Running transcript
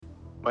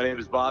My name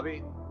is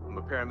Bobby. I'm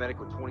a paramedic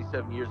with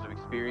 27 years of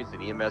experience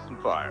in EMS and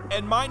fire.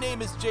 And my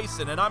name is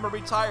Jason, and I'm a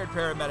retired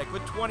paramedic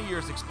with 20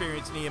 years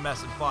experience in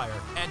EMS and fire.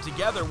 And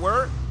together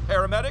we're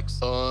paramedics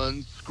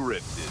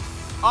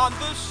Unscripted. On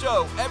this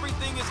show,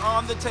 everything is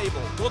on the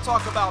table. We'll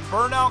talk about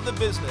burnout in the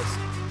business,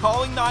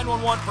 calling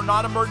 911 for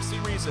non-emergency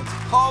reasons,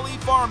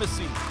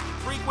 polypharmacy,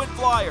 frequent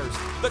flyers,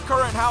 the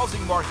current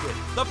housing market,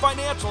 the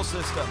financial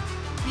system,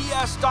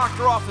 BS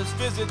doctor office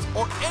visits,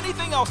 or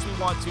anything else we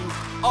want to,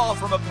 all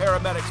from a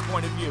paramedic's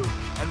point of view.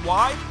 And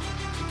why?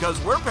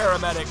 Because we're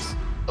paramedics.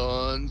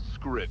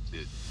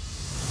 Unscripted.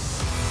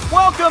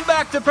 Welcome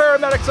back to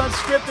Paramedics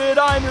Unscripted.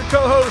 I'm your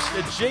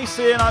co-host,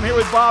 Jason. I'm here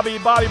with Bobby.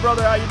 Bobby,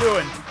 brother, how you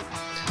doing?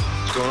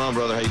 What's going on,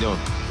 brother? How you doing?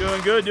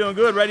 Doing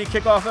good. Ready to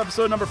kick off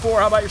episode number 4.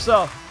 How about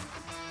yourself?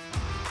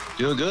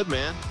 Doing good,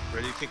 man.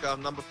 Ready to kick off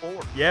number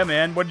 4. Yeah,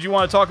 man. What did you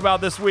want to talk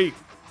about this week?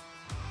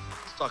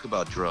 Let's talk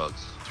about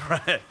drugs.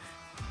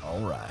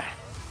 All right.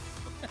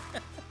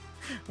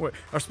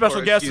 Our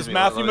special guest is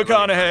Matthew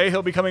McConaughey.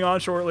 He'll be coming on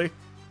shortly.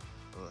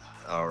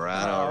 All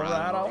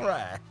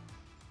right.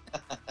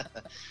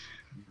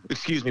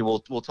 Excuse me. We'll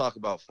talk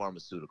about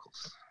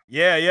pharmaceuticals.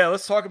 Yeah.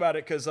 Let's talk about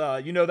it because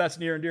that's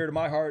near and dear to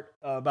my heart.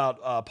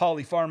 About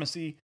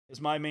polypharmacy is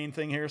my main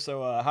thing here.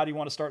 So how do you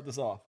want to start this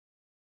off?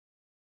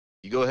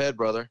 You go ahead,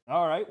 brother.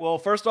 All right. Well,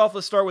 first off,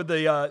 let's start with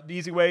the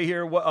easy way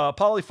here.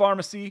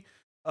 Polypharmacy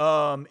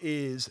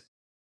is,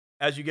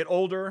 as you get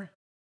older,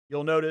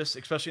 you'll notice,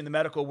 especially in the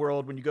medical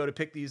world, when you go to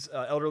pick these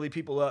elderly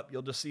people up,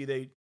 you'll just see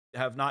they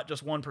have not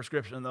just one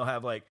prescription. They'll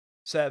have like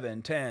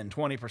 7, 10,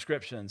 20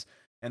 prescriptions.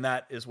 And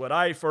that is what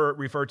I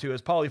refer to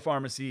as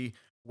polypharmacy,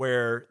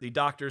 where the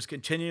doctors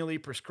continually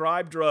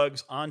prescribe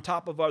drugs on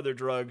top of other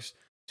drugs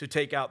to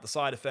take out the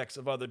side effects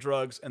of other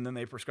drugs. And then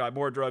they prescribe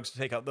more drugs to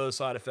take out those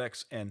side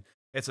effects. And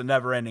it's a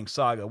never-ending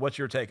saga. What's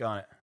your take on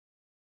it?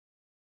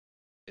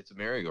 It's a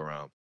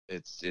merry-go-round.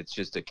 It's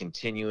just a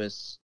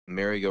continuous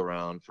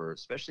merry-go-round for,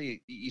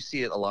 especially you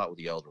see it a lot with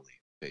the elderly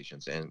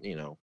patients, and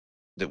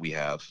that we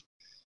have.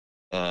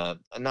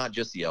 Not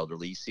just the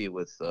elderly. You see it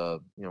with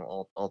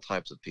all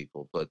types of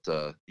people. But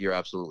you're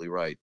absolutely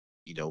right.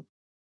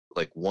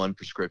 Like one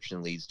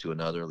prescription leads to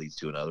another, leads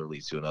to another,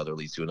 leads to another,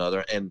 leads to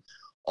another, and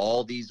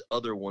all these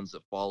other ones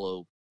that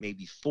follow,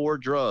 maybe 4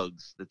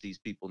 drugs that these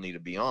people need to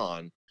be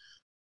on.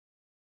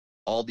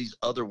 All these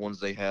other ones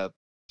they have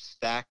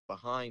stacked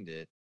behind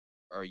it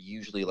are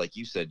usually, like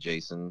you said,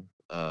 Jason,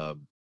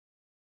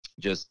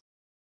 just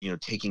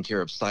taking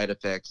care of side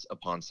effects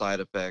upon side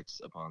effects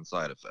upon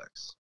side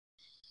effects.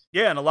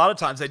 Yeah, and a lot of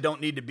times they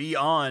don't need to be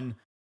on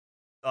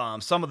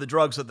some of the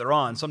drugs that they're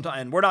on. Sometimes,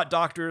 and we're not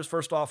doctors.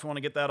 First off, we want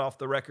to get that off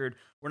the record.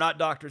 We're not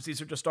doctors.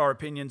 These are just our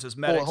opinions as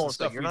medics and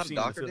stuff. You're not a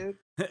doctor, dude?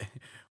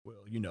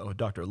 Well, a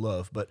doctor of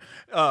love, but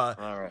all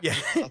right. Yeah.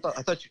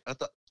 I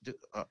thought.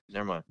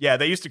 Never mind. Yeah,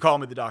 they used to call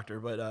me the doctor,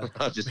 but I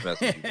was just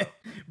messing with you.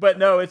 But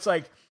no, it's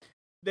like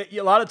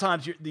a lot of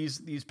times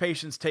these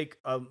patients take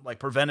like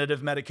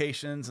preventative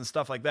medications and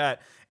stuff like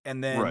that,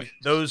 and then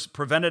those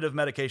preventative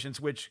medications,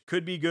 which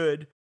could be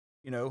good,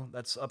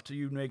 that's up to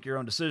you to make your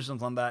own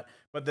decisions on that.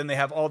 But then they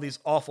have all these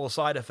awful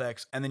side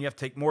effects, and then you have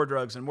to take more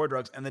drugs, and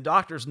the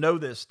doctors know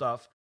this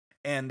stuff,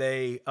 and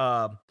they,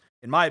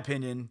 in my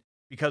opinion,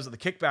 because of the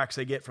kickbacks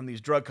they get from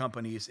these drug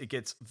companies, it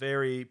gets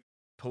very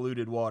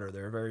polluted water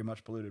there, very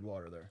much polluted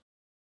water there.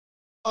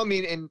 I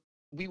mean, and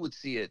we would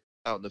see it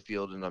out in the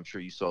field, and I'm sure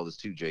you saw this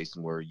too,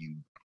 Jason, where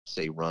you'd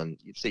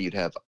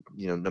have,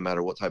 no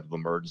matter what type of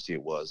emergency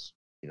it was,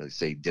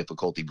 say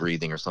difficulty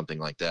breathing or something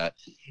like that,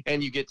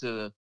 and you get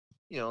to,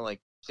 like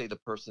say the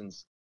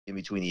person's in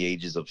between the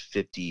ages of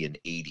 50 and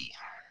 80,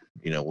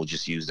 we'll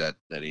just use that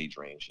age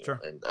range. Sure.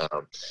 And,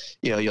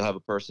 you'll have a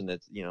person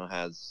that,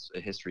 has a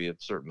history of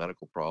certain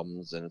medical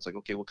problems, and it's like,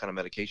 okay, what kind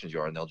of medications you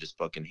are? And they'll just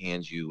fucking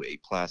hand you a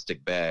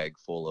plastic bag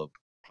full of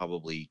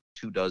probably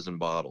 24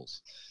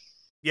 bottles.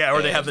 Yeah,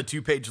 or they have the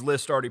 2-page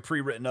list already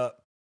pre-written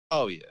up.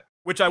 Oh, yeah.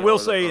 Which I will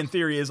say, in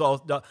theory, is a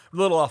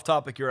little off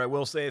topic here. I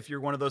will say, if you're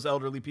one of those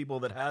elderly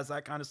people that has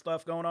that kind of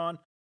stuff going on,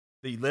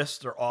 the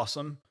lists are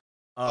awesome.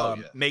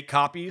 Make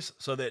copies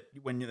so that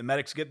when the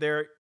medics get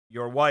there,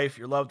 your wife,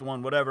 your loved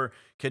one, whatever,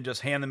 can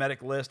just hand the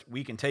medic list.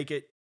 We can take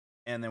it,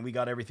 and then we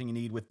got everything you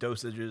need with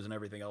dosages and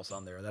everything else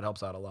on there. That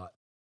helps out a lot.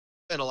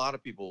 And a lot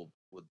of people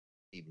would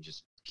even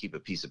just keep a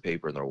piece of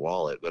paper in their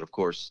wallet. But of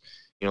course,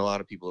 a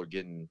lot of people are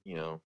getting,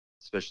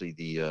 especially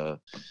the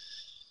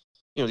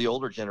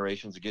older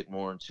generations are getting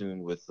more in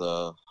tune with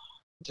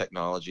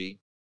technology,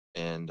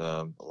 and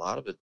a lot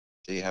of it,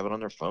 they have it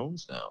on their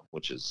phones now,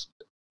 which is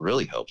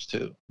really helps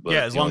too. But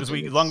yeah, as long as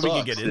we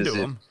can get into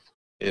them.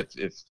 If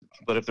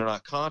they're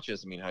not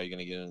conscious, I mean, how are you going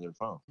to get into their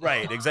phone?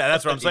 Right, exactly.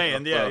 That's what I'm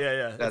saying.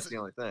 Yeah. That's the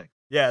only thing.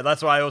 Yeah,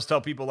 that's why I always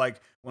tell people, like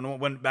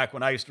when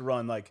I used to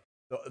run, like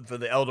for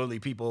the elderly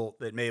people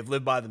that may have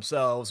lived by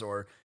themselves,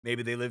 or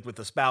maybe they lived with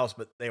a spouse,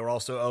 but they were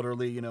also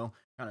elderly,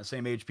 kind of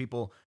same age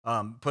people,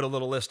 put a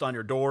little list on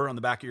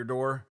the back of your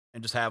door,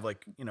 and just have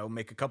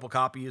make a couple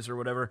copies or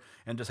whatever,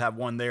 and just have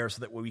one there so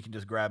that we can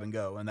just grab and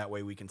go, and that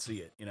way we can see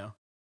it,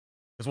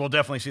 Because we'll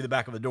definitely see the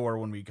back of the door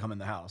when we come in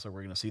the house, or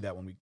we're going to see that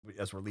when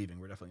as we're leaving.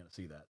 We're definitely going to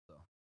see that. So,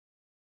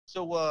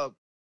 So,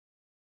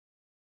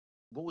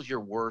 what was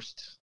your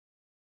worst?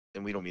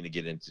 And we don't mean to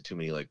get into too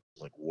many like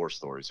war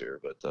stories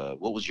here, but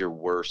what was your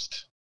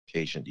worst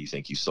patient do you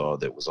think you saw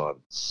that was on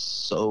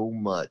so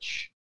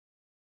much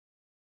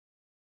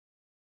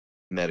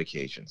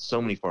medication,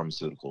 so many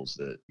pharmaceuticals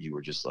that you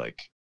were just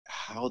like,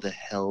 how the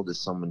hell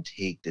does someone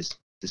take this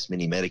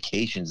many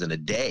medications in a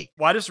day?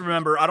 well, I just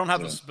remember I don't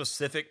have a Yeah.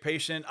 specific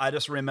patient. I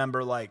just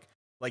remember like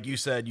you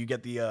said, you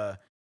get the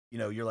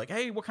you're like,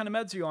 hey, what kind of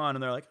meds are you on?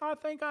 And they're like, I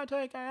think I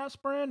take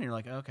aspirin. And you're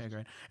like, okay,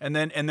 great. And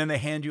then they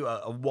hand you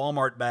a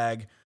Walmart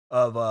bag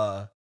of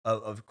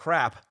of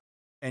crap, Just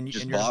and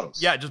you're just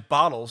bottles. yeah, just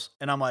bottles.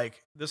 And I'm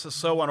like, this is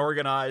so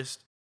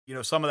unorganized.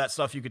 Some of that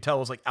stuff you could tell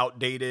was like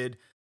outdated.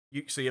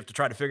 So you have to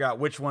try to figure out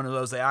which one of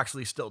those they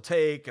actually still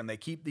take, and they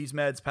keep these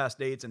meds past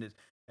dates, and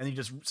you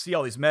just see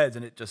all these meds,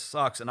 and it just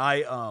sucks. And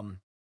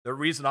the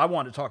reason I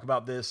wanted to talk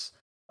about this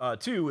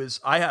too is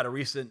I had a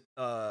recent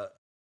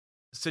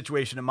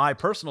situation in my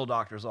personal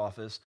doctor's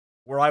office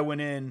where I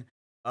went in,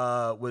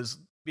 was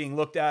being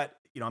looked at.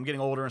 I'm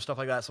getting older and stuff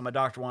like that, so my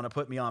doctor wanted to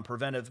put me on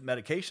preventive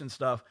medication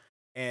stuff,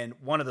 and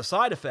one of the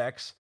side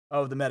effects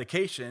of the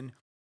medication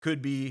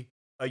could be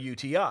a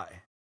UTI,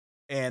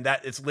 and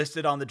that it's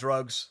listed on the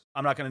drugs.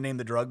 I'm not going to name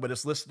the drug, but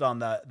it's listed on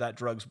that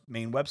drug's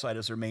main website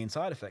as their main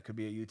side effect could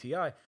be a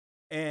UTI,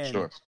 and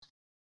Sure.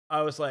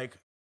 I was like,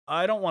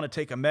 I don't want to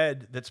take a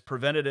med that's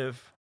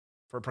preventative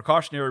for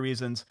precautionary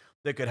reasons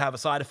that could have a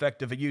side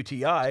effect of a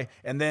UTI.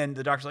 And then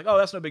the doctor's like, oh,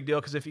 that's no big deal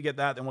because if you get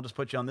that, then we'll just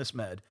put you on this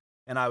med.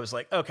 And I was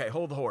like, okay,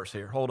 hold the horse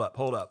here. Hold up,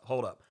 hold up,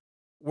 hold up.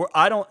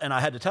 I don't, and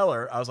I had to tell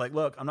her, I was like,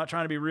 look, I'm not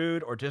trying to be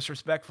rude or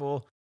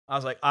disrespectful. I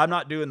was like, I'm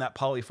not doing that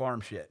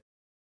polyfarm shit.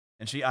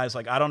 I was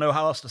like, I don't know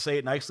how else to say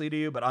it nicely to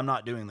you, but I'm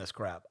not doing this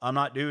crap. I'm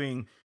not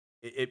doing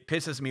it. It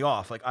pisses me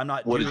off. Like, I'm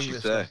not What did doing she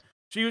this say? stuff.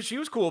 She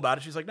was cool about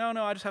it. She's like, no,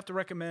 I just have to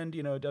recommend,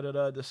 da da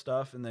da this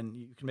stuff, and then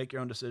you can make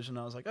your own decision.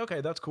 I was like, okay,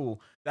 that's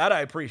cool. That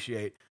I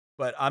appreciate,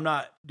 but I'm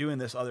not doing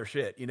this other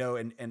shit,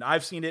 and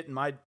I've seen it in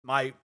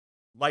my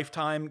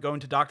lifetime going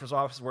to doctor's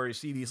office where you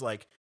see these,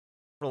 like,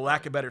 for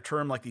lack Right. of a better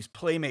term, like these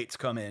playmates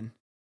come in,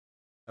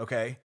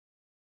 okay?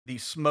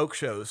 These smoke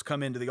shows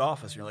come into the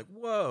office, and you're like,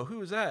 whoa,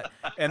 who is that?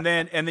 And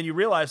then you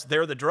realize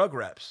they're the drug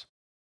reps.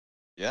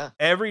 Yeah.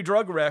 Every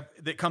drug rep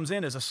that comes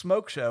in is a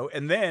smoke show.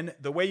 And then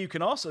the way you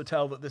can also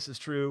tell that this is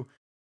true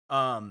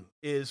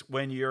is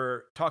when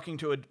you're talking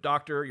to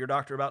your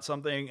doctor about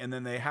something, and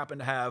then they happen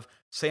to have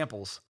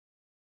samples.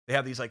 They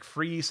have these like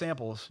free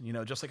samples,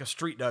 just like a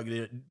street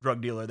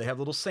drug dealer. They have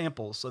little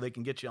samples so they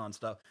can get you on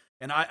stuff.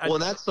 And Well,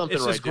 that's something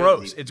it's just right there that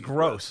gross. needs to It's be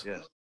addressed.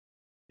 gross.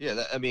 Yeah.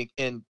 Yeah. I mean,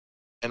 and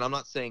I'm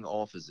not saying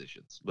all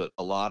physicians, but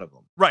a lot of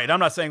them. Right. I'm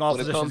not saying all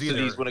When it physicians comes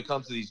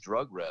to either. these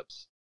drug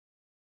reps,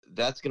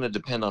 that's going to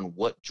depend on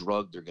what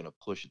drug they're going to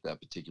push at that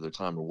particular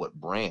time, or what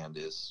brand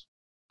is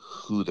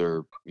who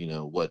they're,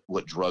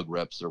 what drug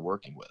reps they're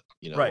working with,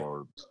 Right.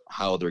 or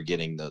how they're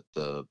getting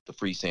the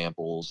free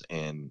samples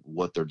and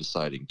what they're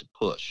deciding to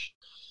push.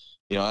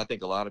 I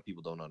think a lot of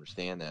people don't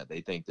understand that. They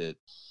think that,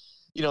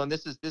 and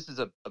this is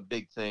a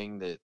big thing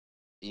that,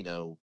 you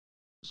know,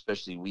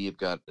 especially we have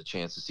got a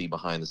chance to see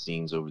behind the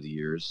scenes over the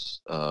years.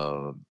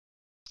 And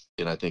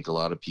I think a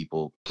lot of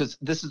people, because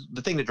this is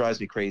the thing that drives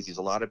me crazy, is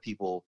a lot of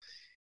people,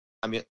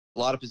 I mean, a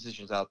lot of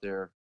physicians out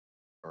there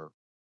are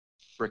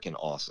freaking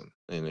awesome,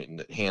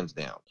 and hands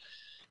down.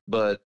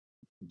 But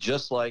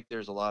just like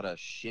there's a lot of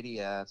shitty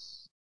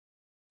ass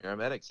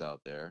paramedics out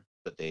there,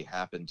 but they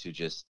happen to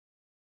just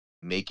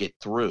make it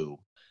through.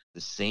 The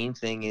same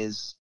thing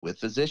is with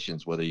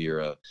physicians, whether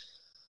you're a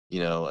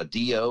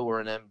DO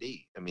or an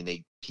MD. I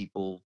mean,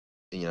 people,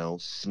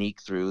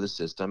 sneak through the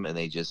system, and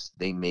they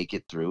make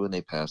it through, and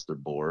they pass their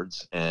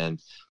boards,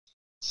 and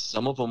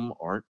some of them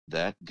aren't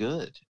that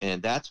good.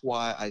 And that's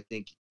why I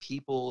think they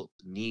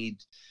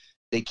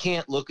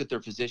can't look at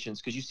their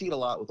physicians, because you see it a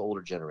lot with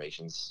older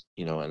generations,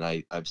 and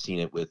I've seen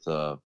it with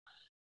my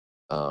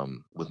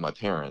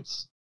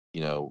parents,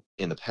 in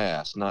the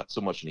past, not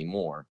so much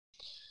anymore.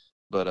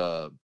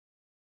 But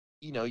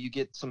you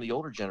get some of the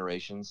older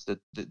generations that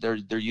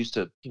they're used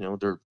to,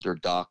 their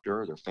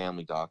doctor, their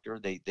family doctor.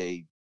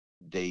 They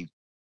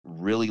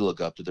really look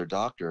up to their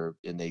doctor,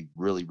 and they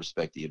really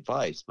respect the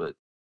advice. But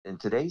in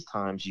today's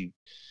times, you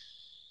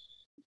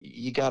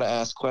got to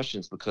ask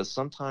questions, because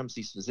sometimes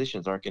these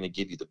physicians aren't going to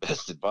give you the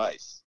best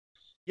advice.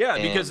 Yeah,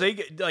 because And they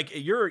get like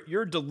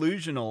you're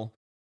delusional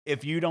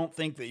if you don't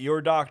think that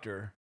your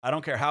doctor, I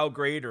don't care how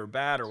great or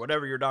bad or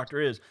whatever your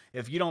doctor is,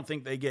 if you don't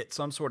think they get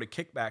some sort of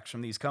kickbacks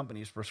from these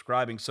companies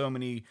prescribing so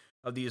many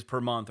of these per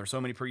month or so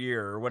many per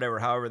year or whatever,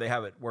 however they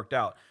have it worked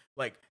out.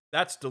 Like,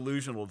 that's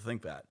delusional to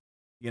think that,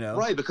 you know?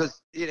 right,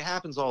 because it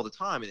happens all the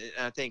time. And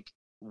I think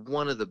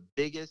one of the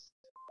biggest,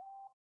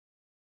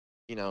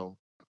 you know,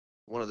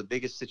 one of the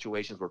biggest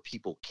situations where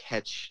people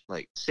catch,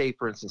 like, say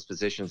for instance,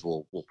 physicians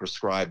will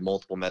prescribe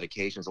multiple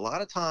medications. A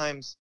lot of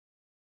times,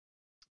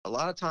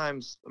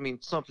 I mean,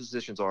 some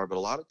physicians are, but a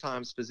lot of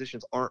times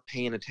physicians aren't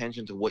paying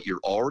attention to what you're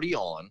already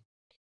on,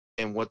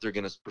 and what they're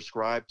going to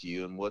prescribe to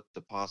you and what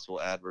the possible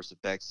adverse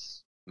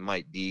effects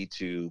might be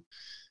to,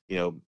 you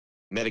know,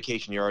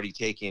 medication you're already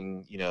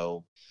taking, you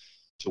know,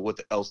 to what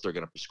else they're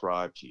going to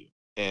prescribe to you.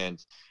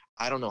 And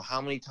I don't know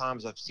how many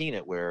times I've seen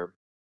it where,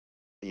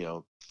 you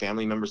know,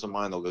 family members of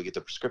mine, they'll go get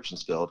the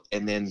prescriptions filled,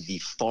 and then the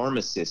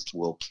pharmacist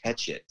will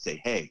catch it,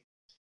 say, hey,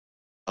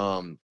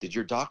 did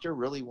your doctor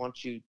really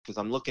want you? Because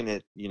I'm looking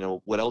at, you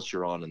know, what else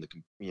you're on in the,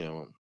 you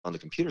know, on the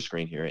computer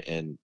screen here,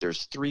 and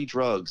there's 3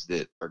 drugs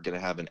that are going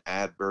to have an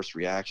adverse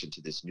reaction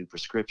to this new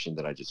prescription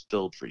that I just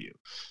filled for you.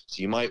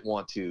 So you might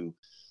want to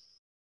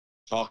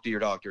talk to your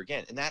doctor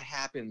again. And that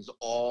happens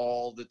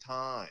all the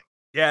time.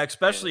 Yeah,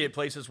 especially And at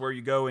places where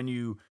you go and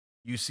you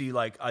see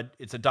like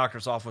it's a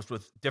doctor's office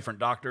with different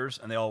doctors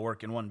and they all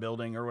work in one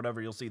building or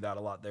whatever. You'll see that a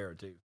lot there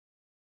too.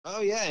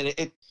 oh yeah,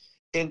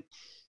 and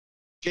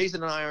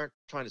Jason and I aren't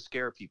trying to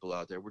scare people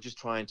out there. We're just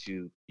trying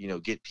to, you know,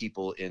 get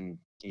people in,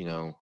 you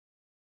know,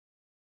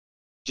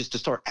 just to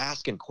start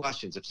asking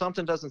questions. If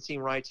something doesn't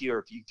seem right to you, or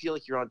if you feel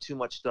like you're on too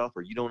much stuff,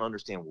 or you don't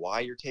understand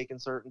why you're taking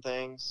certain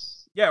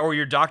things, Yeah, or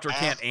your doctor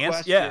can't ask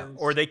answer. Yeah, or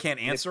questions. they can't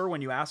And if answer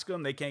when you ask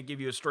them. They can't give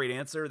you a straight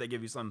answer. They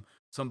give you some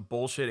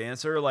bullshit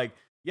answer. Like,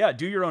 yeah,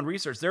 do your own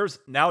research. There's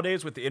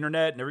nowadays with the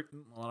internet and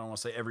well, I don't want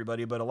to say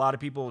everybody, but a lot of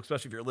people,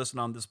 especially if you're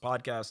listening on this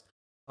podcast,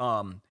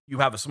 you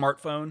have a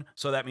smartphone,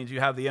 so that means you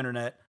have the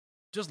internet.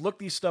 Just look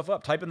these stuff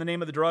up. Type in the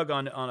name of the drug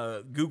on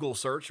a Google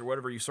search or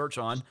whatever you search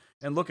on,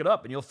 and look it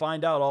up, and you'll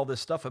find out all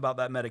this stuff about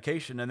that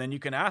medication. And then you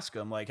can ask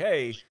them, like,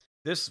 "Hey,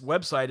 this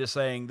website is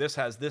saying this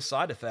has this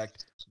side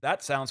effect.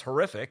 That sounds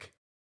horrific.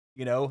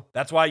 You know,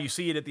 that's why you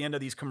see it at the end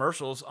of these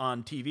commercials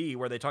on TV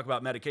where they talk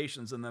about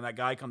medications, and then that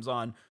guy comes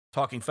on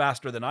talking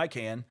faster than I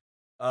can,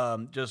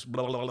 just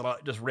blah, blah, blah, blah,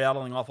 just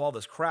rattling off all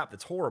this crap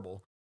that's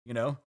horrible, you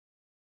know,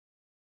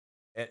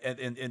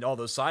 and all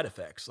those side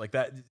effects like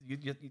that.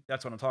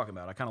 That's what I'm talking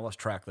about. I kind of lost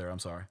track there. I'm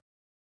sorry.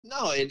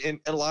 no, and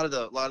a lot of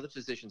the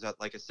physicians out,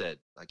 like I said,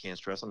 I can't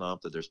stress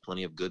enough that there's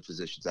plenty of good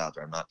physicians out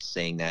there. I'm not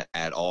saying that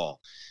at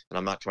all, and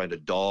I'm not trying to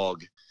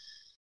dog,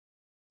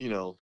 you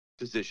know,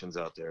 physicians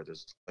out there.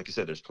 There's, like I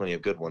said, there's plenty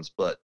of good ones,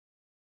 but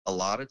a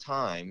lot of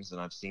times,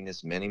 and I've seen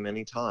this many,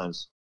 many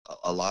times,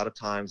 a lot of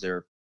times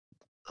a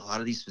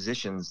lot of these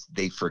physicians,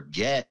 they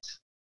forget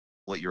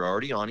what you're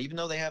already on, even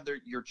though they have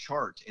your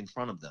chart in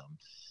front of them.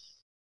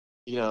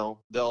 You know,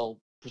 they'll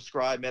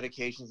prescribe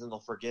medications and they'll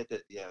forget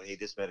that, yeah, hey,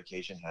 this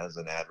medication has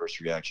an adverse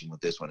reaction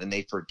with this one, and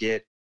they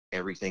forget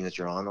everything that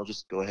you're on. They'll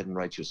just go ahead and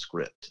write you a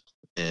script,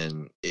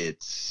 and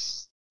it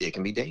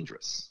can be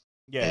dangerous.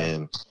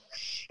 Yeah.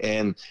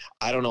 And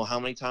I don't know how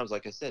many times,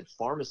 like I said,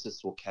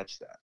 pharmacists will catch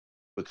that,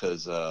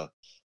 because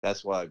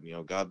that's why, you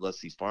know, God bless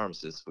these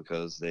pharmacists,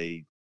 because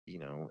they, you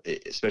know,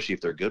 especially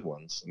if they're good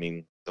ones. I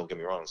mean, don't get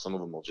me wrong, some of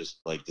them will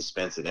just like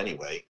dispense it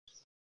anyway,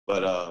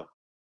 but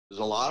there's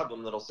a lot of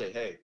them that'll say,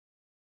 hey,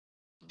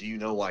 do you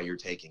know why you're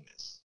taking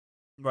this?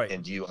 Right.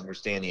 And do you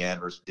understand the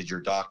adverse? Did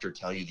your doctor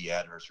tell you the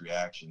adverse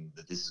reaction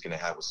that this is going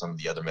to have with some of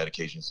the other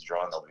medications that you're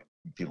on?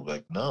 People be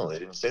like, no, they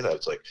didn't say that.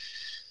 It's like,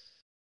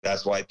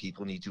 that's why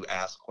people need to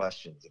ask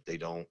questions if they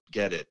don't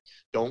get it.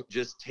 Don't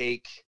just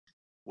take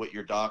what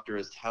your doctor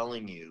is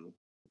telling you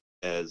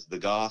as the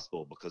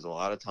gospel, because a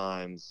lot of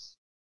times,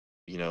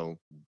 you know,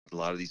 a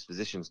lot of these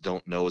physicians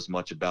don't know as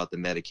much about the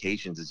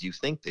medications as you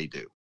think they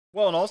do.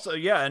 Well, and also,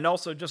 yeah, and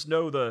also just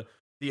know the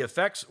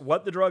effects,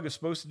 what the drug is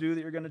supposed to do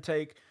that you're going to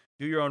take.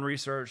 Do your own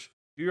research.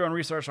 Do your own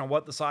research on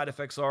what the side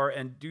effects are,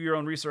 and do your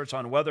own research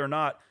on whether or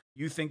not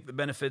you think the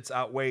benefits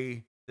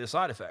outweigh the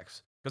side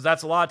effects. Because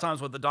that's a lot of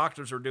times what the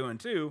doctors are doing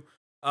too.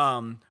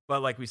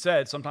 But like we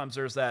said, sometimes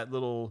there's that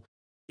little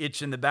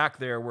itch in the back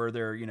there where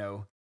they're, you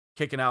know,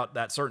 kicking out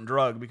that certain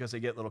drug because they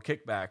get little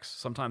kickbacks.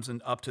 Sometimes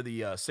in up to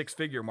the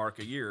 6-figure mark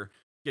a year,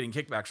 getting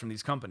kickbacks from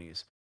these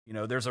companies. You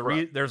know,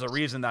 Right. there's a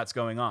reason that's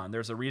going on.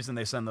 There's a reason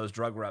they send those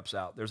drug reps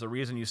out. There's a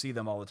reason you see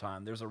them all the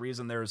time. There's a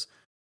reason there's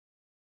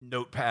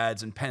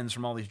notepads and pens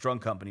from all these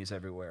drug companies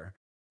everywhere.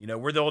 You know,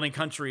 we're the only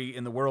country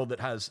in the world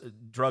that has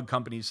drug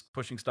companies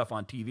pushing stuff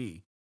on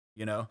TV.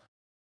 You know,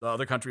 the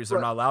other countries they're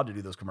Right. not allowed to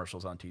do those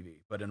commercials on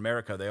TV, but in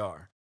America they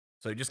are.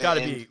 So you just got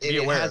to And be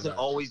aware of that.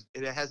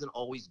 it hasn't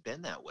always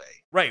been that way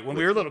Right. When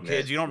we with were little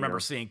kids, you meds, don't you remember know?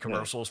 seeing Yeah.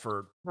 commercials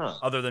for Huh.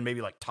 other than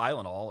maybe like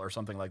Tylenol or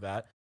something like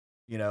that,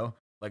 you know,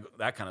 like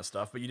that kind of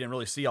stuff. But you didn't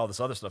really see all this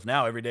other stuff.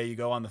 Now every day you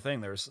go on the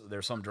thing, there's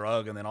some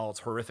drug and then all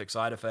its horrific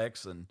side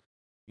effects and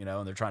you know,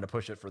 and they're trying to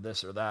push it for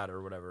this or that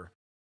or whatever.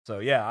 So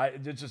yeah,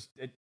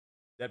 it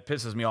that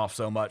pisses me off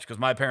so much because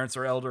my parents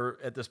are elder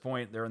at this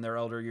point. They're in their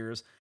elder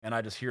years, and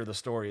I just hear the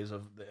stories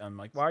of. I'm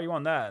like, why are you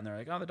on that? And they're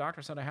like, oh, the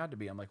doctor said I had to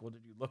be. I'm like, well,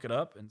 did you look it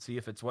up and see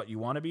if it's what you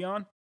want to be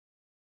on?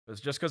 Because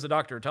just because the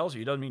doctor tells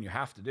you doesn't mean you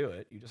have to do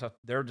it. You just have.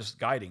 They're just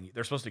guiding you.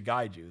 They're supposed to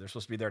guide you. They're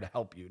supposed to be there to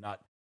help you, not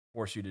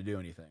force you to do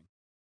anything.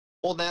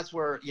 Well, that's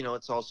where, you know,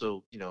 it's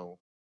also, you know,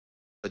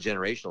 a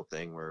generational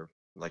thing where,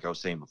 like I was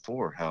saying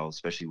before, how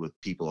especially with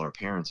people our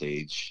parents'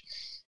 age,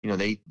 you know,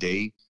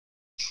 they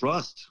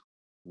trust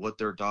what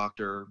their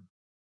doctor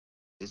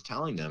is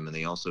telling them, and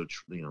they also,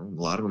 you know,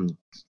 a lot of them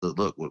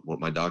look what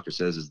my doctor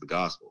says is the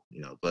gospel,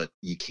 you know, but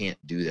you can't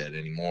do that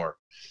anymore.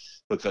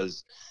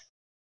 because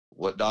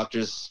what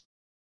doctors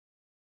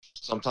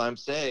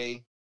sometimes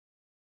say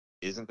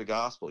isn't the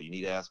gospel. You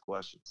need to ask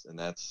questions, and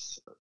that's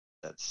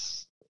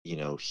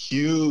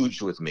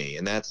huge with me.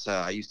 And that's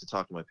I used to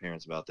talk to my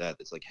parents about that.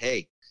 It's like,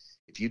 hey,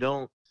 if you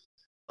don't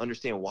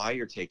understand why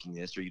you're taking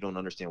this, or you don't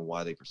understand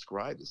why they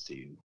prescribe this to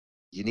you,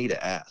 you need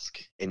to ask,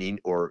 and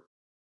or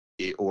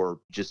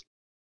just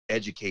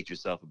educate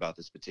yourself about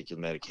this particular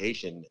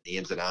medication, the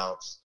ins and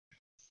outs,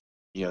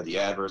 the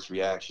adverse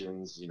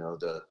reactions,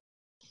 the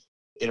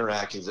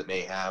interactions it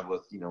may have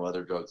with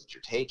other drugs that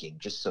you're taking,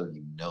 just so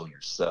you know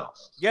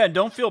yourself. Yeah, and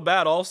don't feel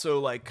bad also,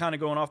 like, kinda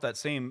going off that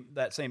same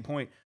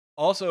point.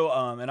 Also,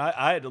 and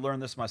I had to learn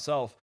this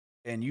myself,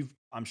 and you've,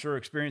 I'm sure,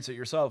 experienced it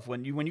yourself.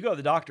 When you go to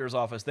the doctor's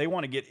office, they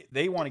wanna get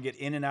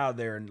in and out of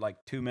there in,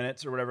 like, 2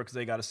 minutes or whatever, because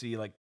they gotta see,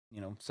 like,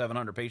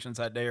 700 patients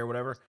that day or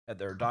whatever at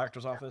their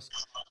doctor's office.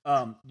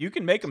 You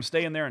can make them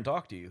stay in there and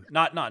talk to you.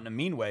 Not in a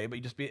mean way, but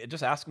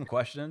just ask them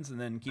questions,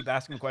 and then keep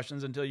asking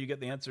questions until you get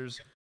the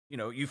answers,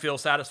 you feel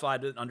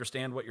satisfied to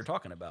understand what you're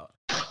talking about.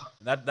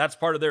 That's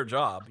part of their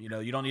job.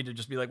 You don't need to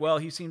just be like, well,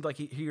 he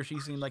or she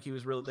seemed like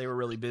they were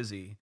really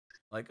busy.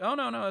 Like, oh,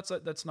 no,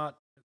 that's not.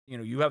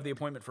 You have the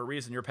appointment for a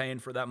reason. You're paying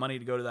for that money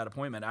to go to that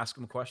appointment. Ask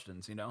them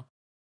questions.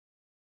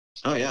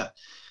 Oh yeah,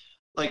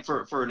 like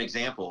for an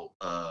example,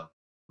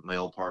 my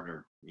old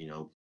partner,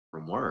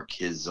 from work,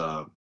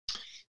 him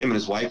and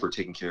his wife were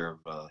taking care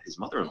of his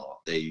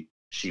mother-in-law.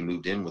 She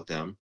moved in with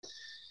them,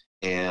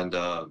 and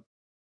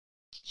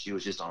she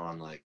was just on,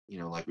 like we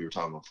were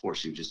talking about before,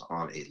 she was just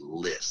on a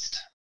list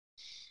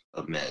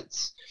of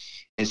meds,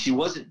 and she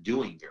wasn't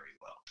doing very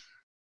well.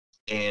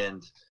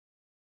 And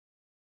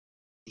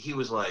he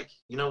was like,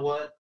 you know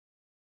what?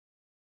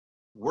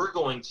 We're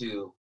going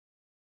to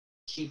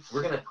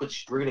we're going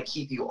to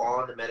keep you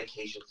on the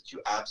medications that you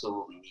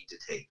absolutely need to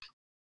take,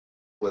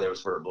 whether it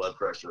was for blood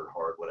pressure,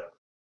 heart, whatever.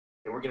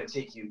 And we're going to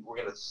take you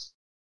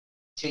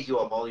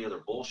off all the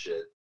other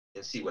bullshit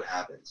and see what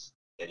happens.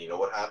 And you know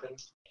what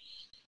happened?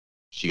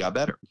 She got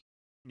better.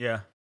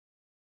 Yeah.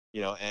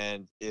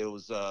 And it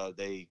was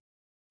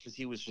because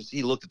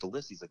he looked at the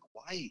list. He's like,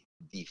 why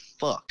the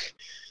fuck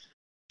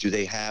do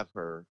they have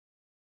her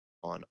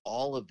on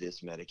all of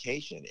this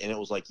medication? And it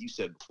was like you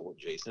said before,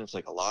 Jason, it's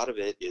like a lot of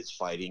it is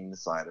fighting the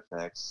side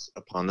effects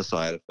upon the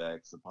side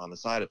effects upon the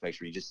side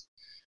effects, where you just,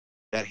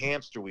 that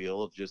hamster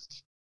wheel of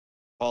just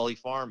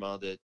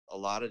polypharma that a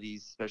lot of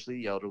these, especially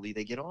the elderly,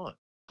 they get on,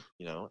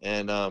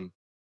 And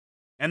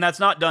that's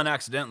not done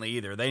accidentally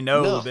either. They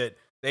know no. that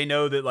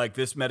like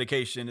this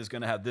medication is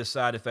going to have this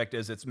side effect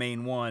as its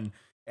main one,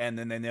 and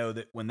then they know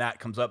that when that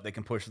comes up, they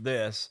can push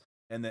this,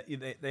 and that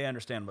they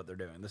understand what they're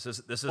doing. This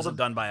isn't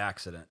done by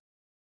accident.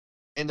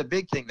 And the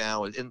big thing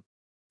now is, and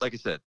like I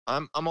said,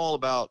 I'm all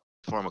about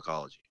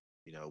pharmacology,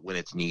 when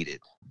it's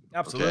needed.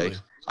 Absolutely. Okay,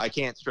 I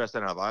can't stress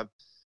that enough.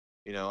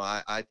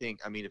 I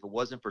think, I mean, if it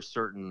wasn't for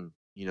certain,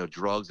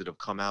 drugs that have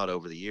come out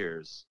over the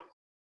years,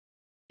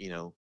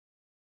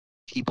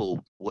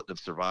 people wouldn't have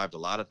survived a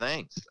lot of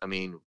things. I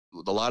mean,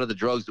 a lot of the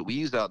drugs that we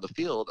use out in the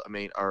field, I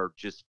mean, are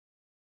just,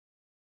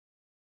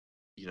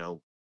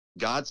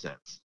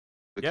 godsends,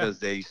 because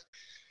they,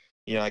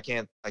 I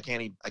can't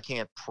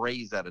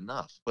praise that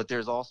enough. But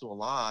there's also a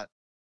lot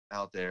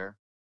out there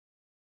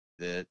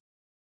that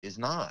is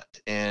not.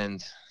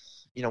 And,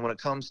 when it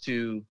comes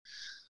to,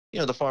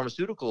 the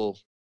pharmaceutical,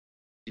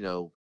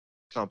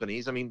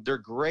 companies, I mean, they're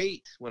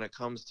great when it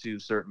comes to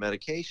certain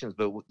medications,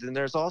 but then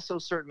there's also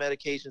certain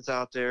medications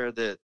out there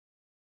that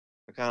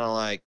are kind of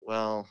like,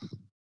 well,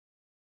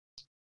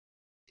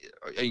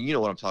 you know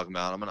what I'm talking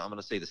about. I'm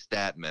gonna say the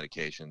statin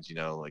medications,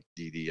 like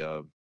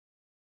the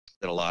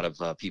that a lot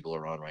of people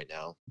are on right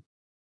now,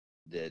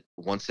 that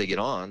once they get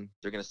on,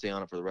 they're going to stay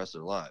on it for the rest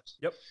of their lives.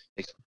 Yep.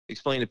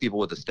 Explain to people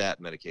what the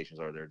statin medications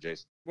are there,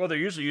 Jason. Well, they're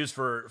usually used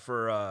for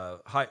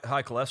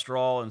high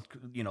cholesterol,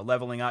 and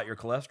leveling out your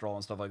cholesterol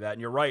and stuff like that.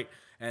 And you're right.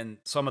 And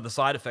some of the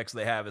side effects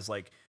they have is,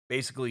 like,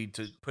 basically,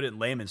 to put it in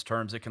layman's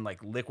terms, it can,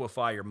 like,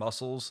 liquefy your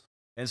muscles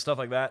and stuff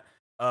like that.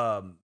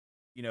 And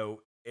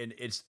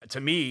it's,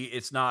 to me,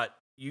 it's not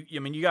you. I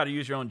mean, you got to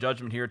use your own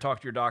judgment here.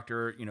 Talk to your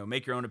doctor.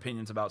 Make your own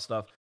opinions about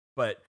stuff.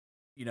 But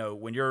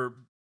when you're,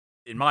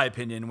 in my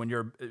opinion, when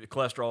your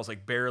cholesterol is,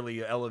 like,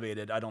 barely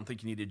elevated, I don't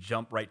think you need to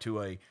jump right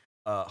to a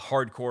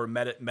hardcore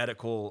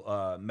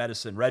medical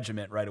medicine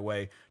regimen right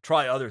away.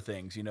 Try other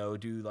things,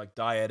 do, like,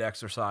 diet,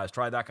 exercise,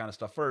 try that kind of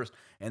stuff first,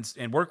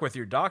 and work with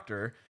your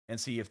doctor and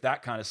see if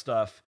that kind of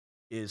stuff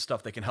is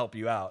stuff that can help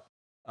you out,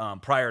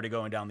 prior to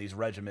going down these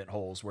regiment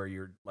holes where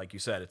you're, like you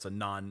said, it's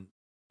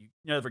you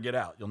never get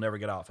out. You'll never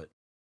get off it.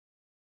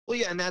 Well,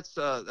 yeah, and that's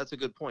a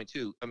good point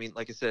too. I mean,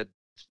 like I said,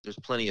 there's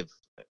plenty of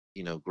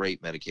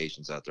great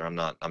medications out there. I'm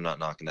not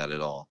knocking that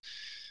at all,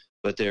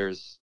 but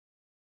there's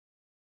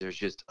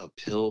just a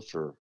pill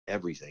for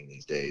everything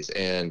these days.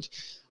 And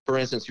for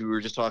instance, we were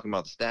just talking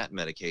about the statin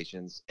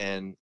medications,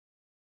 and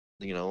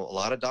a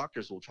lot of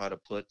doctors will try to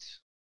put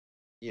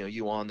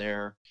you on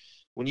there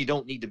when you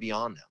don't need to be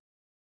on them.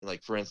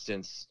 Like, for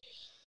instance,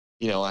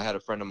 I had a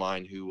friend of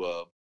mine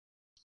who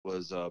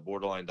was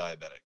borderline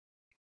diabetic,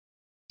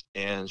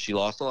 and she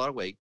lost a lot of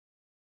weight,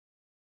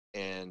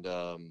 and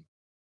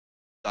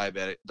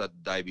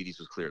diabetes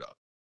was cleared up.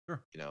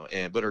 Sure.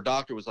 But her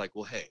doctor was like,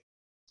 well, hey,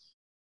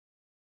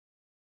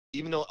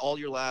 even though all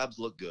your labs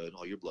look good,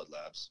 all your blood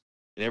labs,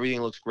 and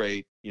everything looks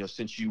great,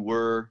 since you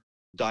were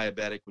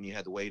diabetic when you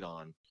had the weight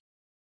on,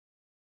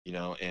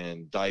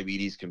 and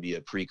diabetes can be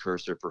a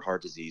precursor for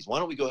heart disease, why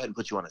don't we go ahead and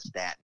put you on a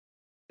statin?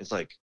 It's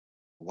like,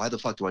 why the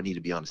fuck do I need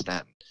to be on a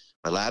statin?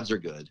 My labs are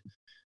good.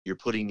 You're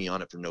putting me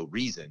on it for no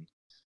reason.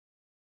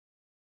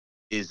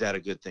 Is that a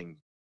good thing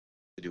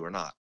to do or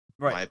not?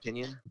 Right. My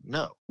opinion,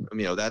 no. I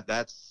mean,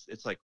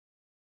 it's like,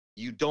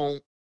 you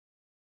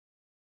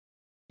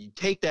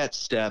take that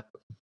step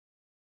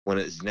when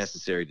it is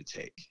necessary to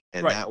take.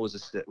 And Right. that was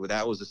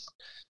a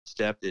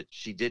step that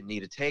she didn't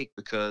need to take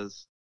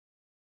because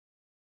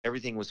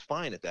everything was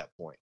fine at that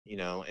point,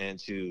 and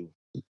to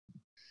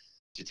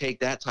take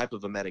that type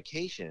of a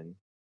medication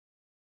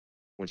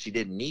when she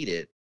didn't need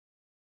it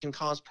can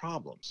cause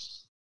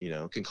problems,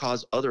 can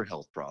cause other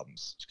health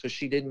problems because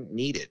she didn't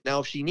need it. Now,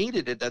 if she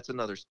needed it, that's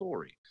another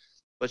story,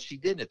 but she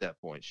didn't at that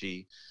point.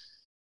 She,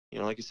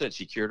 like I said,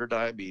 she cured her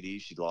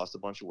diabetes. She lost a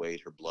bunch of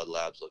weight. Her blood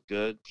labs look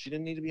good. She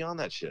didn't need to be on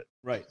that shit.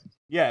 Right.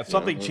 Yeah. If You know?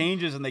 something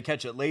changes and they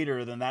catch it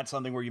later, then that's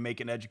something where you make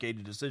an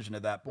educated decision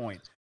at that point.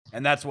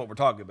 And that's what we're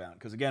talking about.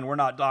 Because again, we're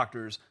not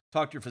doctors.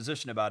 Talk to your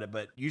physician about it,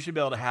 but you should be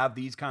able to have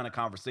these kind of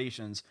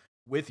conversations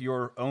with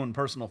your own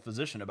personal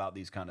physician about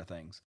these kind of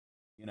things.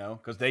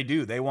 Because they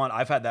do.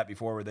 I've had that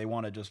before where they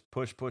want to just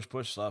push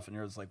stuff, and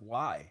you're just like,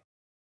 why?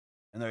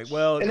 And they're like,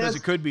 well, because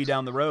it could be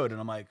down the road. And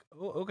I'm like,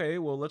 oh, okay,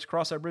 well, let's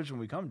cross that bridge when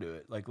we come to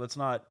it. Like, let's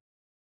not,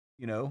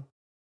 no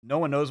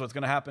one knows what's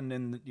going to happen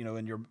in you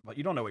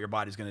don't know what your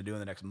body's going to do in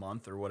the next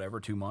month or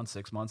whatever, 2 months,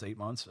 6 months, 8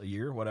 months, a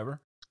year,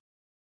 whatever.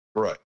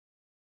 Right.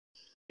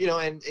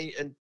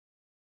 And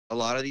a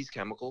lot of these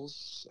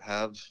chemicals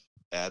have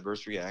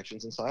adverse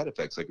reactions and side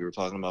effects like we were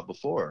talking about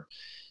before.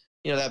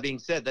 That being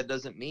said, that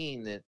doesn't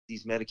mean that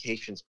these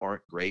medications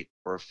aren't great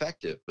or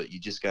effective, but you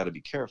just got to be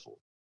careful,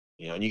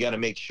 and you got to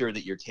make sure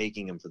that you're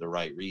taking them for the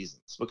right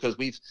reasons, because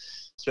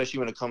especially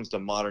when it comes to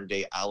modern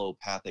day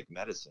allopathic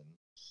medicine,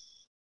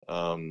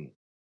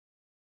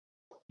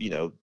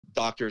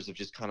 doctors have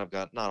just kind of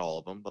got, not all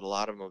of them, but a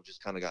lot of them have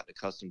just kind of gotten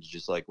accustomed to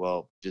just like,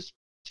 well, just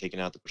taking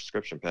out the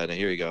prescription pad and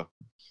here you go.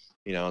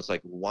 It's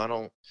like, why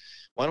don't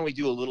we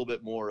do a little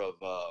bit more of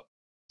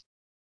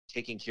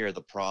taking care of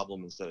the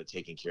problem instead of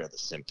taking care of the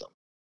symptom?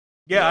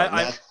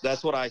 Yeah,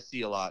 that's what I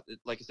see a lot.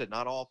 Like I said,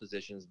 not all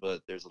physicians,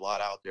 but there's a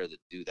lot out there that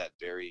do that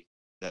very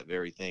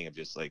thing of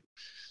just like,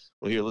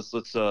 well, here, let's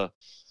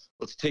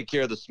take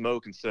care of the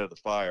smoke instead of the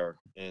fire,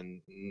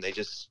 and they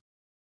just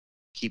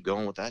keep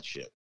going with that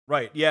shit.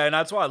 Right. Yeah, and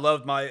that's why I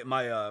loved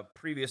my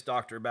previous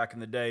doctor back in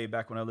the day,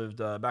 back when I lived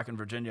back in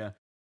Virginia.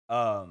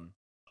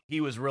 He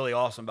was really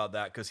awesome about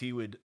that because he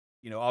would,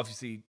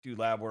 obviously do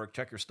lab work,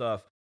 check your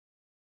stuff,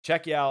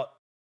 check you out,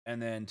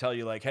 and then tell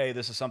you like, hey,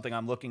 this is something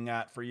I'm looking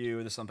at for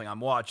you. This is something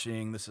I'm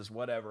watching. This is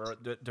whatever,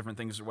 different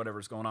things or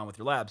whatever's going on with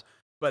your labs.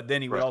 But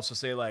then he would also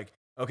say like,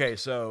 okay,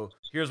 so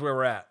here's where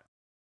we're at.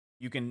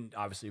 You can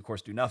obviously, of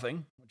course, do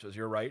nothing, which is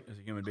your right as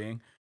a human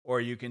being, or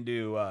you can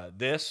do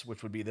this,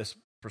 which would be this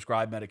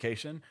prescribed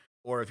medication.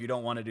 Or if you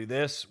don't want to do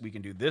this, we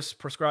can do this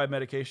prescribed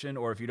medication.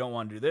 Or if you don't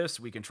want to do this,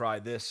 we can try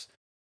this,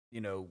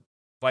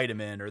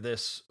 vitamin or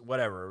this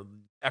whatever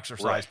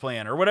exercise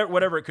plan or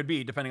whatever it could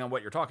be, depending on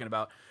what you're talking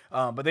about.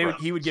 But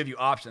he would give you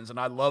options, and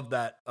I love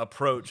that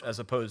approach as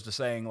opposed to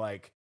saying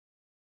like,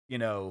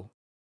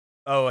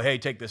 oh, hey,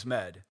 take this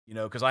med,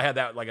 because I had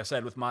that, like I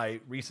said, with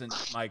my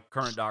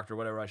current doctor,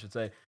 whatever I should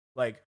say.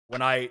 Like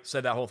when I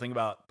said that whole thing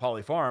about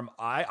Polypharm,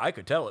 I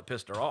could tell it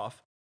pissed her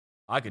off.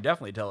 I could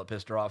definitely tell it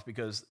pissed her off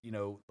because,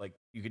 like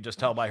you could just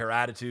tell by her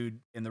attitude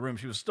in the room.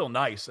 She was still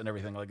nice and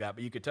everything like that,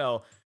 but you could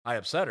tell I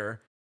upset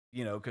her,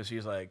 because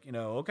she's like,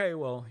 okay,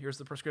 well, here's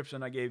the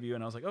prescription I gave you.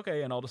 And I was like,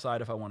 okay, and I'll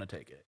decide if I want to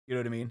take it. You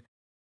know what I mean?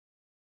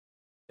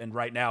 And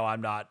right now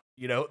I'm not,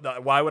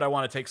 why would I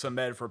want to take some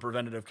med for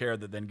preventative care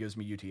that then gives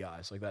me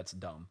UTIs? Like that's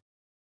dumb.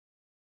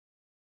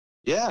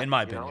 Yeah. In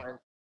my opinion.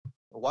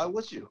 Why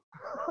would you?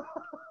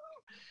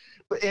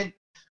 And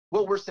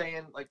what we're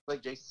saying,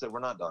 like Jason said,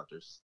 we're not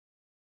doctors.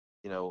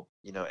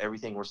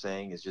 Everything we're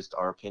saying is just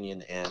our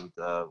opinion and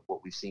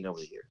what we've seen over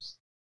the years.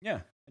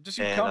 Yeah, just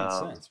your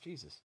common sense.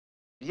 Jesus.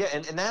 Yeah,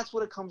 and that's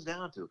what it comes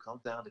down to. It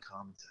comes down to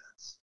common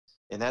sense,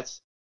 and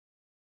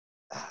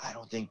I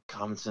don't think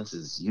common sense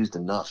is used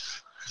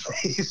enough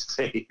these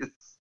days.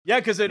 Yeah,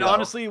 because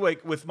honestly,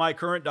 like with my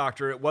current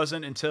doctor, it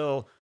wasn't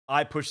until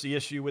I pushed the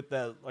issue with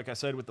the, like I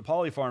said, with the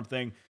Polypharm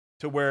thing,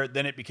 to where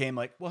then it became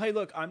like, well, hey,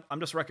 look, I'm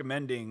just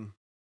recommending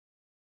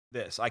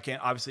this. I'm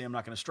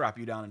not going to strap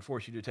you down and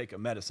force you to take a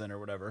medicine or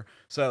whatever.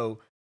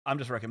 So I'm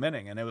just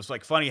recommending. And it was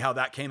like funny how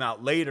that came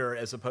out later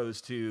as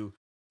opposed to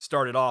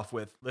started off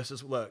with,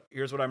 look,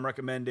 here's what I'm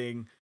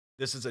recommending.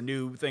 This is a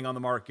new thing on the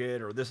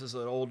market, or this is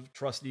an old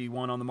trusty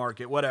one on the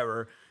market,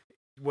 whatever.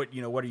 What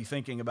are you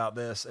thinking about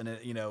this? And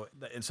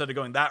instead of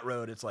going that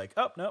road, it's like,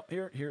 oh, no,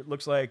 here it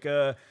looks like,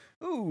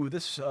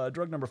 this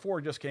drug number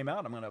 4 just came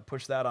out. I'm going to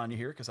push that on you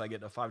here because I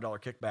get a $5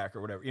 kickback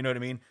or whatever. You know what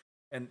I mean?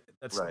 And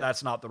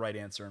that's not the right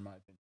answer in my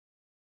opinion.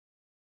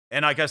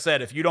 And like I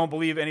said, if you don't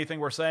believe anything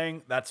we're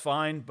saying, that's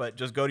fine, but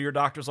just go to your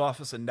doctor's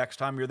office and next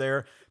time you're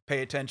there,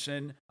 pay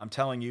attention. I'm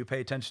telling you,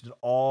 pay attention to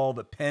all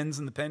the pens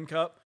in the pen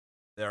cup.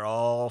 They're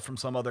all from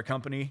some other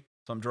company,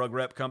 some drug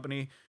rep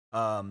company.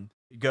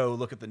 Go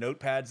look at the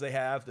notepads they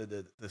have,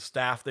 the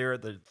staff there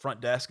at the front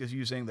desk is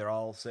using. They're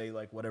all say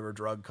like whatever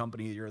drug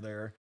company you're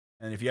there.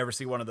 And if you ever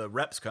see one of the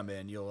reps come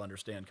in, you'll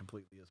understand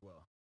completely as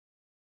well.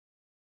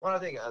 Well, I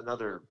think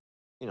another,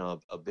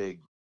 a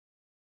big,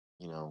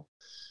 you know,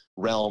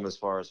 realm as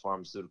far as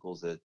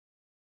pharmaceuticals that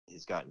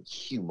has gotten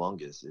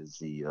humongous is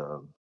the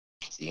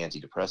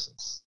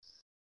antidepressants.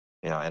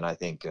 And I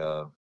think,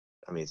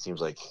 it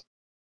seems like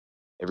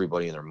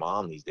everybody and their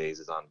mom these days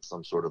is on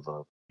some sort of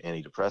a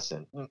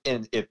antidepressant,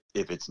 and if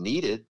it's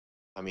needed,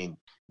 I mean,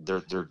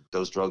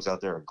 those drugs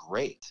out there are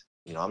great.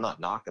 I'm not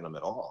knocking them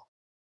at all,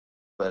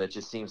 but it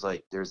just seems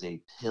like there's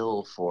a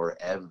pill for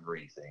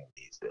everything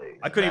these days.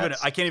 I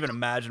can't even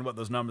imagine what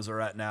those numbers are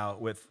at now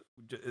with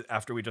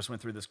after we just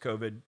went through this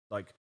COVID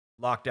like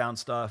lockdown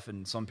stuff,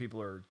 and some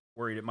people are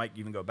worried it might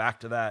even go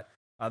back to that.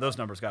 Those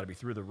numbers got to be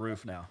through the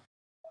roof now.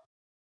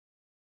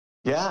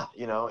 Yeah,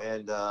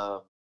 and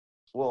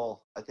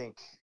well, I think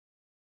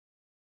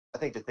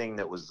the thing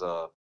that was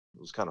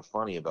kind of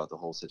funny about the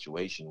whole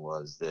situation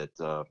was that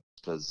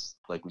because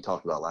like we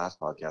talked about last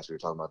podcast, we were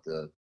talking about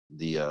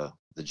the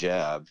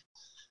jab,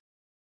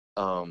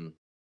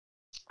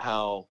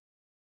 how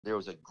there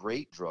was a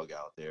great drug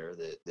out there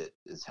that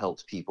has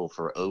helped people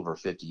for over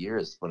 50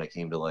 years when it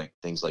came to like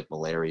things like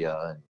malaria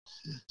and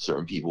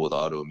certain people with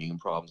autoimmune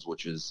problems,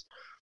 which is,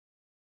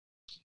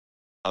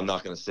 I'm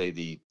not going to say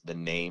the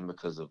name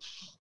because of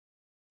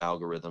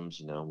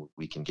algorithms.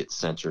 We can get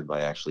censored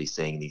by actually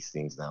saying these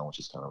things now, which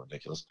is kind of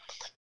ridiculous.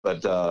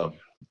 But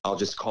I'll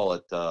just call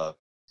it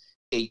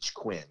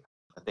H-Quin.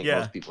 I think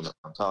most people know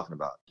what I'm talking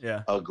about.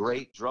 Yeah. A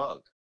great drug.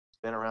 It's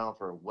been around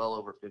for well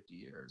over 50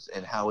 years.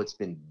 And how it's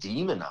been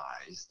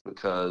demonized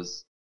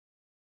because,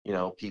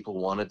 people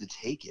wanted to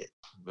take it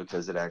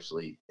because it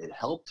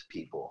helped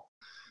people.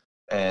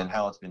 And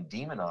how it's been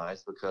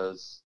demonized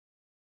because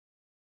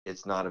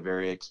it's not a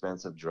very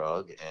expensive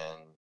drug and,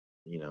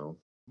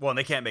 well, and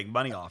they can't make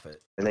money off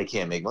it. And they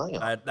can't make money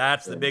off it.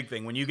 That's the big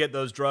thing. When you get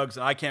those drugs,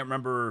 and I can't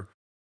remember,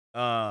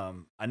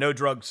 I know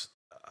drugs,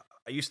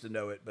 I used to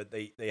know it, but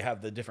they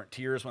have the different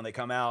tiers when they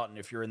come out. And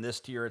if you're in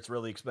this tier, it's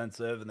really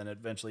expensive. And then it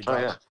eventually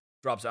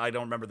drops. I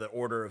don't remember the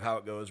order of how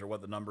it goes or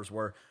what the numbers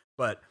were.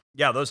 But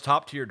yeah, those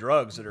top tier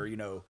drugs that are,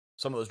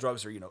 some of those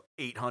drugs are, $800,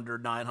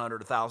 $900,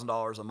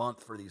 $1,000 a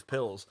month for these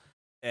pills.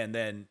 And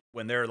then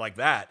when they're like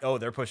that,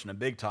 they're pushing them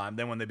big time.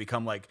 Then when they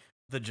become like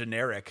the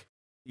generic,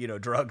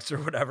 drugs or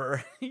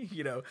whatever,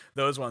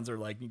 those ones are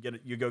like,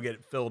 you go get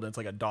it filled and it's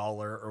like $1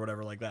 or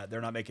whatever like that.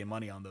 They're not making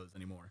money on those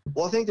anymore.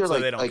 Well, I think they're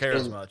they don't care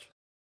as much.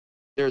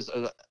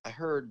 I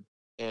heard,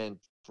 and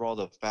for all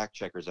the fact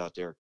checkers out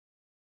there,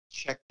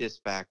 check this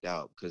fact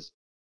out because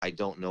I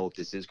don't know if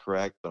this is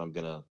correct, but I'm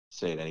going to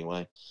say it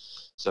anyway.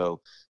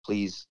 So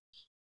please,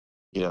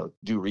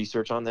 do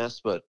research on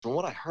this. But from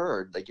what I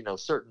heard, like,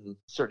 certain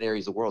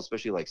areas of the world,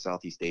 especially like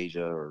Southeast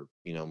Asia or,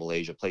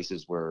 Malaysia,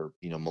 places where,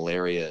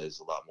 malaria is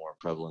a lot more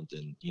prevalent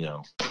than,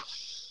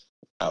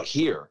 out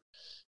here,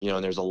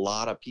 and there's a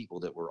lot of people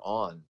that were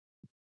on,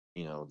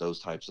 those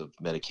types of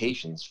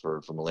medications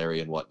for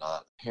malaria and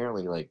whatnot.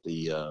 Apparently, like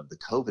the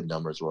COVID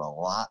numbers were a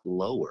lot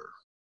lower.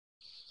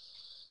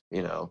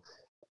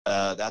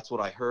 That's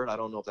what I heard. I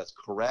don't know if that's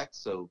correct.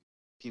 So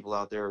people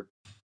out there,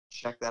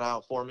 check that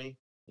out for me.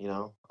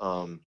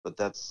 But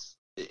that's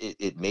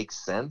it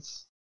makes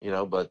sense.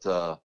 But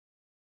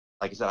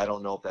like I said, I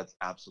don't know if that's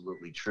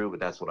absolutely true, but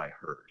that's what I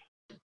heard.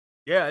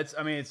 Yeah,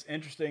 it's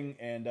interesting,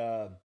 and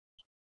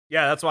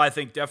yeah, that's why I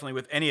think definitely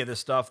with any of this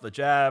stuff, the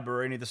jab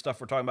or any of the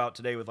stuff we're talking about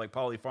today with like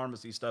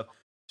polypharmacy stuff,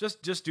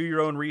 just do your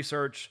own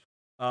research.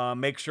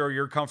 Make sure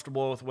you're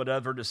comfortable with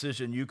whatever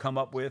decision you come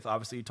up with.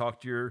 Obviously,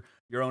 talk to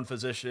your own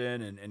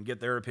physician and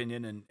get their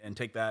opinion and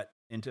take that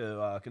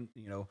into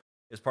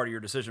as part of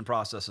your decision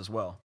process as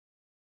well.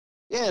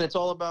 Yeah, and it's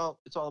all about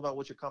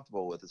what you're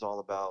comfortable with. It's all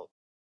about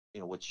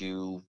what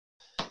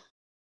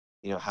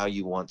how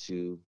you want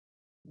to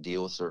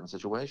deal with certain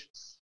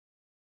situations.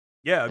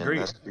 Yeah,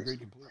 agreed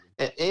completely.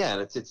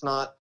 And it's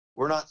not,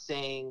 we're not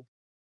saying,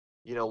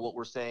 what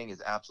we're saying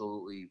is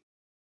absolutely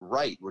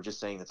right. We're just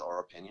saying it's our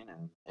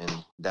opinion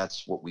and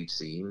that's what we've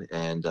seen.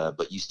 And,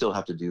 but you still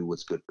have to do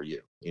what's good for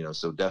you,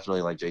 so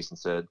definitely, like Jason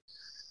said,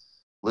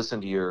 listen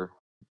to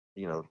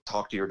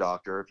talk to your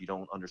doctor. If you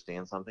don't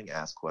understand something,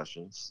 ask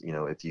questions.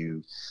 If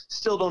you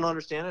still don't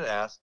understand it,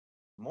 ask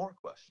more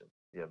questions.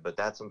 Yeah, but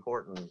that's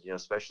important,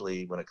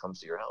 especially when it comes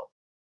to your health.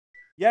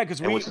 Yeah,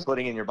 because what you're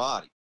putting in your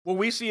body. Well,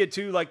 we see it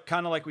too, like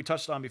kind of like we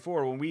touched on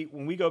before. When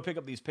we go pick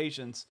up these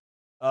patients,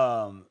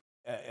 and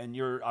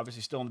you're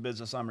obviously still in the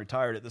business. I'm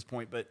retired at this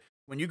point, but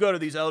when you go to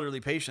these elderly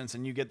patients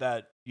and you get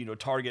that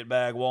Target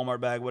bag, Walmart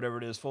bag, whatever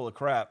it is, full of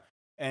crap,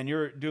 and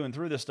you're doing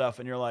through this stuff,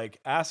 and you're like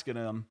asking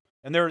them,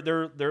 and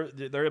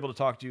they're able to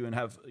talk to you and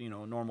have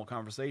normal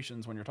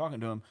conversations when you're talking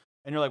to them,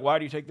 and you're like, why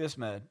do you take this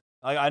med?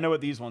 I know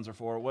what these ones are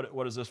for.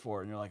 What is this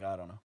for? And you're like, I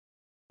don't know.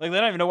 Like, they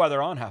don't even know why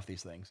they're on half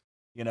these things,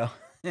 you know?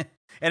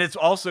 And it's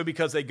also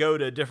because they go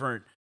to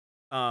different,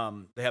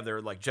 they have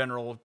their, like,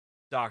 general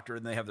doctor,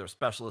 and they have their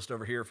specialist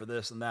over here for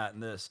this and that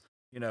and this,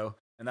 you know?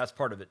 And that's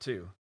part of it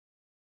too.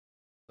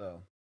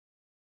 So,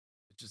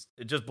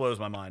 it just blows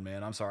my mind,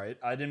 man. I'm sorry.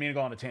 I didn't mean to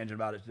go on a tangent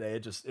about it today. It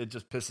just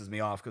pisses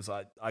me off because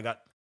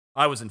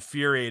I was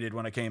infuriated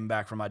when I came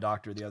back from my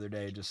doctor the other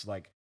day, just,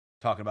 like,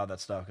 talking about that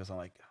stuff because I'm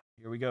like,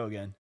 "Here we go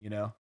again," you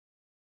know?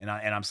 And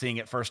I'm seeing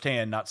it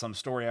firsthand, not some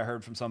story I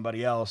heard from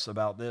somebody else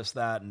about this,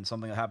 that, and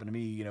something that happened to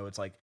me. It's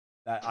like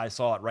that I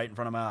saw it right in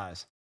front of my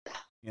eyes,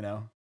 you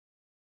know,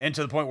 and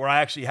to the point where I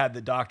actually had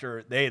the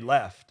doctor. They had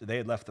left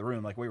the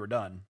room, like we were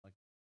done, like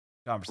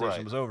conversation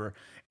Right. was over,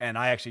 and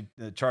I actually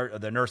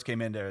the nurse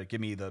came in to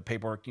give me the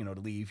paperwork, to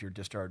leave your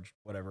discharge,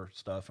 whatever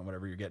stuff, and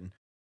whatever you're getting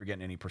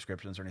any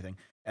prescriptions or anything.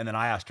 And then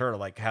I asked her to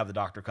like have the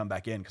doctor come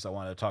back in because I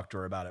wanted to talk to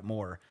her about it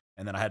more.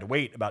 And then I had to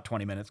wait about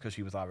 20 minutes because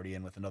she was already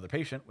in with another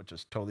patient, which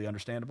is totally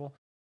understandable.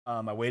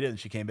 I waited and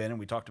she came in and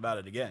we talked about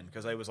it again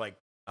because I was like,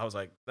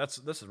 this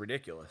is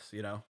ridiculous,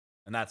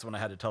 And that's when I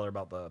had to tell her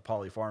about the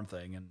polyfarm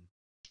thing, and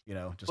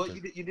just But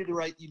to you did the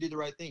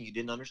right thing. You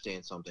didn't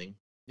understand something,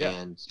 yeah.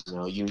 and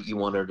you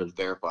wanted to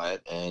verify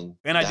it, and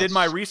And I did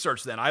my that's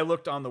research then. I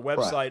looked on the right.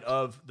 website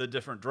of the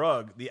different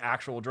drug, the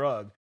actual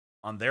drug,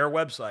 on their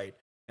website,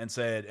 and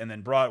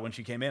then brought when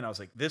she came in, I was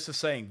like, this is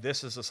saying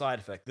this is a side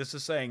effect. This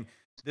is saying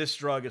this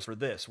drug is for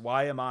this.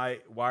 Why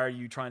are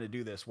you trying to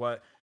do this?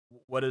 What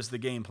is the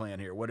game plan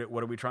here? What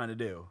are we trying to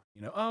do?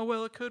 Oh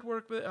well, it could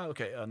work, but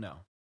okay, no.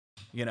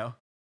 You know?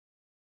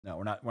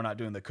 No, we're not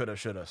doing the coulda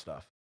shoulda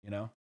stuff,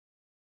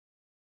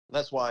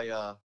 That's why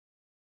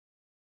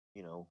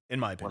you know in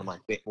my one of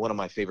opinion.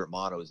 my favorite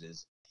mottos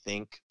is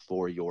think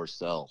for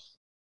yourself.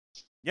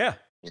 Yeah.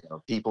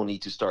 People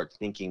need to start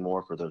thinking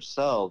more for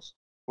themselves,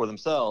 and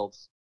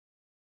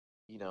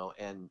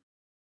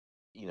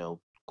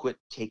quit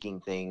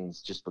taking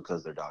things just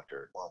because their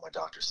doctor. Well, my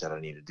doctor said I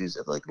need to do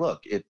that. Like,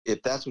 look,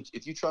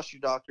 if you trust your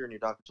doctor and your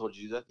doctor told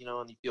you to do that,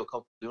 and you feel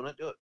comfortable doing it,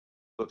 do it.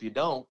 But if you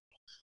don't,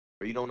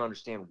 or you don't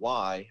understand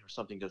why, or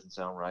something doesn't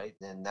sound right,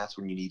 then that's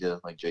when you need to,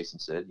 like Jason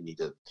said, you need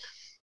to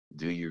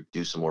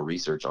do some more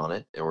research on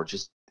it, or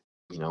just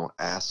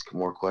ask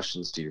more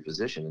questions to your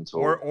physician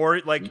Or until or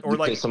like or you piss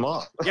like them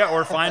off. yeah,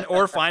 or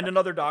find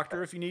another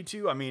doctor if you need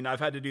to. I mean, I've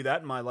had to do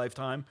that in my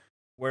lifetime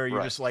where you're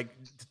Right. just like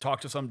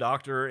talk to some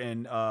doctor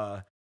and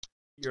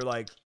you're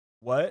like,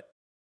 "What?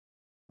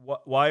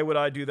 Why would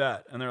I do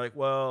that?" And they're like,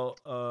 "Well,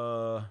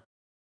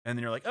 and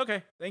then you're like,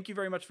 "Okay, thank you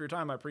very much for your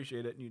time. I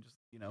appreciate it." And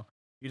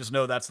you just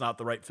know that's not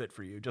the right fit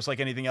for you. Just like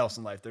anything else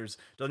in life.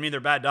 Doesn't mean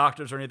they're bad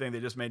doctors or anything. They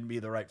just may be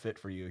the right fit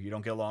for you. You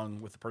don't get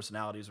along with the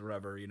personalities or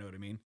whatever, you know what I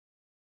mean?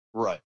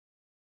 Right.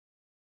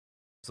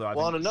 So I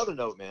Well, think on another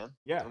note, man.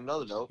 yeah. On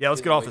another note, Yeah, let's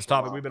get getting off away this from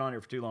topic. We've been on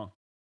here for too long.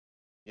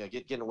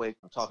 getting away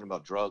from talking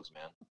about drugs,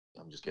 man.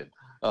 I'm just kidding.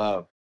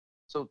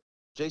 So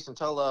Jason,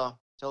 tell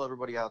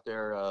everybody out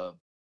there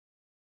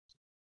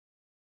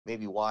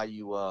maybe why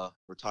you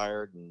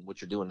retired and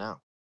what you're doing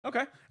now.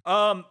 Okay.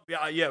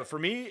 Yeah, for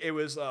me it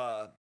was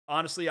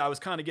honestly I was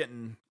kind of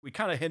getting we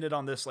kind of hinted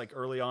on this like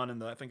early on in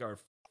the I think our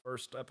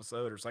first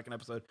episode or second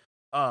episode.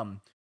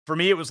 Um for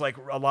me it was like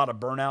a lot of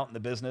burnout in the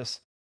business.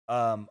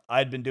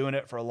 I'd been doing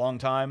it for a long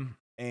time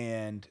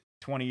and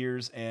 20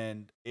 years,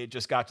 and it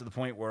just got to the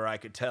point where I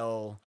could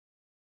tell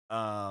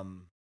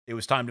it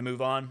was time to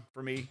move on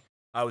for me.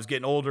 I was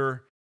getting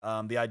older.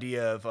 The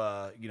idea of,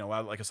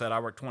 like I said,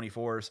 I work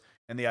 24s,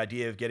 and the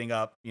idea of getting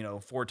up,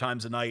 4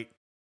 times a night,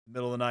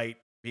 middle of the night,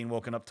 being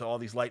woken up to all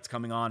these lights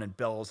coming on and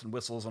bells and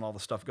whistles and all the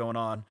stuff going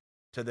on,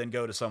 to then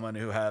go to someone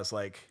who has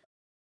like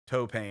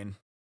toe pain,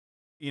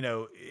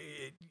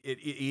 it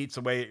eats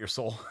away at your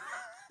soul.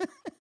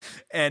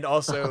 and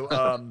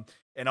also,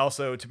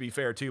 to be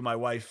fair too, my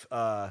wife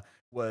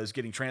was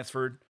getting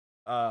transferred,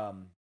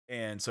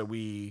 and so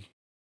we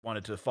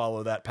wanted to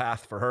follow that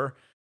path for her.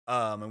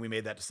 And we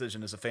made that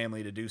decision as a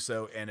family to do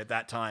so. And at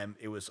that time,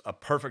 it was a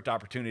perfect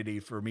opportunity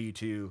for me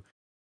to,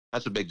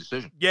 That's a big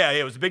decision. yeah,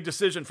 it was a big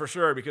decision for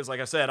sure. Because,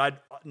 like I said, I'd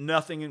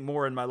nothing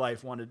more in my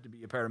life wanted to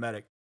be a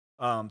paramedic.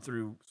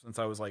 Through since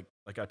I was like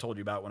I told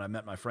you about when I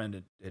met my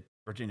friend at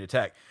Virginia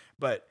Tech,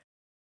 but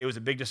it was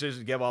a big decision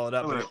to give all it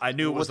up. Wait, But wait, I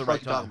knew it was what the sport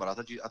right you talking time. about?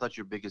 I thought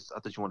you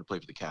wanted to play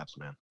for the Caps,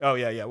 man. Oh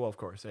yeah, yeah. Well, of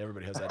course,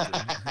 everybody has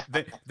that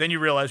dream. then you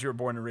realize you were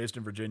born and raised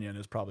in Virginia, and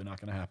it's probably not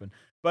going to happen.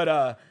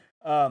 But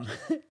um,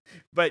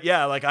 but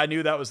yeah, like I knew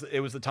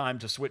it was the time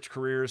to switch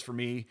careers for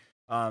me.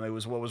 It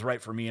was what was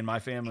right for me and my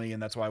family,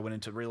 and that's why I went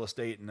into real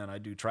estate, and then I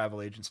do travel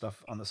agent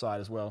stuff on the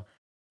side as well.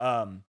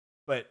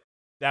 But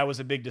that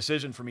was a big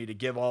decision for me to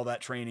give all that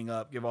training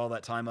up, give all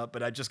that time up.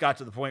 But I just got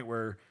to the point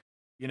where,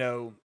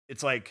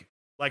 it's like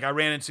I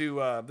ran into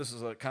this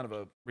is a kind of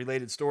a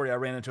related story. I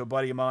ran into a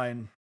buddy of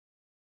mine.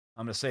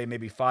 I'm gonna say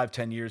maybe 5,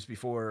 10 years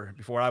before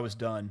I was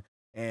done.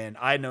 And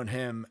I had known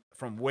him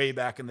from way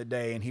back in the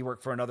day, and he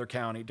worked for another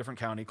county, different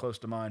county, close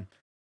to mine.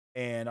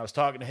 And I was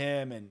talking to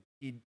him, and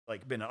he'd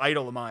like been an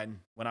idol of mine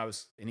when I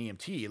was an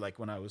EMT, like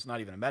when I was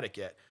not even a medic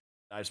yet.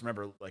 I just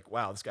remember like,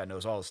 wow, this guy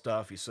knows all the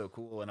stuff. He's so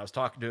cool. And I was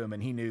talking to him,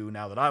 and he knew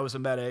now that I was a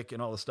medic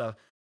and all this stuff.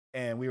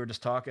 and we were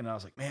just talking. And I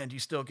was like, "Man, do you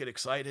still get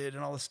excited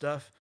and all this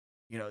stuff?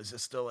 You know, is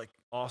this still like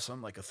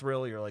awesome, like a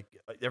thrill? You're like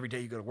every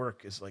day you go to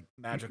work is like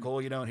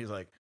magical, you know?" And he's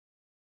like,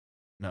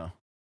 "No."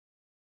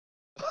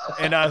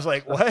 And I was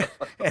like, "What?"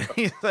 And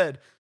he said,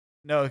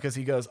 "No," because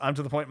he goes, "I'm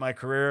to the point in my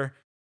career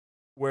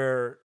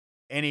where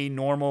any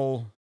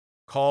normal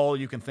call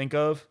you can think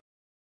of,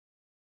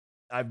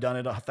 I've done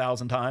it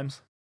 1,000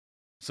 times.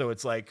 So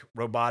it's like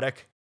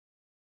robotic.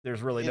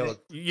 There's really And no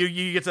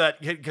you get to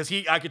that because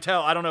I could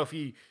tell. I don't know if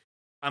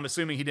I'm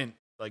assuming he didn't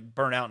like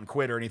burn out and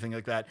quit or anything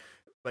like that,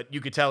 but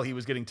you could tell he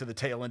was getting to the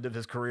tail end of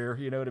his career.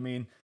 You know what I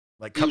mean?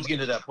 Like, he was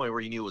getting to that point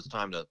where he knew it was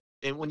time to.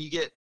 And when you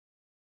get,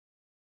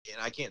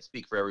 and I can't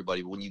speak for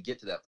everybody, but when you get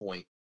to that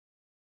point,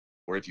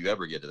 or if you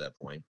ever get to that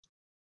point,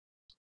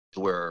 to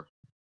where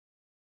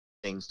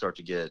things start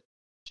to get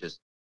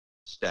just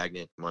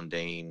stagnant,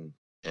 mundane,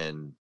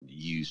 and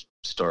you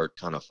start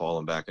kind of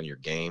falling back on your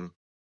game.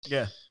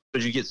 yeah,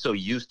 But you get so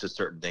used to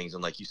certain things,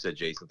 and like you said,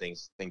 Jason,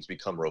 things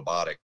become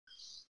robotic.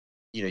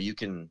 You know, you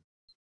can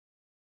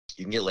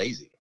get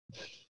lazy,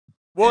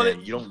 well,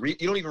 and you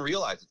don't even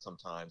realize it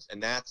sometimes.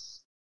 And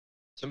that's,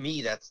 to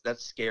me, that's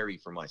scary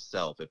for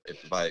myself.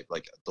 If I,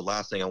 like, the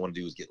last thing I want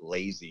to do is get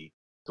lazy,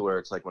 to where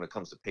it's like when it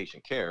comes to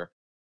patient care,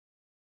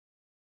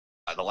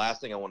 the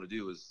last thing I want to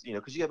do is,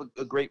 because you have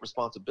a great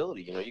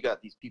responsibility. You got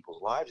these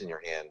people's lives in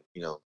your hand,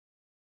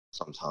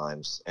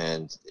 sometimes,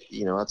 and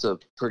that's a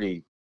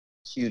pretty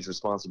huge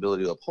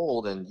responsibility to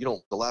uphold. And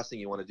the last thing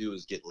you want to do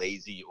is get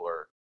lazy,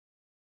 or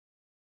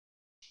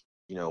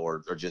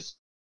or just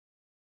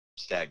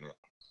stagnant.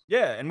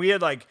 yeah, and we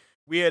had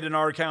in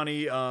our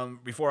county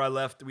before I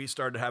left, we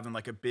started having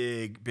like a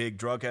big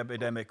drug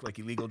epidemic, like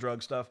illegal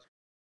drug stuff.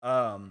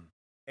 Um,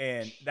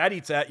 and that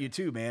eats at you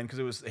too, man, because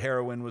it was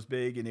heroin was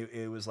big, and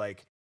it was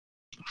like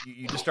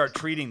you just start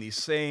treating these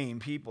same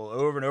people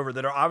over and over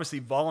that are obviously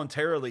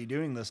voluntarily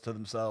doing this to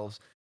themselves,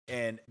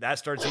 and that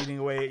starts eating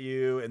away at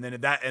you. And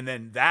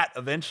then that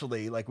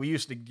eventually, like we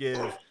used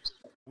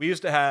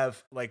to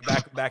have like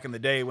back in the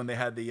day when they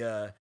had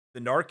the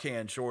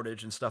Narcan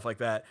shortage and stuff like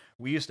that.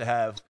 We used to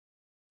have,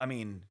 I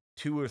mean,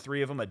 2 or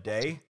 3 of them a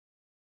day,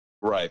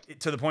 Right.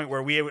 to the point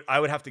where I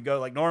would have to go,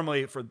 like,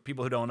 normally, for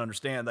people who don't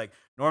understand, like,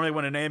 normally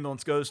when an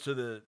ambulance goes to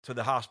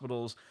the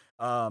hospitals,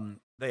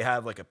 they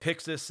have like a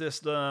Pyxis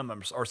system,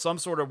 or some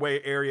sort of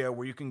way area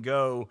where you can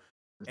go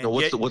So and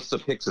get. what's the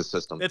Pyxis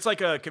system? It's like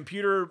a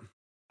computer.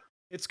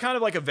 It's kind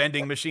of like a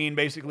vending machine,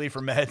 basically,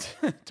 for meds,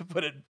 to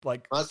put it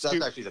like. That's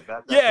actually the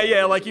best.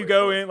 Yeah. Like you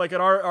go in, like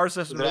in our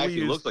system It that we actually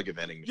use. looks like a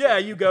vending machine. Yeah,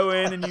 you go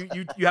in and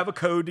you have a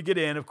code to get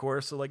in, of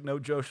course. So like no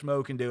Joe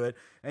Schmo can do it.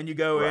 And you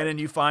go in and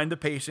you find the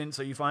patient.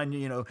 So you find,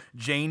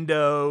 Jane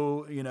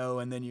Doe,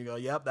 and then you go,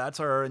 yep, that's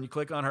her. And you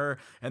click on her.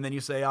 And then you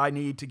say, I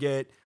need to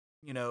get,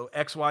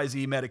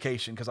 XYZ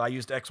medication, because I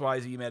used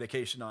XYZ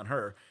medication on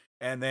her.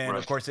 And then,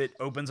 of course, it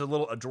opens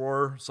a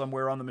drawer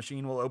somewhere on the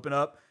machine will open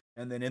up.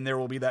 And then in there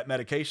will be that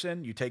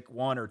medication. You take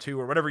 1 or 2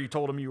 or whatever you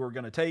told them you were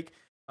going to take.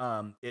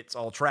 It's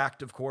all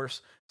tracked, of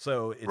course.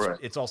 So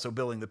it's also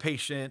billing the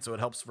patient, so it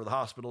helps for the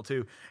hospital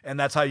too. And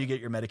that's how you get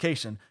your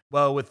medication.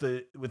 Well, with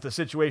the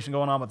situation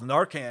going on with the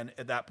Narcan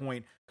at that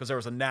point, because there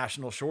was a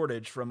national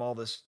shortage from all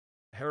this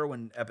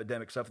heroin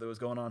epidemic stuff that was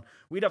going on,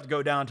 we'd have to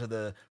go down to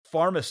the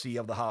pharmacy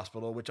of the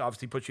hospital, which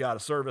obviously puts you out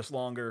of service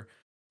longer,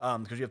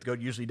 because you have to go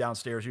usually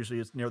downstairs. Usually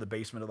it's near the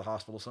basement of the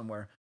hospital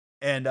somewhere.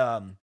 And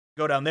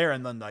go down there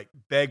and then like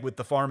beg with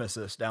the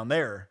pharmacist down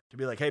there to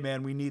be like, hey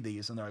man, we need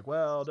these. And they're like,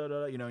 well,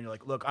 and you're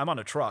like, look, I'm on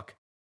a truck.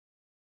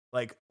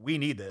 Like, we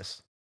need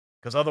this,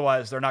 because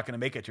otherwise they're not going to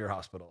make it to your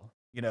hospital,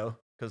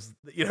 because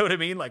you know what I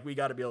mean? Like, we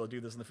got to be able to do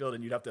this in the field,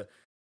 and you'd have to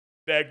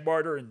beg,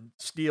 barter, and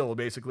steal,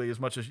 basically, as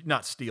much as,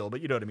 not steal, but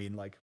you know what I mean?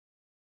 Like,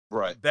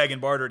 beg and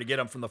barter to get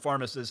them from the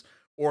pharmacist,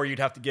 or you'd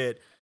have to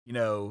get,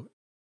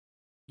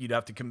 you'd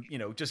have to,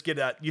 just get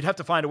that. You'd have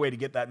to find a way to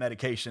get that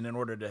medication in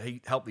order to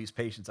help these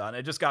patients out. And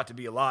it just got to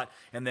be a lot.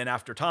 And then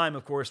after time,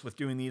 of course, with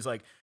doing these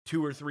like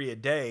 2 or 3 a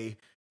day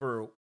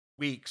for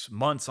weeks,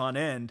 months on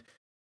end,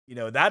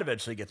 that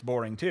eventually gets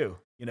boring too,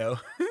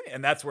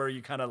 and that's where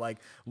you kind of like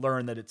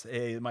learn that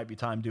hey, it might be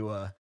time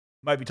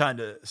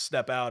to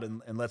step out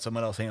and let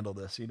someone else handle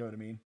this. You know what I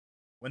mean?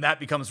 When that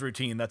becomes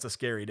routine, that's a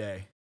scary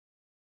day.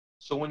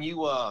 So when you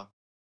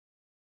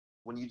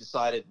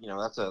decided,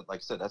 that's like I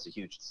said, that's a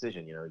huge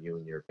decision, you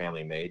and your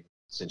family made,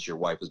 since your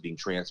wife was being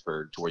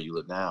transferred to where you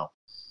live now,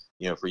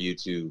 for you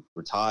to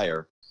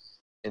retire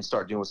and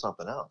start doing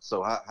something else.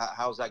 So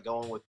how's that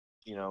going with,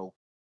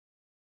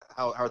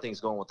 how are things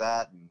going with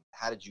that? And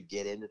how did you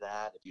get into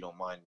that? If you don't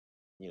mind,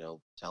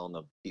 telling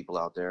the people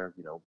out there,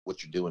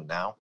 what you're doing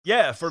now.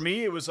 Yeah. For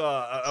me, it was,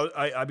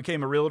 I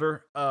became a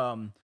realtor.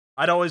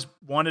 I'd always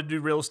wanted to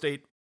do real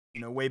estate,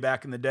 way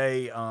back in the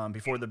day,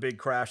 before the big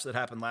crash that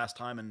happened last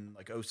time in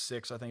like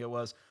 06, I think it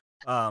was.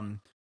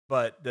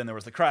 But then there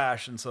was the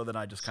crash. And so then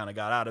I just kind of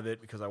got out of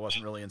it because I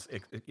wasn't really,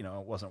 it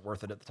wasn't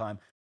worth it at the time.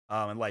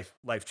 And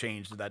life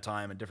changed at that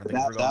time, and different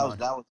things were going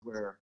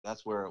on.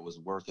 That's where it was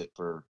worth it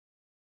for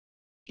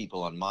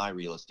people on my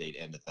real estate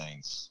end of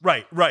things.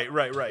 Right.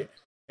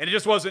 And it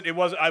just wasn't. It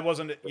was. I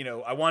wasn't. You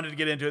know, I wanted to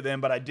get into it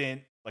then, but I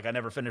didn't. Like, I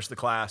never finished the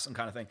class and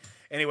kind of thing.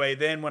 Anyway,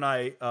 then when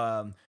I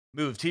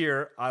moved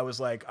here, I was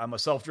like, I'm a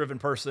self-driven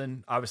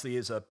person. Obviously,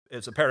 as a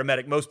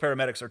paramedic, most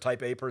paramedics are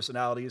Type A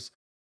personalities.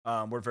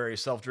 We're very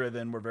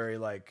self-driven. We're very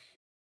like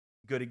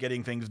good at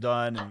getting things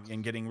done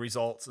and getting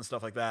results and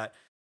stuff like that.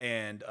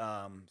 And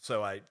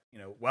so I, you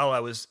know, while I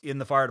was in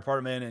the fire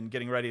department and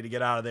getting ready to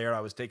get out of there,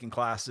 I was taking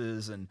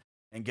classes and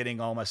getting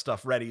all my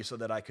stuff ready so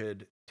that I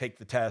could take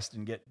the test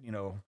and get, you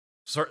know,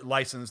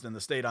 licensed in the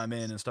state I'm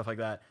in and stuff like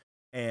that.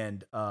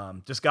 And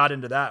just got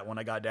into that when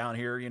I got down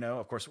here. You know,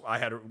 of course, I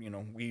had, you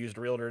know, we used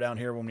a realtor down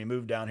here when we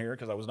moved down here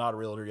because I was not a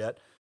realtor yet.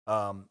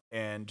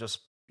 And just,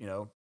 you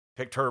know,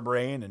 picked her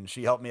brain and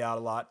she helped me out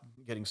a lot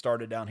getting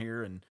started down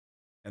here.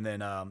 And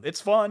then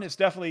it's fun. It's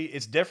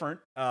different.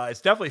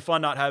 It's definitely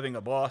fun not having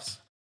a boss.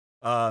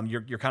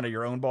 You're kind of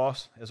your own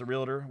boss as a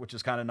realtor, which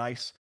is kind of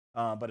nice.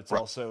 But it's Right.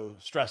 also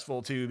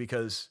stressful too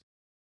because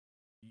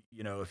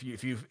you know, if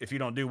you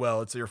don't do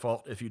well, it's your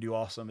fault. If you do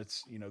awesome,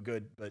 it's, you know,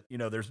 good. But you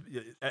know,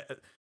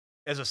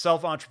 as a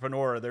self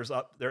entrepreneur,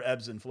 there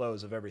ebbs and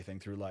flows of everything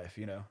through life.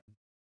 You know.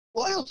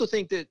 Well, I also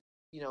think that,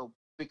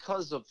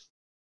 because of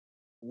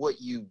what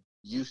you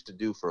used to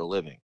do for a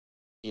living,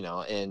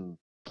 and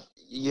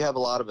you have a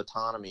lot of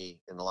autonomy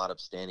and a lot of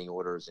standing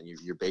orders, and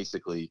you're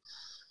basically,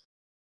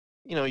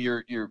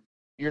 you're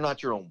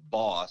not your own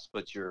boss,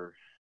 but you're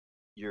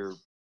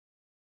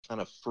kind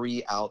of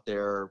free out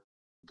there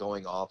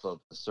going off of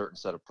a certain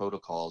set of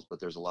protocols, but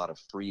there's a lot of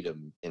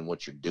freedom in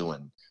what you're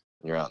doing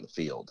when you're out in the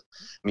field.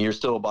 I mean, you're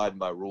still abiding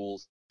by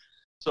rules.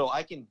 So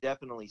I can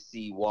definitely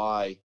see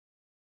why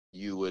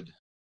you would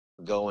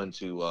go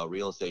into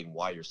real estate and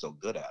why you're so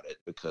good at it,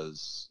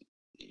 because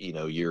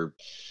you're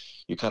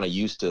kind of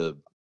used to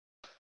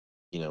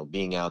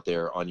being out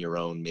there on your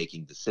own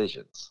making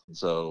decisions,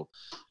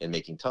 and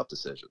making tough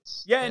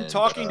decisions, Yeah, and and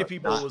talking to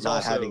people not was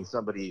not having also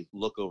somebody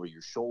look over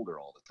your shoulder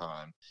all the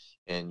time,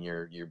 and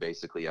you're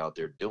basically out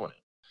there doing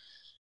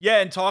yeah,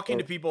 and talking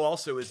to it. people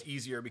also is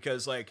easier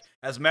because like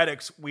as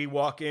medics, we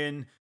walk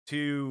in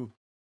to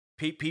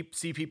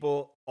see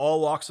people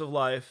all walks of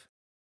life,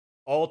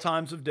 all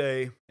times of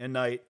day and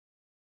night,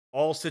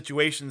 all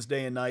situations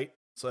day and night.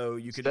 So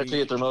you could Especially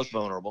if be they're most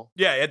vulnerable.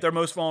 yeah, at their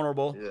most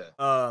vulnerable.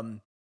 Yeah.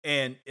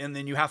 And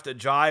then you have to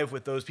jive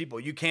with those people.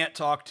 You can't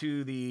talk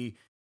to the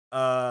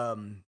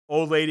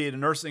old lady at a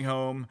nursing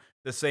home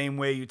the same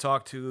way you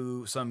talk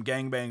to some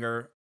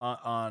gangbanger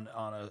on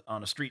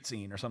a street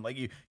scene or something.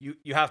 Like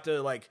you have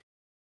to like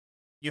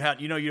you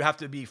have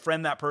to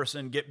befriend that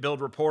person,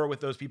 build rapport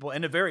with those people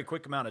in a very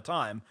quick amount of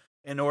time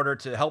in order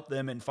to help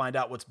them and find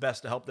out what's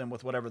best to help them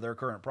with whatever their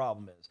current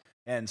problem is.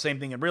 And same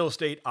thing in real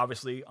estate,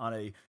 obviously on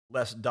a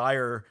less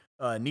dire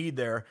need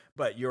there,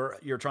 but you're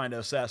trying to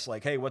assess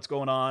like, hey, what's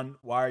going on?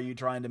 Why are you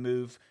trying to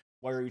move?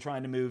 Why are you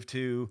trying to move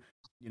to?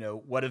 You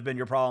know, what have been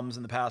your problems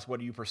in the past? What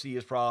do you perceive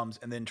as problems?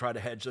 And then try to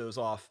hedge those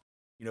off,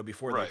 you know,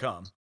 before they Right.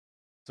 come.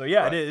 So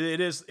yeah, Right. it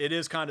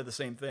is kind of the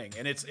same thing,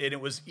 and it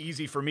was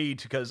easy for me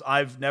because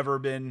I've never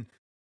been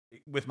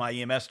with my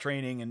EMS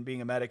training and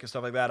being a medic and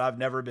stuff like that. I've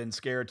never been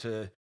scared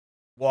to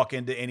walk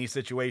into any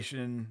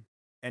situation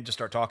and just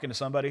start talking to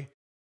somebody.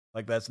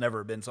 Like that's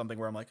never been something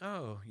where I'm like,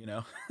 oh, you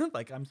know,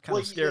 like I'm kind Well,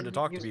 of scared to and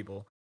talk to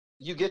people.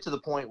 you get to the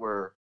point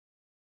where,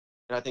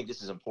 and I think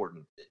this is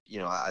important.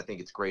 I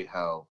think it's great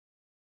how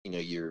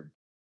you're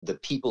the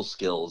people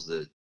skills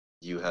that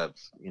you have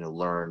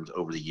learned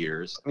over the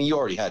years. I mean, you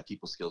already had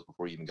people skills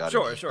before you even got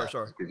into Sure, sure, EMS,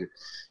 sure. because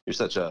you're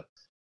such a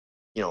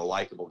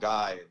likable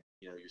guy, and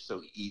you're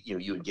so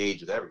you engage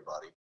with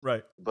everybody.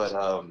 Right. But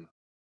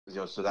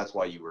so that's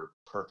why you were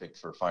perfect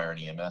for fire and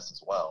EMS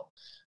as well.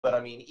 But I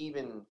mean,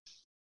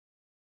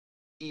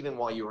 even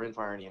while you were in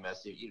fire and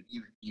EMS,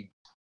 you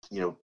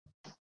know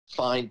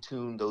fine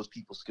tune those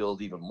people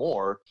skills even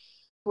more,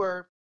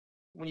 where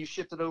when you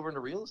shifted over into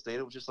real estate,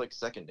 it was just like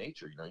second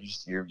nature.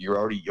 You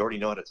already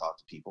know how to talk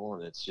to people,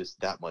 and it's just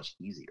that much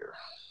easier.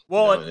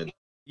 Well, And it's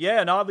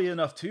yeah, and oddly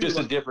enough too, just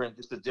a like different,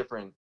 just a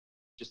different,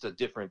 just a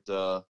different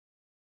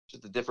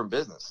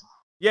business.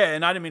 yeah,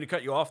 and I didn't mean to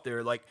cut you off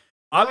there. Like,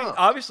 No.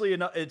 obviously,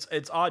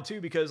 it's odd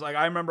too because like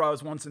I remember I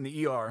was once in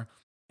the ER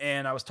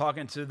and I was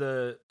talking to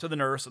the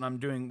nurse and I'm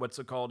doing what's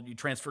it called? You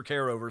transfer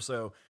care over.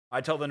 So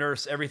I tell the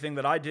nurse everything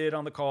that I did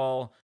on the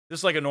call,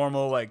 just like a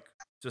normal like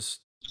just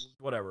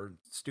whatever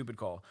stupid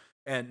call,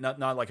 and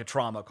not like a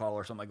trauma call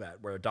or something like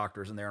that where a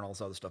doctor's in there and all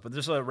this other stuff, but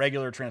just a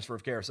regular transfer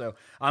of care. So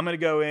I'm gonna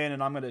go in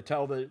and I'm gonna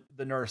tell the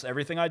nurse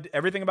everything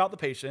about the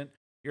patient.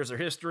 Here's their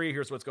history.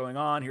 Here's what's going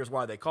on. Here's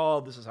why they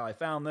called. This is how I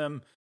found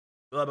them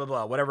blah blah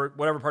blah,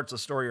 whatever parts of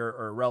the story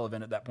are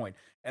relevant at that point.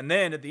 And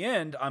then at the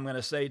end, I'm going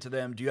to say to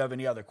them, "Do you have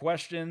any other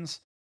questions?"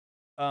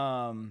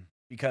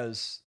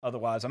 Because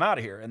otherwise, I'm out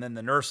of here. And then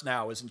the nurse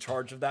now is in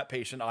charge of that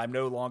patient. I'm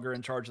no longer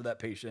in charge of that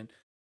patient.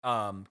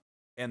 Um,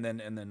 and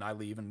then I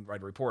leave and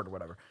write a report or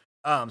whatever.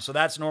 So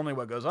that's normally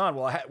what goes on.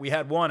 Well, we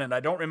had one, and I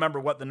don't remember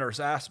what the nurse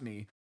asked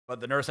me, but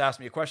the nurse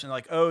asked me a question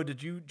like, "Oh,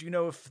 do you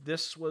know if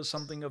this was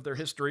something of their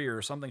history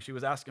or something?" She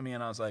was asking me,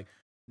 and I was like,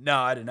 "No,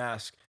 I didn't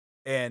ask."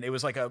 And it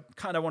was like a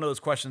kind of one of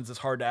those questions that's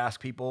hard to ask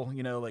people,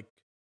 you know, like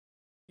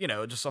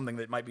just something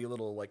that might be a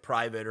little like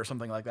private or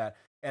something like that.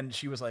 And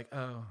she was like,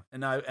 oh,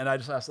 and I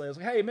just asked, I was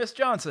like, hey, Miss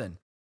Johnson,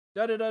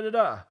 da da da da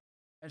da,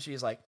 and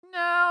she's like,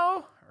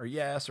 no, or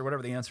yes, or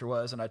whatever the answer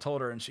was. And I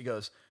told her, and she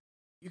goes,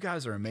 you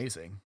guys are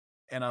amazing.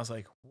 And I was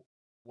like,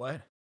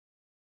 what?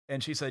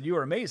 And she said, you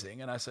are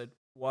amazing. And I said,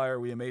 why are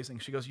we amazing?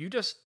 She goes, you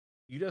just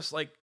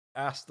like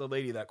asked the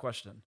lady that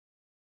question.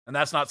 And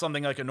that's not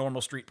something like a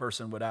normal street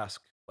person would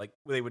ask. Like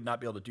they would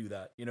not be able to do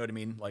that. You know what I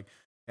mean? Like,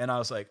 and I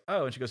was like,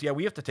 oh, and she goes, yeah,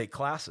 we have to take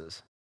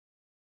classes.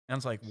 And I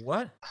was like,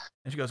 what?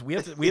 And she goes, we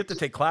have to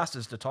take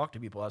classes to talk to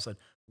people. I said,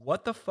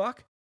 what the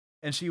fuck?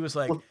 And she was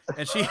like,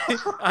 and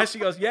she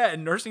goes, yeah,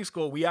 in nursing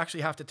school, we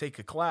actually have to take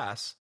a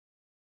class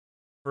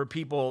for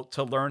people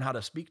to learn how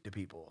to speak to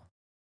people.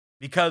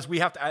 Because we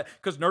have to,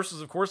 because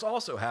nurses, of course,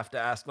 also have to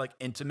ask like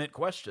intimate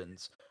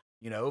questions.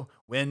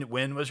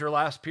 When was your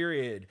last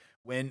period?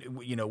 When,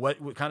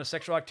 what kind of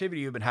sexual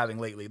activity you've been having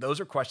lately? Those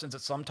are questions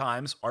that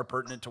sometimes are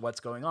pertinent to what's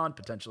going on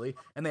potentially,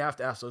 and they have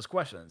to ask those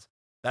questions.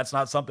 That's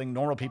not something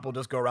normal people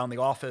just go around the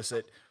office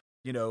at,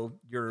 your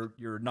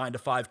 9 to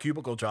 5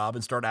 cubicle job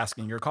and start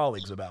asking your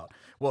colleagues about.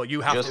 Well, you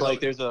have just to like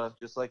there's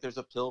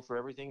a pill for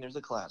everything. There's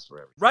a class for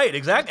everything. Right,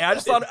 exactly. I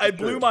just thought it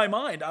blew my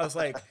mind. I was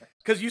like,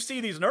 because you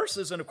see these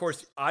nurses, and of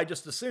course, I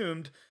just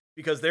assumed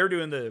because they're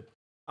doing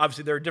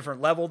obviously they're a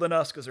different level than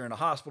us because they're in a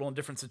hospital in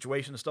different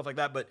situations and stuff like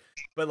that. But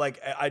like,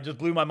 I just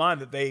blew my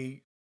mind that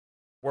they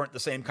weren't the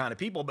same kind of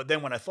people. But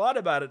then when I thought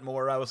about it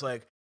more, I was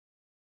like,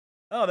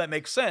 oh, that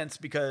makes sense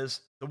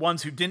because the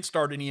ones who didn't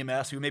start in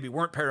EMS, who maybe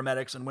weren't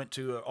paramedics and went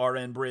to a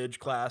RN bridge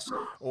class,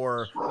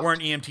 or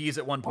weren't EMTs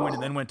at one point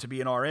and then went to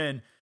be an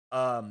RN,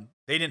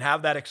 they didn't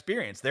have that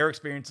experience. Their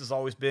experience has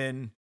always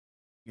been,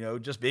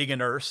 just being a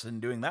nurse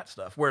and doing that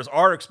stuff. Whereas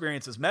our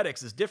experience as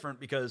medics is different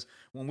because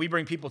when we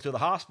bring people to the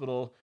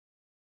hospital,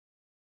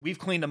 we've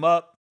cleaned them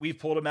up, we've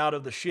pulled them out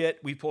of the shit,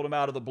 we've pulled them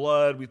out of the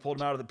blood, we've pulled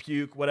them out of the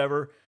puke,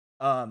 whatever.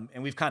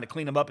 And we've kind of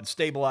cleaned them up and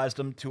stabilized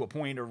them to a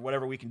point or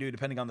whatever we can do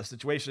depending on the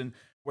situation.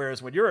 Whereas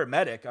when you're a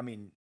medic, I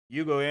mean,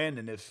 you go in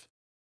and if,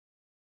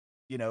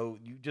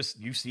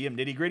 you see them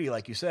nitty gritty,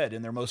 like you said,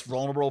 in their most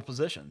vulnerable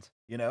positions,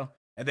 and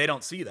they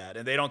don't see that.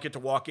 And they don't get to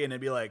walk in and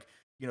be like,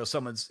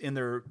 someone's in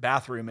their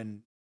bathroom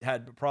and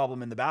had a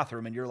problem in the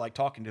bathroom and you're like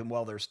talking to them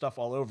while there's stuff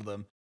all over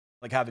them,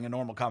 like having a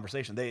normal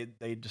conversation.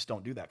 They just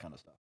don't do that kind of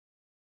stuff.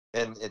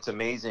 And it's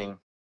amazing.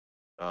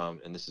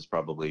 And this is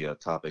probably a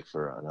topic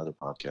for another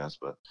podcast,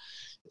 but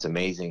it's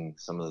amazing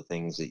some of the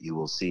things that you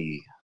will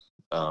see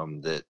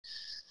that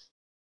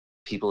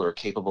people are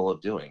capable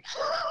of doing.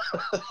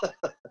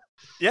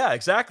 Yeah,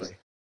 exactly.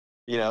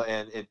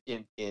 And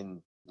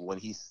in when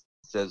he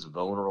says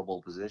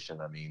vulnerable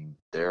position, I mean,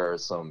 there are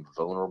some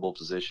vulnerable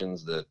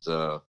positions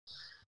that,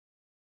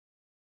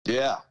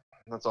 yeah,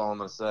 that's all I'm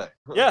going to say.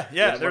 Yeah.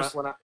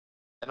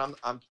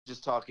 I'm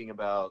just talking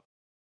about,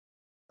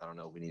 I don't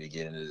know if we need to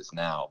get into this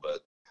now, but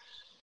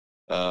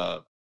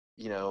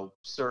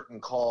certain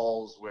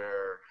calls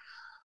where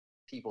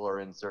people are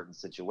in certain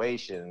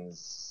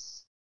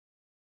situations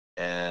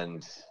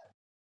and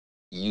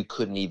you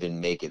couldn't even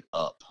make it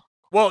up.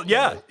 Well,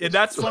 yeah,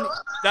 that's funny.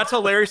 That's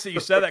hilarious that you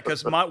said that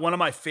because one of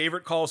my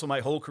favorite calls of my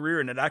whole career,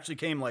 and it actually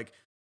came like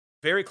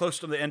very close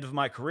to the end of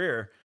my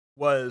career,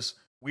 was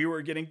we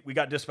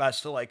got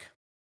dispatched to like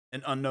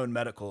an unknown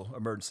medical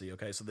emergency.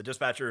 Okay, so the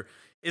dispatcher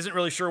isn't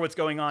really sure what's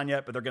going on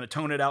yet, but they're going to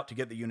tone it out to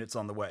get the units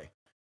on the way.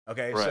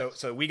 Okay, right.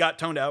 So we got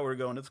toned out. We were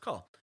going to this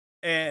call.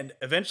 And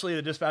eventually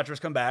the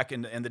dispatchers come back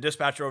and the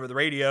dispatcher over the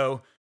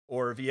radio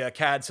or via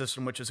CAD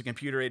system, which is a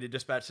computer-aided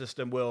dispatch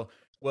system, will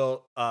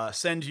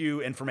send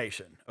you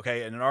information.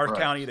 Okay, and in our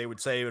county, they would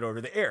say it over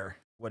the air,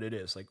 what it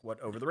is, like what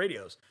over the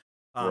radios.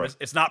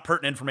 It's not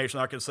pertinent information.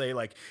 They're not going to say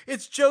like,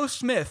 it's Joe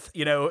Smith,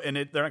 and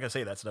they're not going to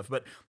say that stuff,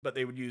 but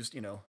they would use,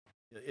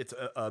 it's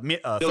a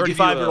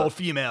 35-year-old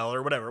female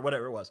or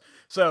whatever it was.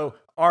 So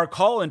our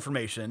call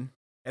information,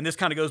 and this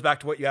kind of goes back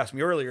to what you asked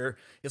me earlier,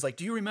 is like,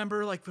 do you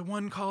remember like the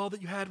one call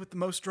that you had with the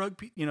most drug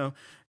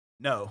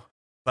No,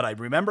 but I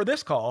remember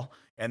this call,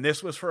 and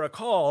this was for a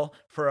call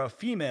for a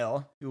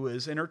female who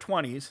was in her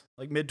 20s,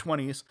 like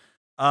mid-20s,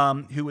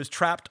 who was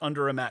trapped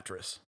under a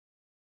mattress.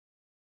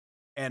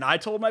 And I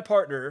told my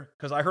partner,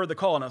 because I heard the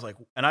call, and I was like,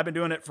 and I've been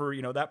doing it for,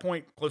 that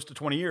point, close to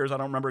 20 years. I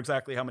don't remember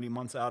exactly how many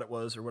months out it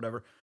was or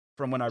whatever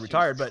from when I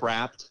retired. But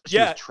she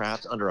was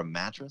trapped under a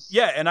mattress?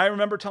 Yeah, and I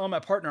remember telling my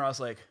partner, I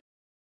was like,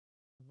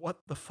 what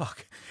the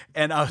fuck?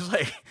 And I was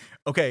like,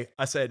 okay,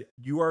 I said,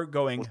 you are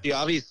going.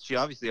 Well, she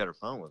obviously had her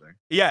phone with her.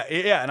 Yeah.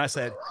 And I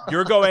said,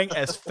 you're going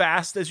as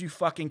fast as you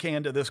fucking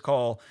can to this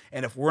call.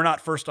 And if we're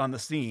not first on the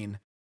scene,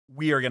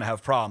 we are going to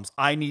have problems.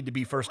 I need to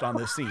be first on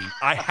this scene.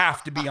 I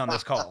have to be on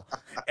this call.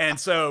 And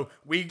so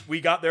we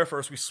got there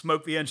first. We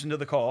smoked the engine to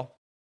the call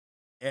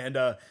and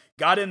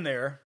got in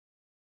there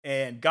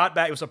and got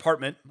back. It was an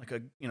apartment, like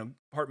a,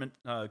 apartment,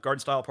 garden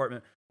style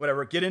apartment,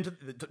 whatever. Get into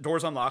the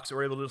doors unlocked. So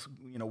we're able to just,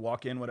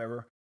 walk in,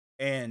 whatever.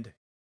 And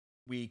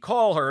we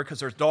call her because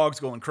there's dogs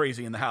going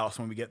crazy in the house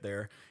when we get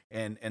there,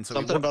 and so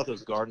Something about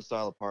those garden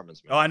style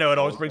apartments, man. Oh, I know, it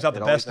always brings out the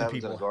best in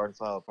happens in a people. garden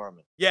style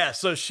apartment. Yeah,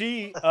 so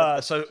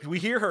so we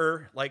hear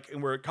her like,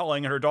 and we're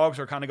calling, and her dogs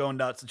are kind of going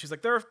nuts, and she's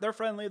like, they're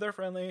friendly, they're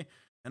friendly,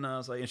 and I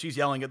was like, and she's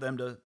yelling at them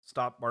to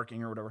stop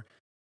barking or whatever.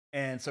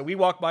 And so we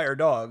walk by her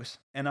dogs,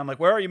 and I'm like,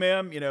 "Where are you,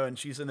 ma'am?" You know, and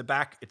she's in the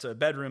back. It's a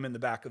bedroom in the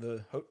back of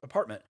the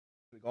apartment.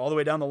 We go all the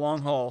way down the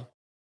long hall.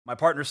 My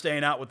partner's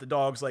staying out with the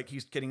dogs, like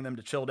he's getting them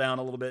to chill down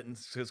a little bit, and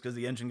because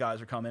the engine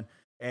guys are coming.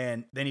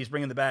 And then he's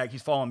bringing the bag.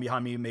 He's following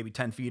behind me, maybe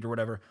 10 feet or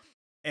whatever.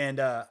 And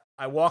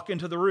I walk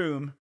into the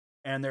room,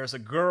 and there's a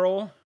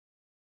girl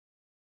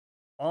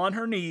on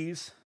her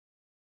knees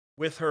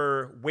with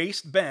her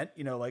waist bent,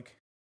 you know, like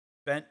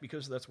bent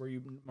because that's where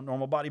your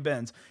normal body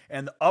bends,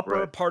 and the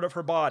upper part of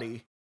her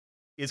body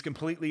is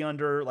completely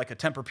under like a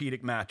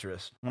Tempur-Pedic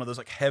mattress, one of those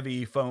like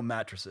heavy foam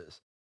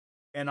mattresses.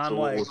 And I'm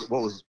what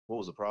was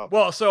the problem?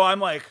 Well, so I'm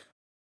like,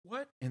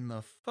 what in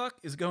the fuck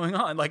is going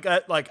on? Like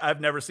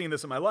I've never seen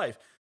this in my life.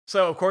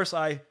 So of course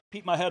I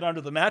peek my head under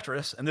the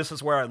mattress, and this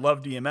is where I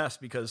love DMS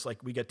because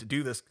like we get to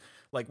do this.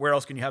 Like where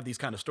else can you have these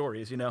kind of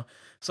stories, you know?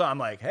 So I'm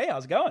like, hey,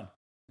 how's it going?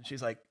 And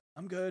she's like,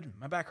 I'm good.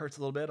 My back hurts a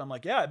little bit. I'm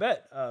like, yeah, I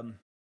bet.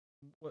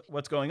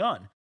 What's going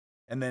on?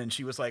 And then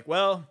she was like,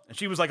 well, and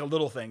she was like a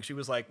little thing. She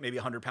was like maybe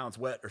 100 pounds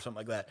wet or something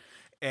like that.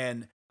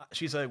 And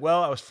she's like,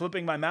 well, I was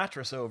flipping my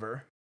mattress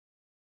over,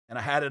 and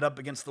I had it up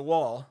against the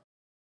wall.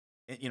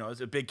 And, you know, it's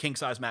a big king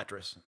size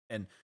mattress.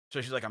 And so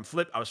she's like,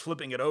 I was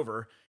flipping it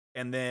over.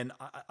 And then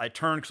I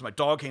turned because my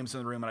dog came into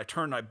the room, and I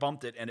turned and I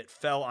bumped it, and it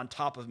fell on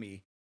top of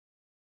me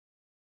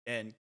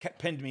and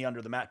pinned me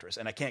under the mattress,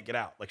 and I can't get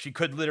out. Like she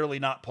could literally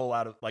not pull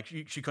out of, like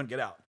she couldn't get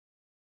out.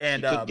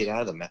 And she couldn't get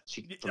out of the mattress.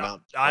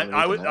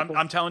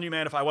 I'm telling you,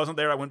 man, if I wasn't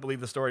there, I wouldn't believe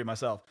the story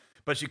myself.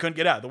 But she couldn't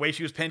get out. The way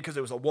she was pinned, because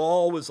it was a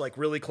wall, was like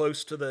really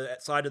close to the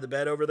side of the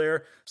bed over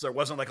there, so there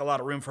wasn't like a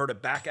lot of room for her to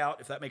back out,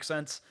 if that makes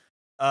sense.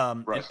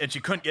 And she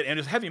couldn't get, and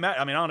it's heavy mat.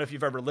 I mean, I don't know if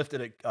you've ever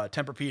lifted a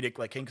Tempur-Pedic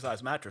like king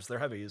size mattress. They're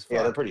heavy as fuck.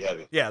 Yeah, they're pretty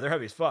heavy. Yeah, they're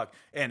heavy as fuck,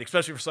 and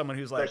especially for someone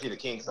who's like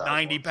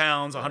 90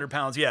 pounds, 100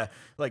 pounds. Yeah,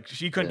 like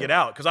she couldn't get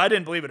out because I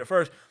didn't believe it at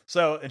first.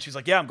 So, and she's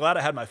like, "Yeah, I'm glad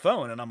I had my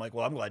phone," and I'm like,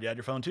 "Well, I'm glad you had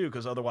your phone too,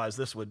 because otherwise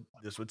this would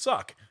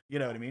suck." You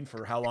know what I mean?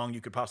 For how long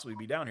you could possibly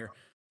be down here.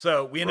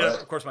 So we ended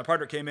up, of course, my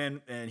partner came in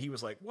and he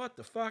was like, "What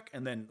the fuck?"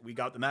 And then we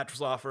got the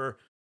mattress off her.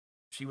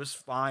 She was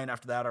fine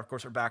after that. Of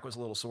course, her back was a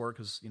little sore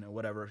because, you know,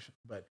 whatever,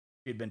 but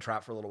she had been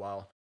trapped for a little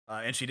while.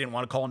 And she didn't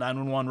want to call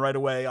 911 right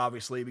away,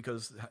 obviously,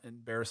 because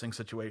embarrassing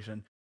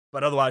situation.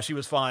 But otherwise, she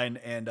was fine,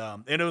 and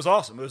it was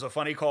awesome. It was a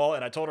funny call,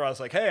 and I told her, I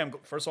was like, "Hey,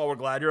 first of all, we're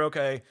glad you're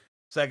okay.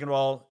 Second of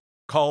all,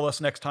 call us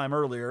next time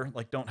earlier.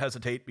 Like, don't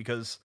hesitate,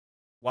 because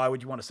why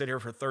would you want to sit here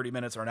for 30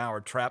 minutes or an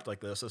hour trapped like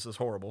this? This is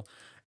horrible."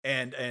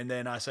 And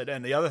then I said,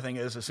 and the other thing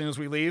is, as soon as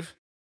we leave,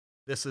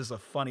 this is a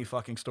funny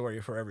fucking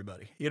story for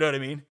everybody. You know what I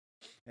mean?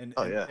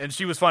 And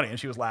she was funny, and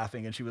she was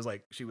laughing, and she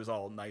was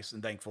all nice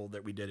and thankful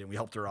that we did it. And we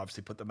helped her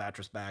obviously put the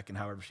mattress back and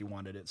however she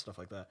wanted it, stuff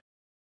like that.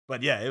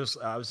 But yeah,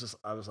 I was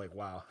like,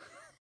 wow.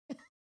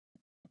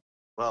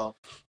 Well,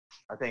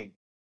 I think,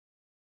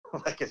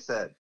 like I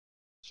said,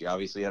 she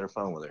obviously had her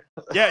phone with her.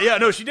 Yeah,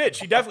 no, she did.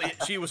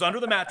 She was under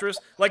the mattress.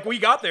 Like we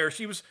got there,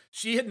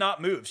 she had not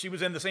moved. She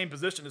was in the same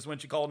position as when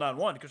she called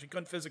 911 because she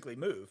couldn't physically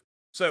move.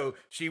 So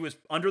she was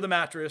under the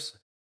mattress.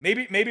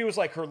 Maybe it was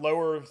like her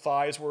lower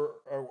thighs were,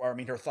 or I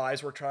mean, her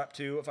thighs were trapped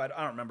too. If I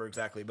don't remember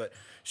exactly, but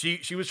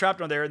she was trapped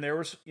under there, and there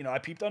was, you know, I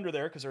peeped under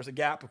there because there's a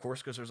gap, of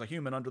course, because there's a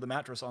human under the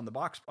mattress on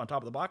top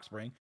of the box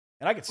spring,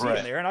 and I could see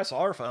in there, and I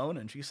saw her phone,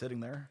 and she's sitting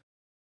there,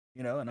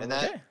 you know, and I'm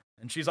like, hey,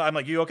 and I'm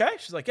like, you okay?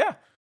 She's like, yeah.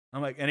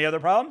 I'm like, any other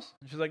problems?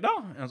 And she's like, no.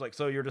 And I was like,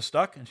 so you're just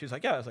stuck? And she's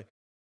like, yeah. I was like,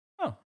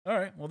 oh, all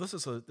right. Well, this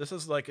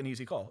is like an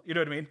easy call. You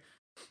know what I mean?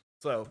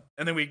 So,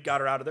 and then we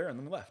got her out of there, and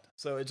then we left.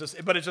 So it's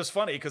just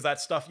funny because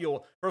that stuff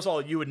first of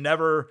all, you would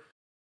never,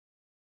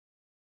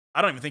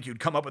 I don't even think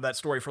you'd come up with that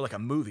story for like a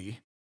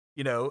movie,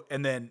 you know,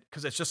 and then,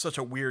 because it's just such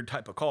a weird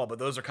type of call, but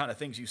those are kind of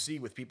things you see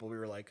with people. We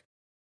were like,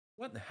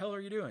 what in the hell are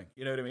you doing?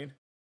 You know what I mean?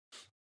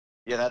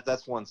 Yeah,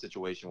 that's one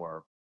situation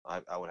where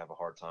I would have a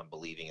hard time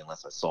believing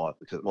unless I saw it,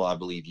 because, well, I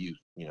believe you,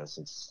 you know,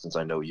 since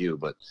I know you,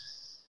 but,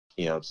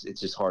 you know, it's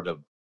just hard to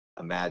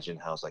imagine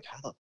how it's like, how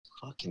the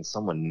fuck can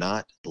someone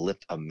not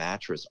lift a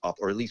mattress off,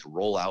 or at least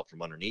roll out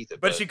from underneath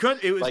it? But she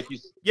couldn't. It was like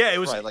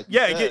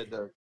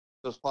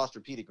those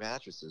Posturepedic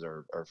mattresses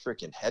are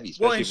freaking heavy.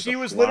 Well, and she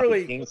was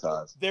literally king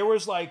size. There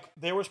was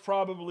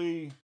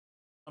probably,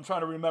 I'm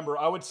trying to remember,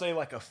 I would say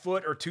like a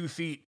foot or 2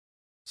 feet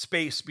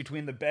space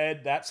between the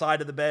bed, that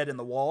side of the bed, and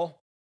the wall.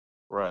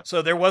 Right.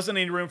 So there wasn't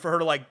any room for her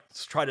to like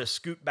try to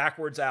scoot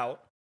backwards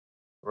out.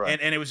 Right.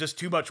 And it was just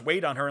too much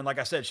weight on her. And like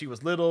I said, she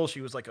was little. She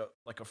was like a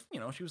you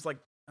know, she was like,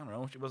 I don't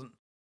know, she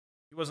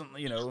wasn't,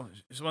 you know,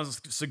 she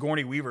wasn't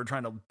Sigourney Weaver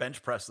trying to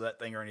bench press that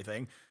thing or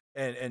anything.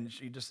 And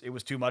it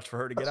was too much for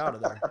her to get out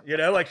of there. You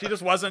know, like she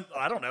just wasn't,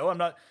 I don't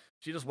know,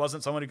 she just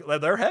wasn't someone who,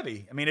 they're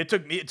heavy. I mean, it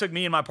took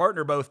me and my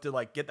partner both to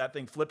like get that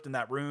thing flipped in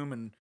that room,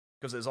 and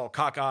because it was all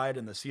cockeyed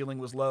and the ceiling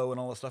was low and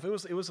all this stuff.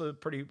 It was a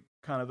pretty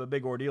kind of a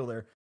big ordeal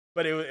there.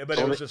 But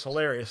it was just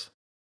hilarious.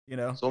 you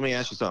know? So let me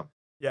ask you something.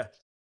 Yeah.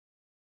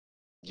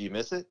 Do you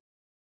miss it?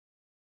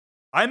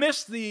 I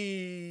miss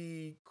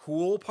the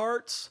cool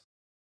parts,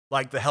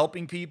 like the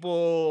helping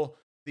people,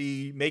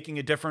 the making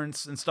a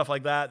difference and stuff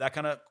like that. That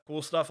kind of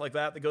cool stuff like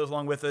that that goes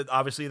along with it.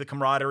 Obviously, the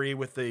camaraderie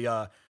with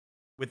the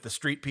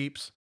street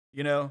peeps,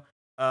 you know,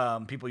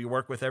 people you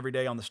work with every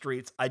day on the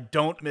streets. I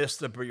don't miss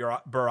the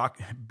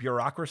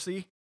bureaucracy.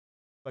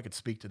 If I could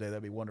speak today,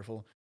 that'd be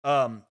wonderful.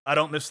 I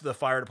don't miss the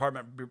fire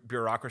department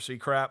bureaucracy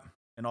crap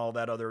and all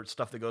that other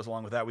stuff that goes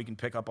along with that. We can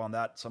pick up on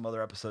that some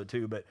other episode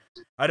too, but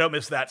I don't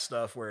miss that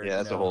stuff where, Yeah,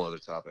 that's a whole other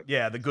topic.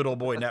 yeah, the good old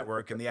boy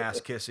network and the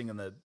ass kissing and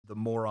the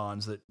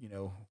morons that,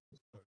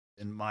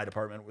 in my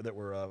department there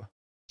were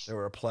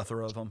a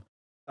plethora of them.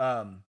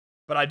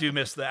 But I do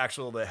miss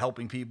the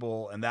helping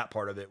people, and that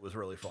part of it was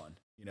really fun,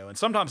 and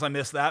sometimes I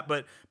miss that,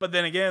 but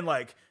then again,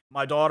 like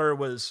my daughter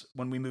was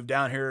when we moved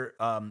down here,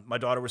 my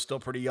daughter was still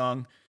pretty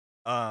young.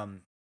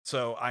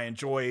 So I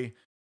enjoy,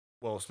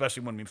 well,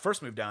 especially when we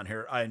first moved down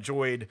here, I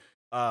enjoyed,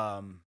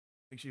 I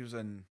think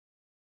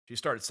she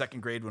started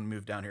second grade when we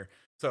moved down here.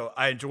 So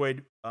I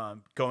enjoyed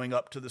going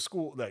up to the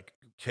school, like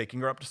taking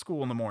her up to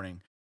school in the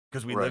morning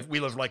because Right. we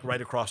live like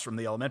right across from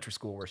the elementary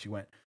school where she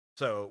went.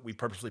 So we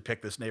purposely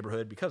picked this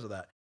neighborhood because of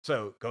that.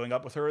 So going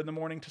up with her in the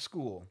morning to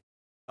school,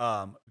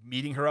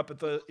 meeting her up at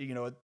the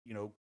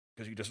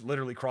because you just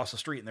literally cross the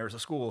street and there's a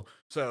school.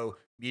 So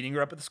meeting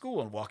her up at the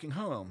school and walking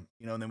home,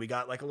 and then we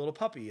got like a little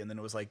puppy, and then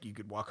it was like you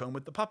could walk home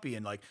with the puppy,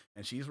 and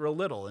she's real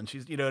little, and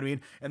she's, what I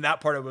mean, and that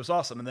part of it was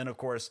awesome. And then of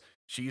course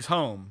she's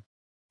home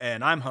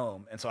and I'm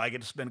home. And so I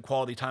get to spend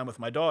quality time with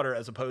my daughter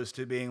as opposed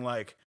to being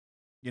like,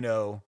 in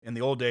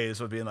the old days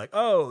of being like,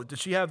 oh, did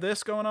she have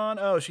this going on?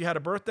 Oh, she had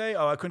a birthday.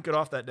 Oh, I couldn't get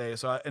off that day.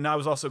 And I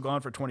was also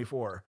gone for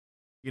 24,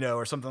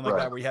 or something like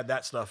Right. that, where you had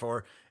that stuff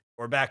or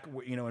back,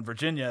 in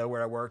Virginia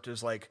where I worked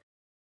is like,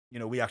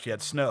 we actually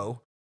had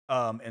snow.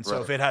 And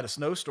so if Right. it had a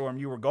snowstorm,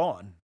 you were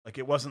gone. Like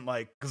it wasn't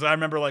like, cause I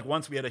remember like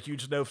once we had a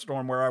huge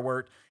snowstorm where I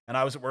worked and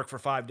I was at work for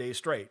 5 days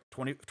straight,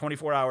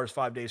 24 hours,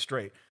 5 days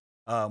straight,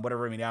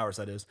 whatever many hours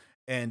that is.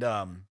 And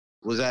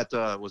Was that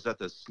the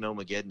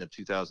Snowmageddon of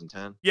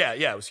 2010? yeah,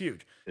 yeah, it was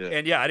huge. Yeah.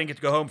 And yeah, I didn't get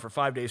to go home for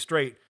 5 days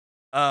straight.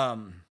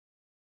 Um,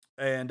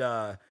 and when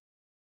Yeah,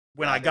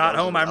 I I think got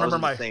home, I remember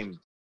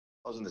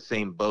I was in the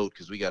same boat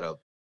because we got a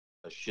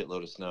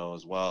shitload of snow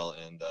as well,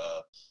 and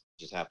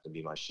just happened to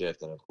be my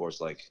shift. And of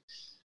course, like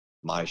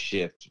my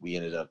shift, we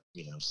ended up,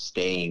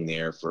 staying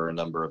there for a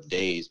number of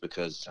days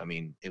because I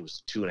mean it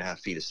was 2.5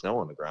 feet of snow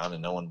on the ground,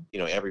 and no one,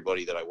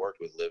 everybody that I worked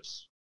with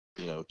lives,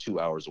 2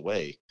 hours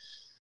away.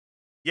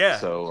 yeah.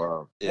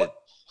 So What?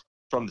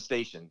 from the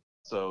station.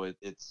 So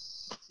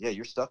it's yeah,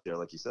 you're stuck there,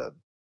 like you said.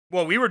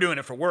 Well, we were doing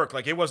it for work.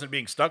 Like it wasn't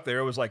being stuck there.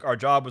 It was like our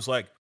job was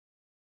like,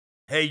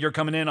 hey, you're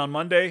coming in on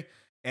Monday,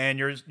 and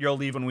you'll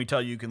leave when we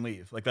tell you can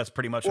leave. Like that's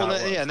pretty much how it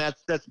was. Yeah, and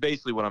that's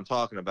basically what I'm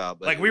talking about.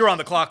 But Like we were on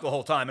the clock the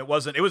whole time. It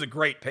wasn't. It was a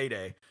great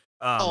payday.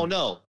 Oh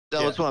no,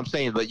 yeah. that's what I'm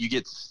saying. But you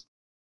get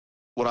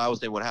what I was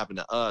saying. What happened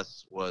to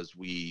us was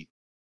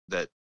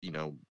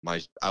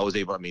I was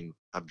able. I mean,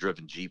 I've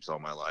driven Jeeps all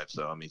my life,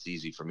 so I mean it's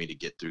easy for me to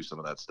get through some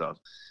of that stuff.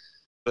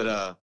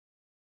 But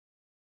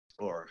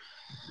or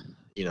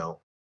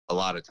a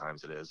lot of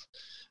times it is.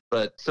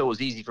 But so it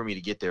was easy for me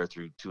to get there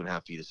through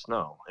 2.5 feet of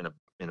snow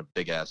in a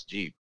big ass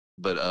Jeep.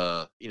 But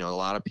a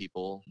lot of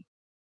people,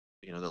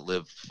 that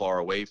live far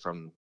away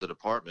from the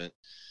department,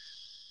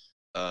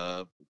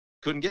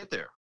 couldn't get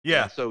there.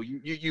 Yeah. And so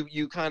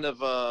you kind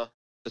of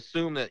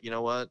assume that,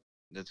 what,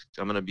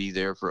 I'm gonna be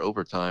there for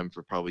overtime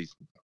for probably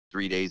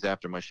 3 days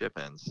after my shift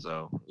ends.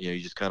 So you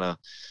just kind of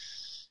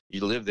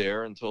you live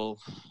there until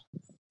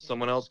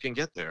someone else can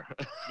get there.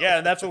 Yeah,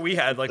 and that's what we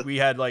had.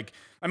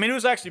 I mean, it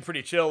was actually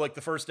pretty chill. Like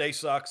the first day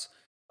sucks.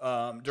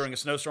 During a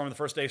snowstorm, the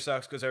first day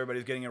sucks because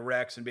everybody's getting in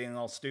wrecks and being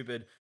all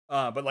stupid.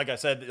 But like I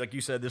said, like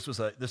you said, this was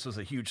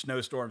a huge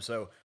snowstorm.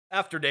 So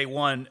after day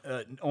one,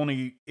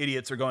 only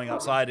idiots are going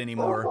outside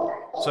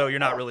anymore. So you're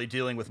not really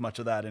dealing with much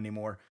of that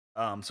anymore.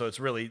 So it's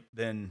really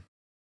then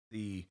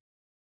the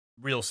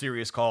real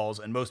serious calls,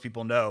 and most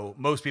people know.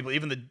 Most people,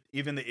 even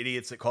the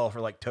idiots that call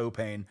for like toe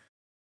pain,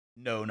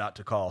 know not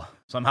to call.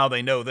 Somehow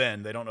they know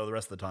then. They don't know the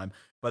rest of the time,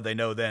 but they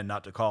know then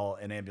not to call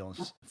an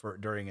ambulance for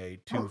during a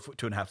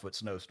 2.5 foot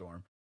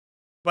snowstorm.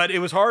 But it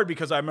was hard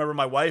because I remember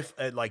my wife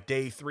at like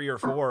day 3 or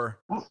 4.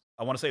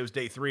 I want to say it was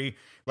day 3.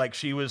 Like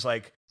she was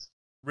like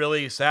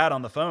really sad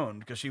on the phone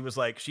because she was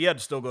like she had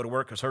to still go to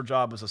work because her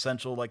job was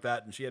essential like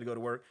that, and she had to go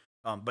to work.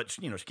 But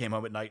she came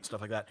home at night and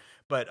stuff like that.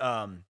 But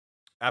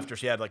after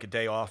she had like a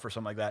day off or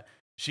something like that,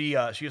 she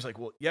was like,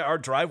 well, yeah, our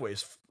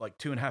driveway's like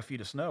 2.5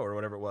 feet of snow or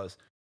whatever it was.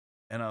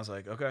 And I was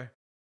like, okay.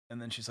 And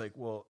then she's like,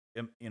 well,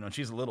 and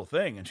she's a little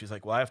thing. And she's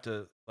like, well, I'm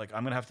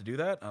going to have to do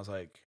that. And I was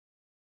like,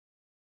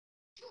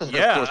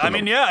 yeah, I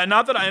mean, yeah. And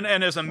not that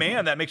and as a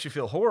man, that makes you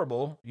feel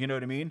horrible. You know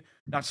what I mean?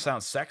 Not to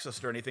sound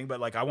sexist or anything, but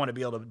like, I want to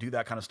be able to do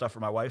that kind of stuff for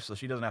my wife so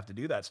she doesn't have to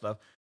do that stuff.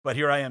 But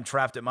here I am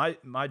trapped at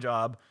my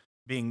job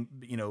being,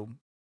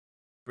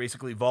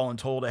 basically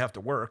voluntold I have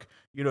to work,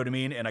 you know what I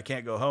mean? And I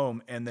can't go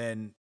home. And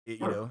then,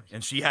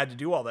 and she had to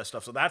do all that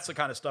stuff. So that's the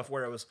kind of stuff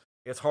where it was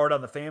it's hard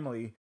on the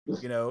family,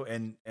 you know,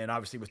 and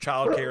obviously with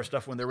childcare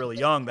stuff when they're really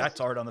young, that's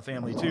hard on the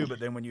family too. But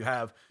then when you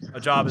have a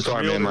job as a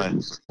Sorry, man.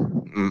 realtor,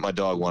 My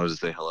dog wanted to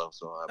say hello,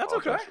 so I that's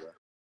okay. apologize for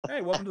that.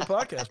 Hey, welcome to the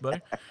podcast,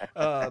 buddy.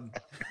 Um,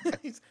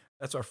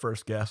 that's our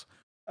first guest.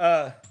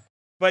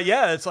 But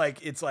yeah, it's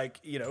like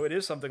you know, it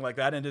is something like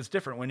that, and it's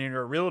different when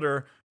you're a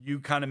realtor. You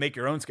kind of make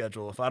your own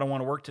schedule. If I don't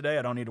want to work today,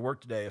 I don't need to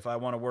work today. If I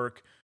want to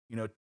work, you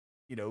know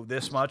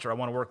this much, or I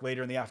want to work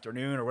later in the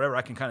afternoon or whatever,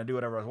 I can kind of do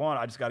whatever I want.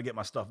 I just got to get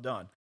my stuff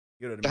done.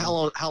 You know what I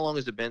mean? How long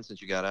has it been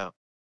since you got out?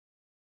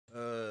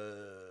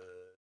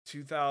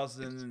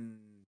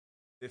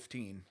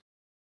 2015.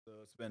 So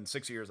it's been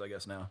 6 years, I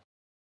guess now.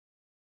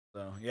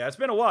 So yeah, it's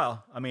been a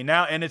while. I mean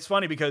now, and it's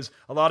funny because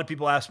a lot of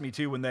people ask me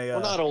too when they.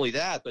 Well, not only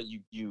that, but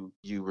you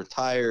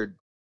retired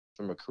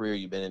from a career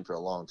you've been in for a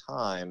long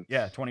time.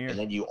 Yeah, 20 years.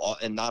 And then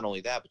and not only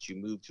that, but you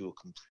moved to a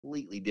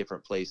completely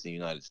different place in the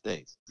United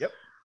States. Yep.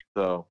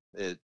 So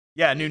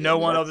I knew no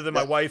one other than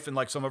my wife and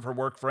like some of her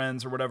work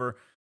friends or whatever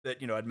that,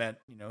 you know, I'd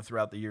met, you know,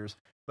 throughout the years.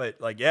 But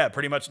like, yeah,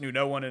 pretty much knew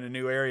no one in a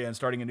new area and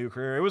starting a new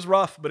career. It was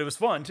rough, but it was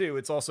fun too.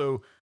 It's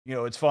also, you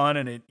know, it's fun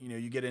and it, you know,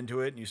 you get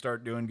into it and you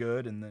start doing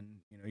good and then,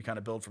 you know, you kind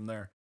of build from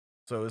there.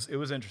 So it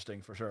was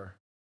interesting for sure.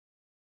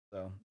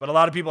 So, but a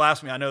lot of people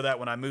ask me, I know that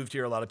when I moved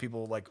here, a lot of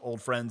people like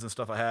old friends and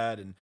stuff I had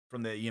and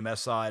from the EMS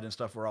side and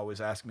stuff were always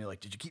asking me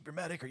like, did you keep your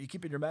medic? Are you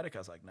keeping your medic? I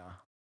was like, nah,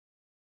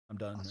 I'm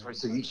done. That's right.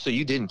 So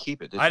you didn't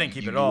keep it? I didn't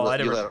keep it at all.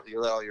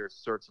 You let all your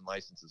certs and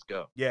licenses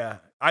go. Yeah,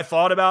 I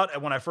thought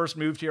about when I first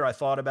moved here. I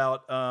thought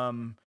about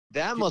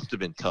that must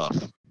have been tough.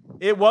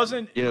 It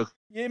wasn't. You know,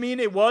 I mean,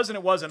 it was and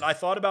it wasn't. I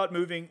thought about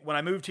moving when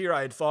I moved here.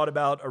 I had thought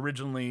about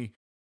originally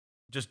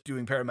just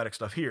doing paramedic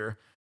stuff here,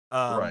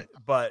 right?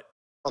 But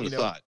on the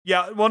side,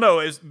 yeah. Well,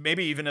 no, is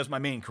maybe even as my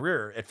main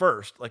career at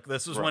first. Like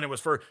this is when it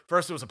was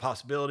first. It was a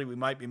possibility we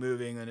might be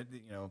moving, and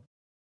you know,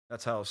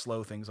 that's how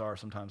slow things are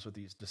sometimes with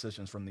these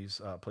decisions from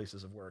these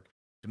places of work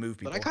to move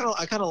people. But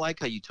I kind of like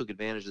how you took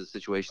advantage of the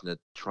situation to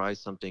try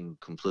something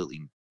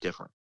completely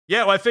different.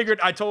 Yeah, well, I figured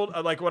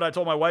what I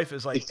told my wife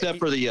is like, except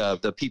for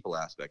the people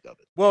aspect of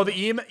it. Well,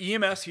 the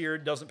EMS here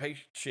doesn't pay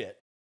shit.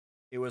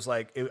 It was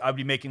like I'd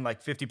be making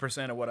like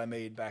 50% of what I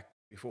made back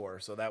before,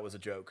 so that was a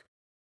joke.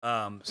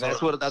 So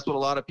that's what a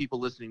lot of people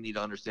listening need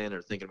to understand.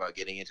 They're thinking about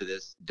getting into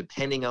this.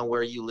 Depending on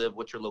where you live,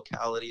 what your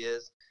locality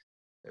is,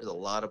 there's a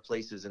lot of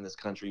places in this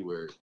country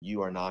where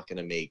you are not going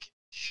to make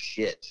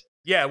shit.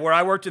 Yeah, where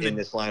I worked in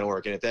this line of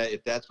work, and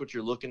if that's what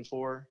you're looking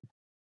for,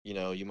 you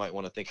know, you might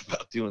want to think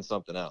about doing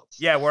something else.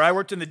 Yeah, where I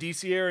worked in the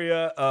DC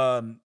area,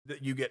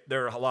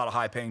 there are a lot of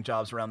high paying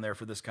jobs around there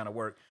for this kind of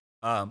work.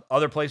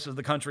 Other places of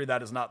the country,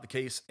 that is not the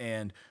case.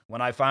 And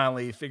when I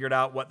finally figured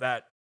out what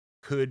that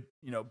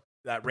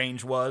that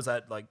range was,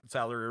 that like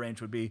salary range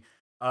would be,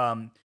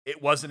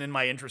 it wasn't in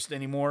my interest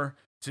anymore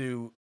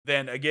to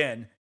then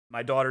again,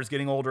 my daughter's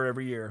getting older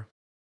every year.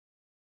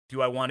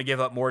 Do I want to give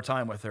up more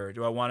time with her?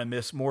 Do I want to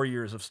miss more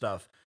years of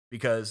stuff?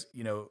 Because,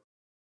 you know,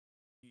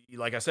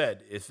 like I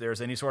said, if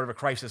there's any sort of a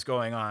crisis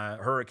going on,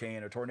 a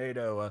hurricane, a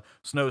tornado, a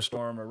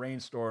snowstorm, a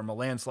rainstorm, a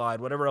landslide,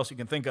 whatever else you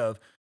can think of,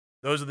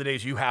 those are the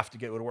days you have to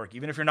get to work.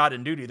 Even if you're not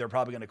in duty, they're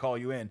probably going to call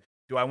you in.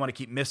 Do I want to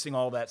keep missing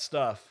all that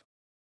stuff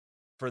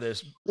for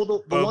this?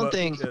 Well, the one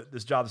thing,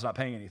 this job's not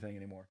paying anything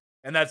anymore,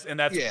 and that's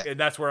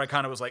where I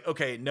kind of was like,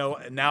 okay, no.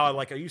 Now,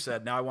 like you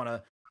said, now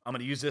I'm going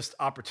to use this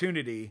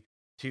opportunity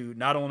to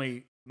not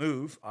only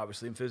move,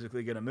 obviously I'm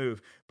physically going to move,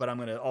 but I'm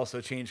going to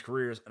also change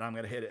careers and I'm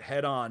going to hit it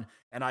head on.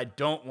 And I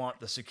don't want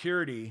the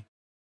security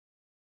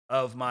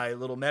of my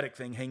little medic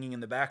thing hanging in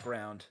the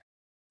background,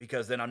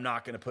 because then I'm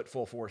not going to put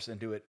full force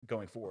into it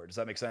going forward. Does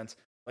that make sense?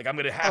 Like I'm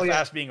going to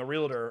half-ass being a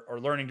realtor or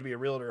learning to be a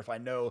realtor if I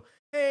know,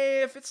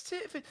 hey, if it's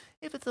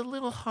a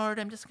little hard,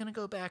 I'm just going to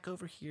go back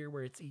over here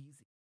where it's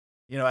easy.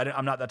 You know,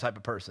 I'm not that type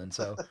of person.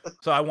 So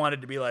I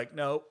wanted to be like,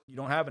 no, you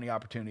don't have any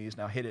opportunities.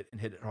 Now hit it and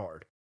hit it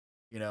hard.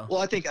 You know?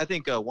 Well, I think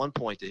one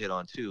point to hit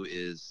on too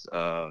is,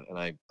 and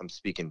I'm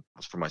speaking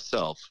for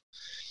myself,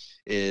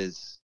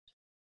 is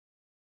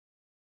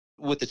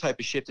with the type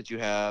of shift that you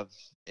have,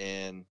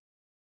 and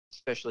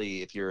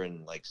especially if you're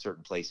in like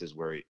certain places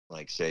where,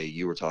 like, say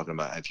you were talking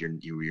about, if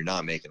you're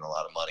not making a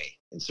lot of money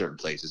in certain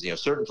places, you know,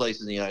 certain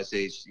places in the United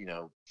States, you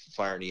know,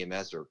 fire and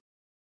EMS or,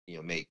 you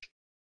know, make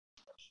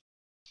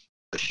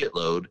a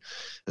shitload.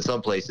 In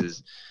some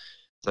places,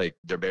 it's like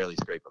they're barely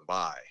scraping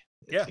by.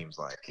 It seems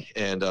like,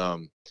 and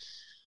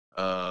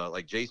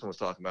like Jason was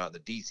talking about,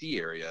 in the DC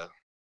area,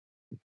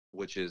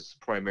 which is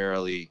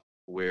primarily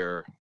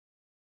where,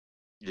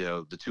 you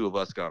know, the two of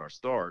us got our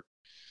start.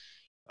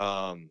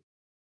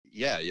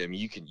 Yeah, I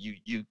mean,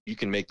 you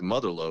can make the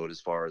mother load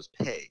as far as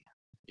pay,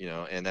 you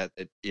know, and that,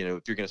 you know,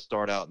 if you're going to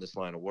start out in this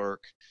line of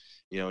work,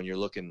 you know, and you're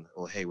looking,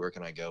 well, hey, where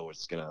can I go?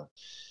 It's gonna,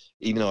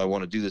 even though I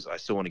want to do this, I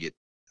still want to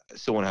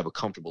have a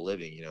comfortable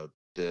living. You know,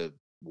 the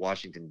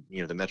Washington,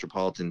 you know, the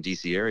metropolitan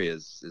DC area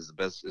is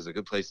a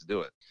good place to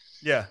do it.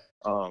 Yeah.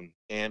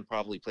 And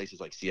probably places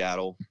like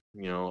Seattle,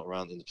 you know,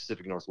 around in the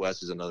Pacific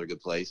Northwest is another good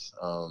place.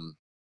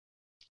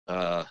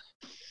 But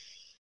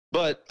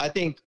I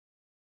think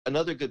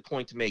another good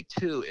point to make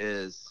too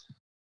is,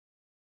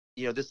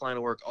 this line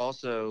of work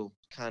also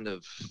kind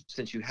of,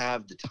 since you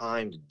have the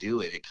time to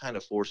do it, it kind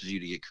of forces you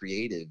to get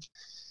creative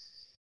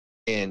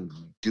and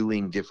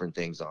doing different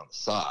things on the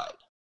side.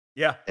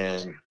 Yeah.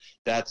 And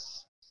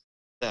that's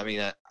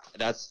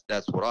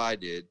what I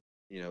did,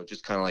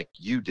 just kind of like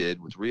you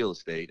did with real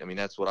estate. I mean,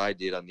 that's what I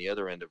did on the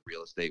other end of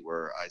real estate,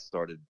 where I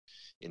started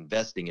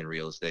investing in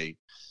real estate.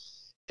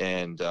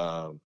 And,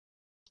 I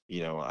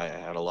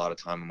had a lot of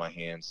time on my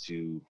hands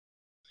to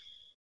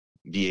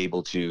be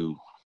able to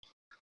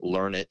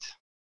learn it.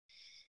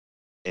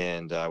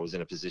 And I was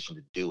in a position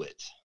to do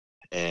it.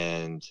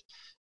 And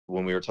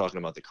when we were talking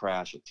about the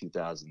crash of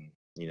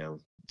 2007,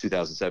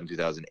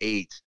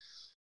 2008,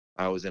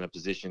 I was in a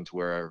position to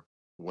where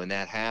when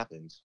that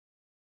happened,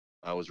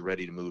 I was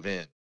ready to move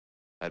in.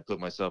 I'd put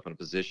myself in a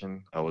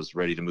position, I was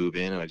ready to move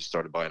in, and I just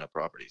started buying up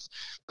properties.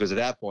 Because at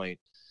that point,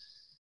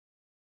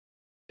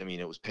 I mean,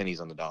 it was pennies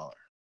on the dollar,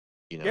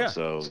 Yeah.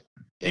 so.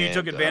 And you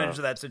took advantage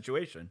of that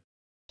situation.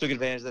 Took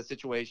advantage of that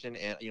situation.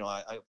 And,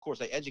 I of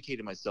course, I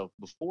educated myself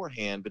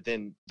beforehand, but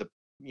then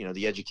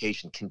the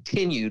education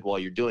continued while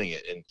you're doing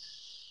it. And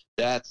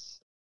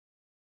that's,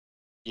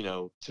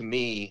 to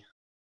me,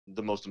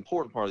 the most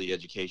important part of the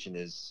education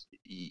is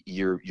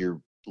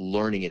you're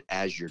learning it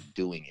as you're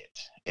doing it.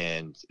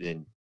 And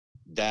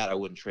that I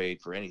wouldn't trade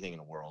for anything in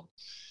the world,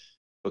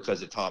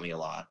 because it taught me a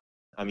lot.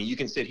 I mean, you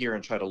can sit here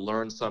and try to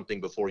learn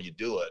something before you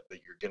do it, but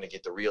you're going to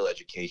get the real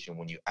education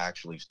when you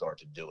actually start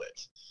to do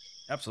it.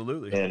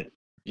 Absolutely. And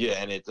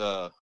and it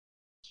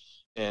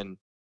and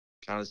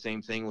kind of the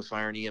same thing with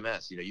fire and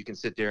EMS. You can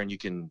sit there and you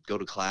can go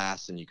to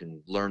class and you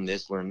can learn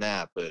this, learn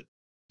that, but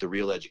the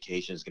real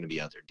education is going to be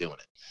out there doing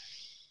it.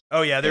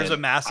 Oh yeah, there's a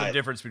massive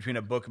difference between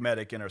a book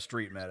medic and a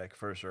street medic,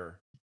 for sure.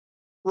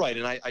 Right,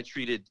 and I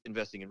treated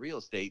investing in real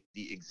estate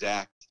the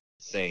exact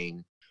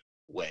same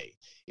way.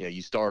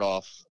 You start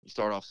off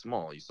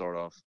small. You start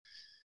off,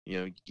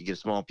 you get a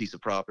small piece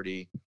of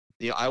property.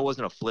 I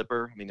wasn't a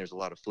flipper. I mean, there's a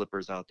lot of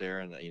flippers out there,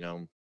 and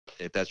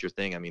if that's your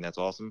thing, I mean, that's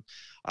awesome.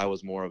 I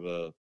was more of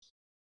a,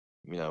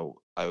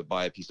 I would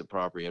buy a piece of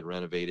property, I'd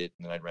renovate it,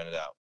 and then I'd rent it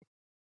out.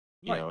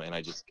 And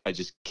I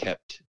just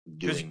kept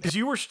doing that. Because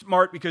you were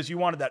smart, because you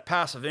wanted that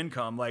passive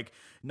income. Like,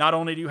 not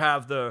only do you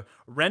have the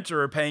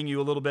renter paying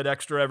you a little bit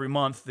extra every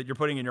month that you're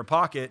putting in your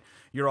pocket,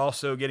 you're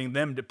also getting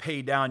them to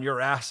pay down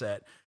your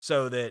asset,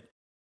 so that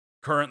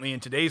currently in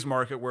today's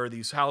market, where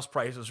these house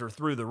prices are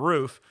through the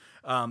roof,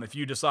 if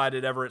you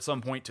decided ever at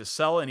some point to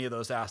sell any of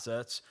those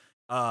assets,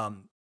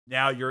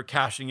 now you're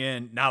cashing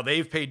in. Now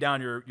they've paid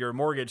down your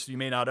mortgage, so you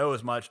may not owe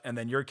as much, and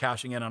then you're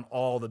cashing in on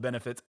all the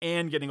benefits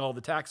and getting all the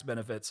tax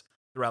benefits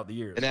throughout the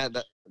years. And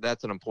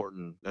that's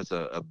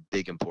a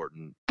big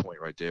important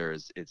point right there.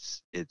 Is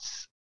it's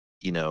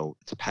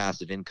a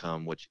passive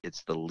income, which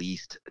it's the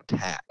least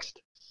taxed.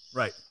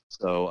 Right.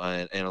 So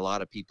and a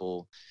lot of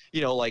people,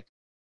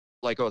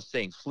 like I was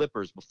saying,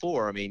 flippers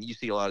before. I mean, you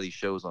see a lot of these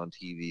shows on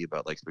TV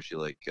about, like, especially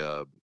like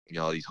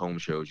all these home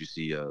shows. You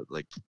see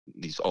like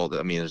these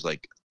there's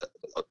like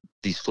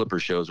these flipper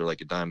shows are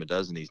like a dime a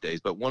dozen these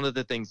days. But one of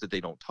the things that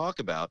they don't talk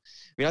about,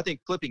 I mean, I think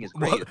flipping is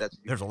great. Well,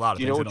 there's a lot of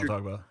things they don't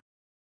talk about.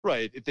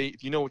 Right.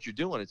 If you know what you're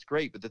doing, it's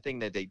great. But the thing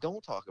that they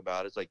don't talk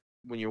about is, like,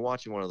 when you're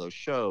watching one of those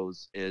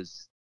shows,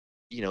 is,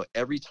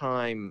 every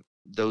time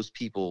those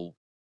people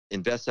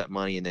invest that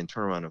money and then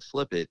turn around and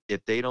flip it,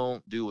 if they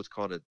don't do what's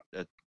called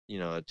a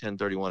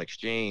 1031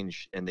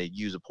 exchange, and they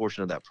use a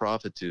portion of that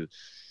profit to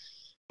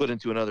put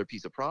into another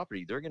piece of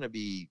property, they're going to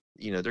be,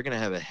 they're going to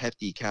have a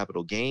hefty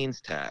capital gains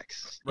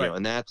tax. Right.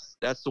 And that's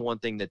the one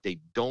thing that they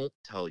don't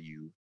tell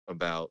you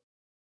about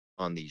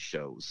on these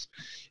shows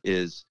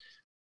is,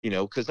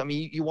 because I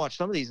mean, you watch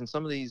some of these, and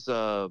some of these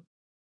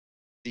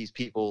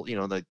people,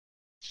 like,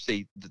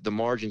 say the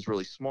margin's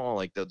really small,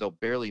 like they'll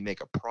barely make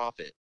a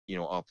profit,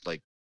 off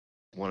like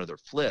one of their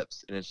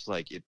flips, and it's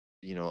like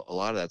a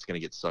lot of that's going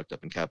to get sucked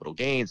up in capital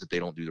gains if they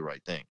don't do the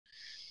right thing.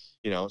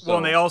 So, well,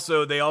 and they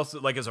also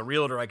like, as a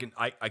realtor, I can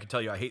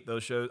tell you, I hate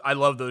those shows. I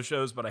love those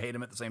shows, but I hate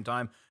them at the same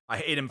time. I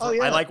hate them.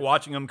 I like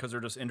watching them because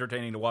they're just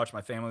entertaining to watch.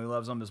 My family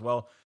loves them as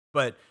well.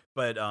 But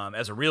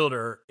as a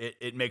realtor,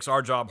 it makes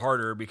our job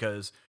harder,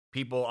 because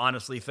people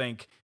honestly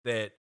think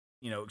that,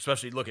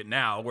 especially look at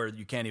now, where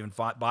you can't even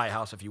buy a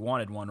house if you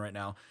wanted one right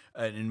now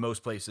in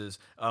most places.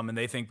 And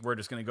they think we're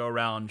just going to go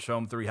around, show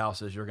them 3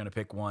 houses, you're going to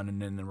pick one, and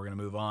then we're going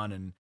to move on.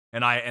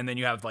 And then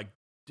you have, like,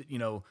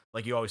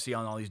 like you always see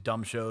on all these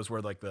dumb shows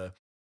where, like, the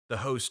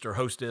host or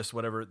hostess,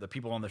 whatever, the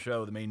people on the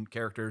show, the main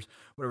characters,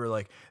 whatever,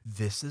 like,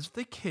 this is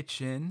the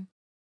kitchen,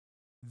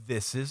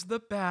 this is the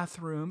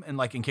bathroom, and,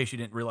 like, in case you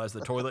didn't realize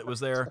the toilet was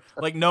there,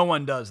 like, no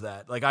one does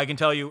that. Like, I can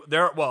tell you,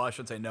 I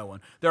shouldn't say no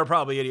one. There are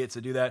probably idiots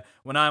that do that.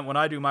 When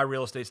I do my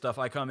real estate stuff,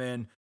 I come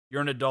in,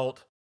 you're an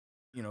adult,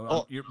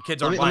 your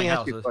kids aren't buying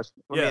houses.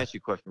 Let me ask you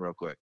a question real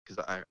quick,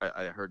 because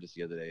I heard this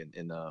the other day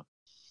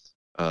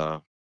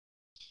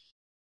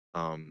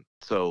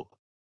so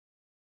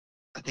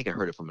I think I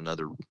heard it from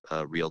another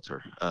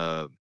realtor.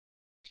 Are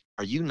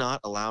you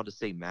not allowed to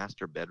say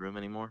master bedroom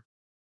anymore?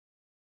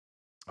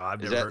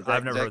 I've never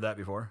heard that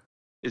before.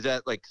 Is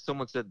that, like,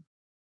 someone said?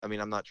 I mean,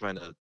 I'm not trying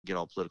to get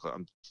all political.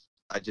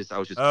 I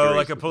was just Oh,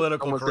 like curious a because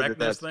political someone said that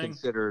correctness that's thing?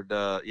 considered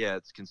yeah,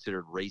 it's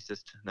considered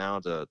racist now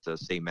to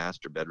say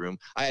master bedroom.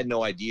 I had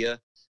no idea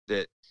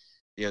that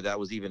that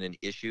was even an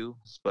issue,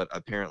 but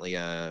apparently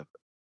I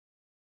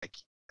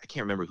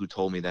can't remember who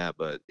told me that,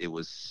 but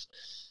it's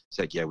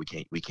like, yeah, we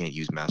can't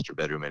use master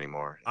bedroom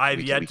anymore. I've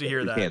We can yet we to can't hear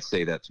we that. can't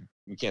say that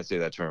we can't say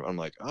that term. I'm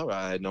like, oh,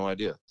 I had no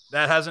idea.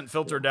 That hasn't Yeah.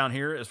 filtered down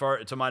here as far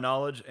to my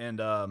knowledge, and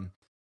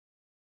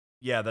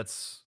yeah,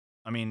 that's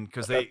I mean,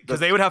 because That they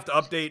that's would have to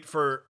update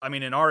for I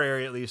mean, in our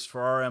area at least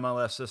for our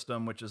MLS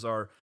system, which is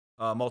our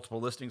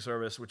multiple listing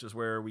service, which is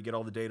where we get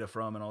all the data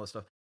from and all this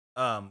stuff.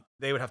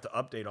 They would have to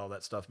update all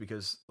that stuff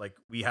because like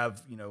we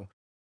have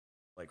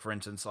like for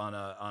instance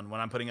on when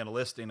I'm putting in a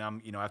listing,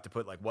 I have to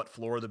put like what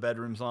floor the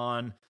bedroom's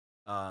on,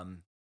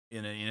 um,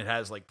 and it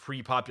has like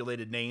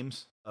pre-populated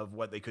names of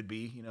what they could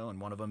be, and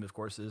one of them of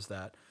course is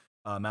that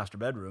master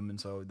bedroom, and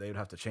so they would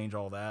have to change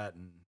all that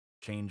and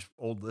change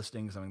old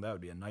listings. I mean that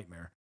would be a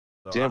nightmare.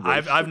 So damn, bro.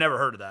 I've never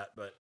heard of that,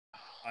 but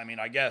I mean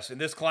I guess in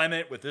this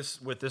climate with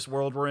this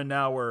world we're in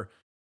now, where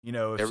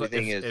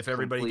Everything is if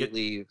everybody get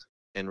completely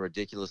and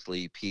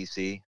ridiculously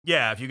PC.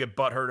 yeah, if you get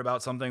butthurt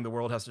about something, the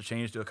world has to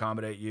change to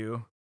accommodate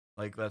you.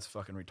 Like that's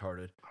fucking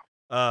retarded.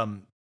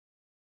 Um,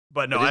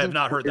 but no, But I have isn't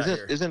not heard that isn't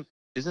here. isn't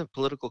isn't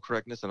political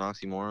correctness an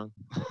oxymoron?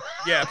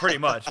 Yeah, pretty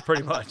much,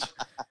 pretty much.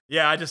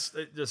 Yeah,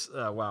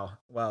 wow,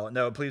 wow.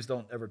 No, please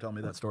don't ever tell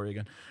me that story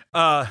again.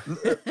 Uh,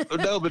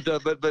 No,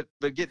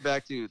 but get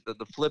back to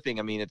the flipping.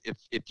 I mean,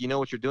 if you know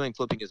what you're doing,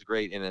 flipping is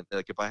great. And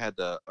like if I had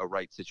a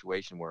right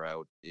situation where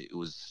it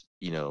was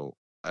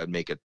I'd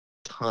make a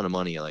ton of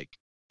money like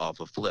off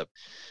a flip.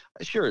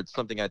 Sure, it's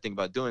something I think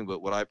about doing,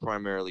 but what I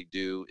primarily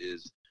do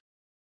is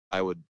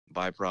I would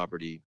buy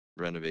property,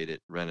 renovate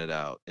it, rent it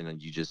out, and then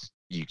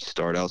you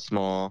start out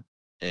small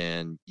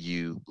and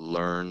you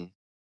learn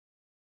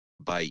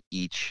by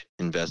each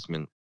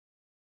investment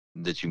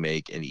that you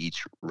make and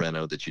each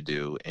reno that you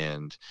do.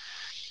 And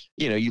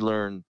you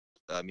learn.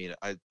 I mean,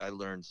 I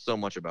learned so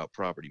much about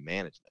property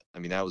management. I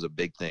mean, that was a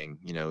big thing,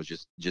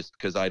 just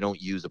because I don't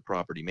use a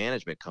property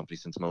management company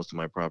since most of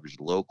my properties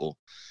are local.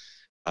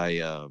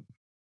 I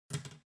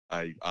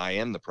I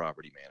am the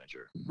property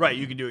manager. right,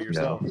 you can do it Yeah,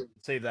 yourself. of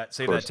Save that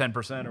course.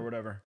 10% or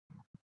whatever.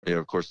 Yeah,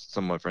 of course,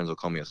 some of my friends will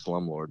call me a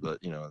slumlord, but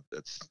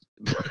that's.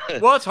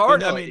 Well, it's But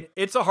hard. I no, mean,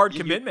 it's a hard you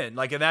commitment.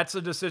 Like, and that's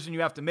a decision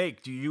you have to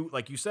make. Do you,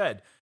 like you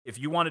said, if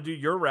you want to do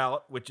your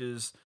route, which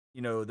is,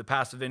 the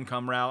passive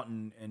income route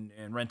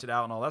and rent it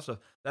out and all that stuff,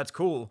 that's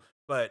cool.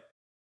 But,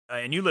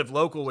 and you live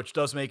local, which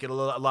does make it a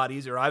lot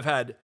easier. I've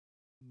had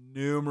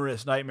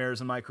numerous nightmares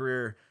in my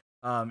career,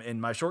 in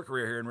my short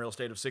career here in real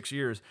estate of 6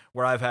 years,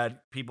 where I've had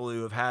people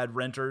who have had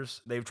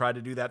renters. They've tried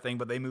to do that thing,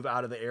 but they move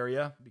out of the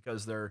area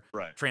because they're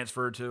right.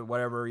 transferred to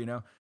whatever.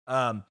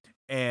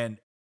 And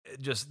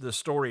just the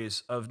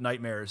stories of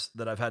nightmares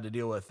that I've had to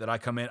deal with that I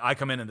come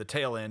in the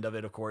tail end of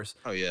it, of course.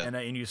 Oh yeah,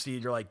 And you see,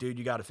 you're like, dude,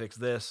 you got to fix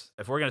this.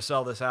 If we're going to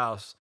sell this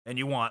house and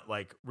you want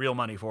like real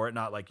money for it,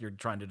 not like you're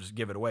trying to just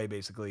give it away,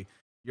 basically,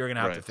 you're going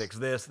to have to right. fix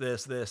this.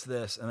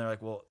 And they're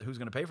like, well, who's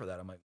going to pay for that?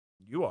 I'm like,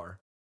 you are.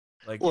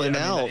 Like, Well, and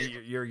I mean,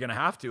 now, you're going to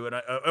have to,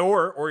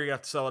 or you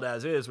have to sell it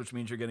as is, which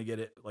means you're going to get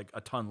it like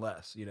a ton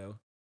less.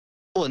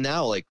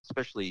 like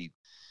especially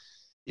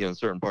in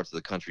certain parts of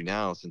the country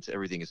now, since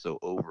everything is so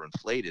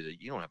overinflated,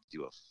 you don't have to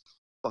do a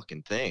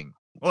fucking thing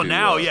Well, to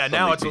now, yeah, some of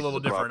now these it's a pieces little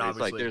of different, property. It's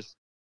like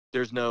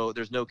obviously,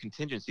 there's no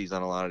contingencies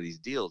on a lot of these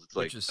deals. It's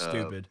like which is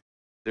stupid.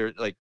 they're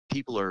like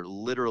people are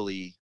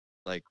literally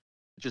like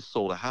just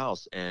sold a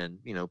house, and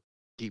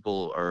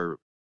people are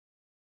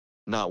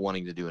not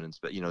wanting to do an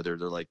inspection. They're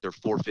like they're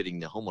forfeiting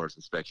the homeowner's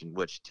inspection,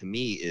 which to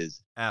me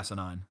is.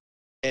 Asinine.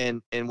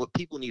 And what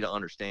people need to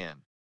understand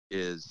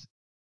is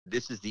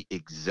this is the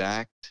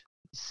exact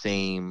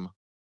same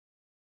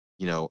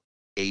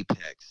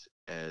apex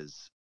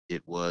as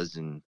it was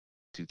in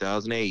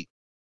 2008,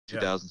 Yeah.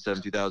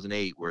 2007,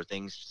 2008, where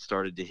things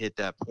started to hit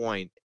that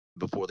point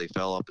before they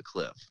fell off the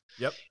cliff.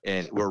 Yep.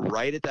 And we're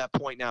right at that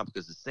point now,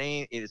 because it's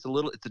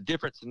a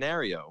different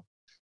scenario,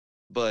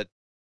 but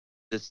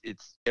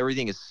it's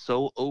everything is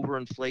so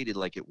overinflated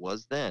like it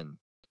was then,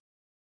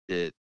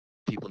 that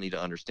people need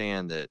to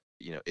understand that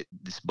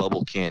this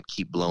bubble can't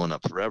keep blowing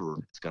up forever.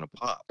 It's going to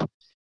pop.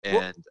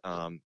 Well,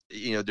 And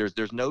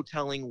there's no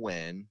telling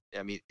when.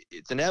 I mean,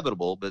 it's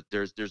inevitable, but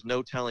there's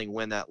no telling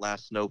when that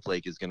last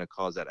snowflake is going to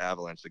cause that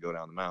avalanche to go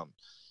down the mountain.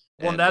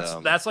 Well, and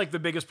And that's like the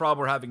biggest problem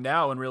we're having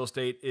now in real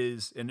estate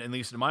is, and at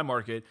least in my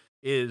market,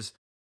 is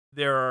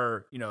there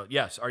are,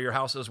 yes, are your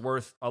houses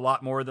worth a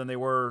lot more than they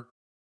were,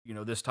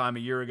 this time a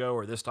year ago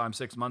or this time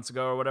 6 months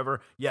ago or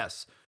whatever?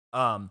 Yes.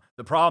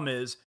 The problem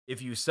is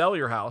if you sell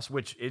your house,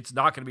 which it's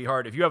not going to be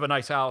hard. If you have a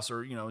nice house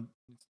or,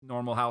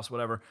 normal house,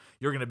 whatever,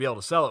 you're going to be able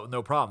to sell it with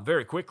no problem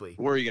very quickly.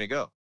 where are you going to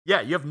go?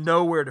 Yeah, you have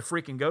nowhere to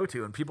freaking go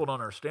to, and people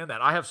don't understand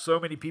that. I have so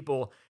many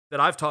people that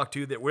I've talked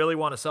to that really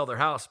want to sell their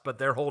house, but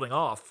they're holding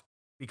off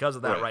because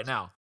of that right Right.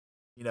 now.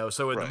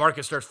 So when the Right.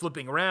 market starts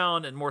flipping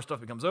around and more stuff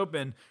becomes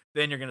open,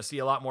 then you're going to see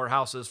a lot more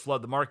houses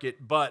flood the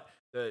market, but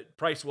the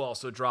price will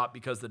also drop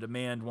because the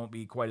demand won't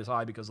be quite as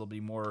high because there'll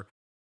be more,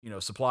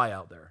 supply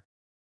out there.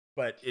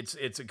 but it's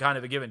a kind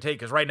of a give and take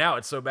because right now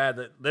it's so bad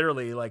that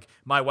literally like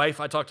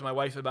I talked to my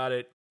wife about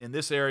it in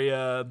this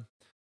area.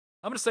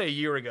 I'm gonna say a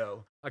year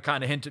ago. I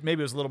kind of hinted,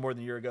 maybe it was a little more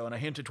than a year ago, and I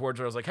hinted towards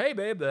her. I was like, "Hey,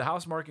 babe, the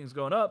house marketing's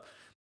going up.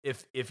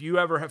 If you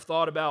ever have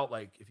thought about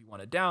like if you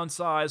want to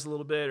downsize a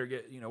little bit or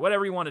get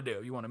whatever you want to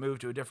do, you want to move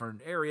to a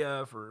different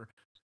area for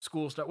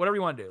school stuff, whatever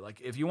you want to do.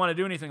 Like if you want to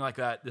do anything like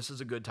that, this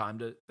is a good time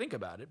to think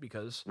about it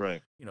because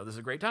Right. this is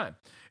a great time."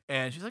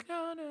 And she's like,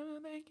 "No, no,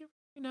 thank you.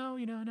 No,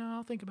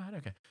 I'll think about it."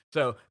 Okay.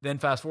 So then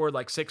fast forward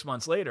like 6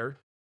 months later,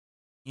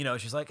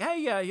 she's like,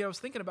 "Hey, yeah, I was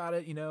thinking about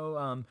it.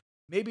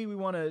 Maybe we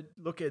want to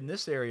look in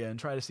this area and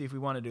try to see if we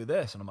want to do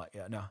this." And I'm like,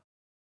 "Yeah, no,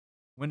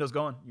 window's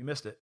gone. You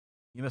missed it.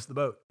 You missed the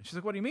boat." And she's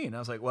like, "What do you mean?" And I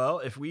was like, "Well,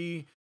 if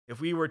we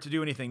were to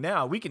do anything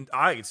now,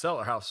 I could sell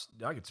our house.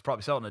 I could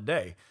probably sell it in a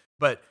day,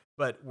 but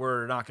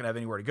we're not going to have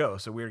anywhere to go.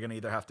 So we're going to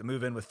either have to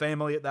move in with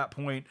family at that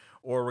point,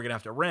 or we're going to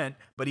have to rent.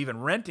 But even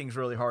renting's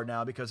really hard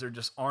now because there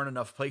just aren't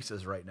enough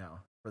places right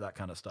now for that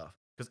kind of stuff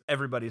because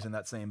everybody's in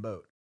that same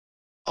boat."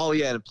 Oh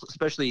yeah, and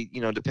especially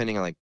depending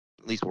on like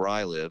at least where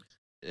I live,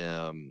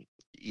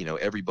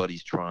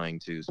 everybody's trying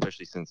to,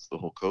 especially since the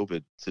whole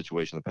COVID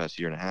situation the past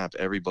year and a half.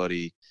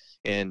 Everybody,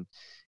 and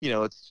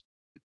it's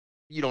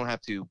you don't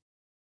have to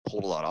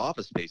hold a lot of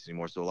office space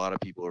anymore. So a lot of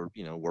people are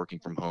working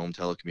from home,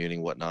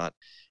 telecommuting, whatnot,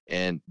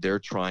 and they're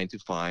trying to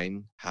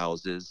find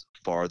houses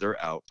farther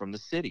out from the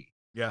city.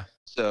 Yeah.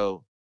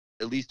 So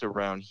at least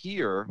around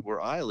here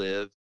where I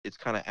live, it's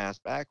kind of ass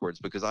backwards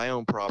because I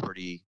own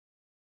property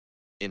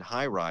in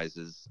high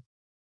rises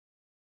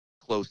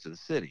close to the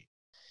city,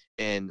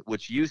 and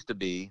which used to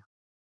be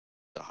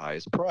the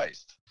highest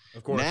priced.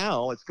 Of course.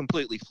 Now it's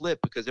completely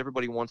flipped because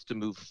everybody wants to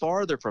move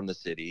farther from the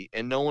city,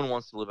 and no one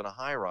wants to live in a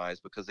high rise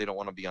because they don't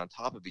want to be on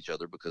top of each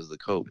other because of the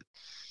COVID,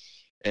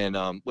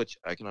 and which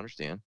I can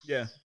understand.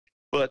 Yeah.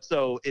 But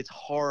so it's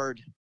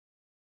hard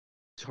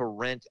to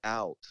rent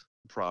out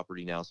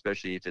property now,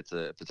 especially if it's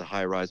a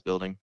high rise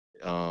building.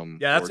 Yeah, Or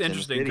that's it's in the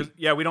interesting because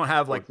city, we don't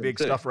have or like it's in the big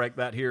city. stuff like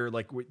that here,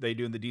 like they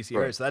do in the DC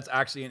area. Right. So that's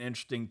actually an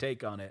interesting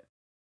take on it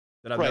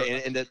that I've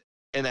Right, never.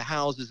 and the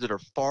houses that are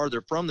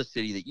farther from the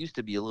city that used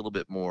to be a little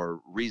bit more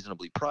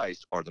reasonably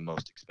priced are the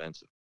most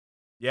expensive.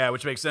 Yeah,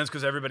 which makes sense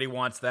because everybody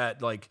wants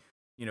that, like,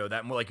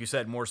 that more, like you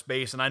said, more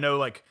space. And I know,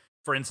 like,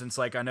 for instance,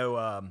 like I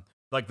know,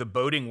 like the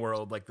boating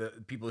world, like the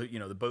people who,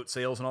 the boat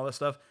sales and all that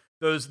stuff.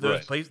 Those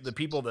Right. places, the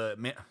people, the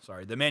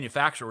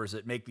manufacturers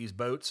that make these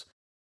boats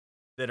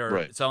that are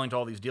Right. selling to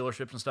all these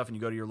dealerships and stuff, and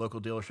you go to your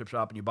local dealership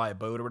shop and you buy a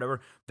boat or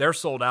whatever, they're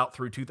sold out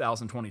through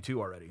 2022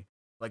 already.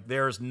 Like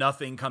there's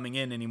nothing coming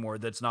in anymore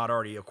that's not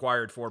already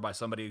acquired for by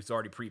somebody who's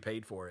already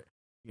prepaid for it.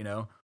 You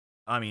know,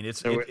 I mean,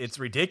 And it's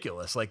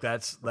ridiculous. Like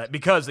that's that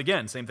because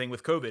again, same thing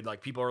with COVID.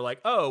 Like people are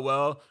like, oh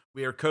well,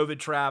 we are COVID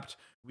trapped.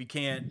 We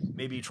can't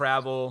maybe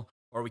travel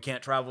or we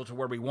can't travel to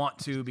where we want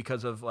to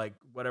because of like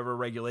whatever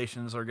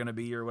regulations are going to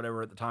be or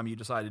whatever at the time you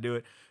decide to do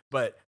it.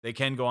 But they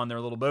can go on their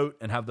little boat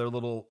and have their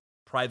little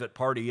private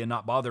party and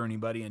not bother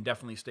anybody and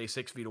definitely stay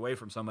 6 feet away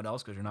from someone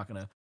else because you're not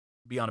going to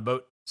be on a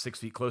boat 6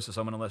 feet close to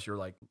someone unless you're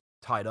like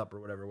tied up or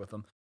whatever with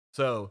them.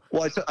 So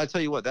well, I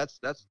tell you what,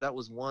 that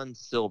was one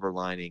silver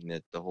lining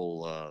that the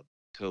whole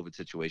COVID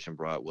situation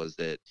brought, was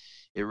that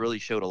it really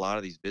showed a lot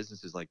of these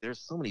businesses, like there's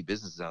so many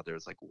businesses out there.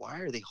 It's like, why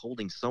are they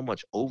holding so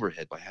much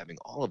overhead by having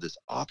all of this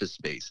office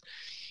space?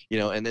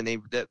 And then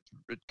that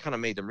kind of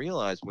made them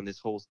realize when this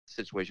whole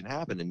situation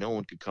happened and no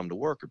one could come to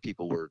work or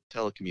people were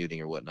telecommuting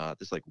or whatnot.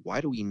 It's like, why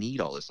do we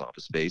need all this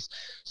office space?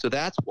 So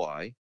that's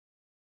why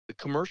the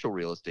commercial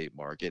real estate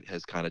market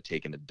has kind of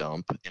taken a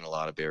dump in a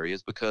lot of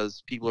areas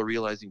because people are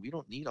realizing we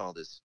don't need all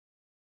this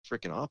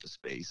freaking office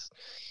space,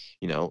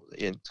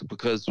 and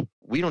because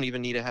we don't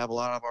even need to have a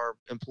lot of our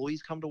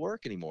employees come to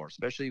work anymore,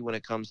 especially when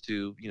it comes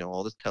to,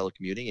 all this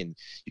telecommuting, and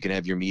you can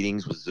have your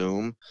meetings with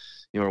Zoom,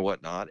 or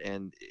whatnot.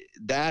 And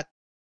that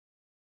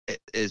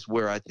is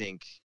where I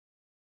think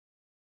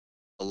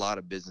a lot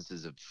of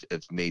businesses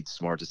have made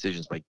smart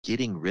decisions by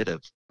getting rid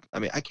of, I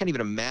mean, I can't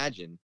even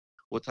imagine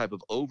what type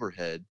of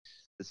overhead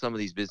that some of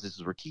these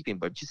businesses were keeping,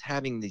 but just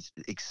having these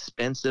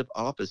expensive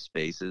office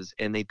spaces,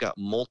 and they've got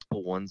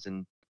multiple ones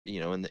in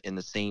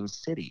the same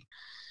city,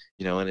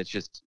 and it's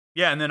just,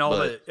 yeah, and then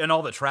but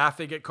all the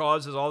traffic it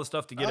causes, all the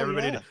stuff to get oh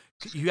everybody yeah,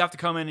 to you have to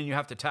come in and you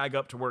have to tag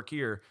up to work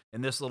here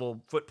in this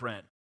little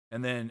footprint.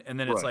 And then it's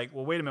right, like,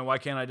 well, wait a minute, why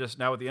can't I just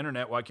now with the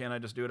internet, why can't I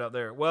just do it out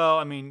there? Well,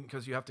 I mean,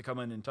 because you have to come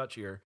in and touch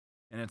here.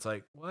 And it's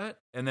like, what?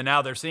 And then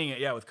now they're seeing it,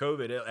 yeah, with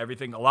COVID,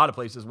 everything, a lot of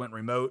places went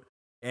remote.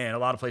 And a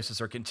lot of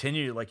places are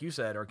continuing, like you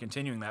said, are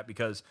continuing that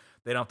because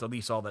they don't have to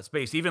lease all that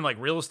space. Even like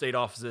real estate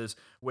offices,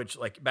 which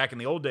like back in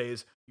the old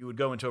days, you would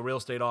go into a real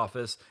estate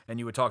office and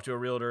you would talk to a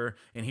realtor,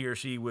 and he or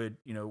she would,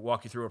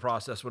 walk you through a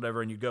process,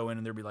 whatever, and you go in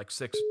and there'd be like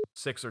six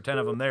or ten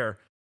of them there.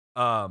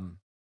 Hold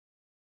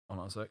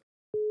on a sec.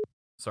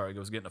 Sorry, I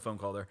was getting a phone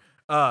call there.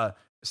 Uh,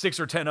 6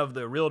 or 10 of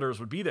the realtors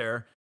would be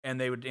there,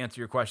 and they would answer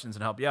your questions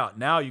and help you out.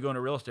 Now you go in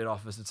a real estate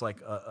office, it's like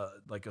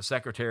a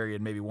secretary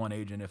and maybe one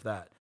agent, if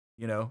that.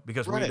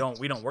 Because we right,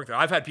 don't work there.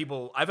 I've had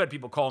people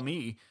call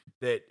me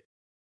that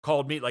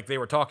called me, like they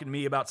were talking to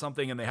me about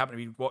something, and they happened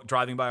to be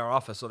driving by our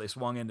office, so they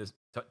swung in to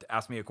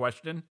ask me a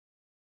question.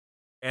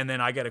 And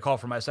then I get a call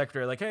from my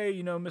secretary, like, "Hey,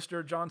 you know,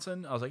 Mr.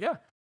 Johnson?" I was like, "Yeah."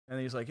 And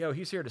he's like, "Yo,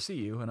 he's here to see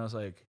you." And I was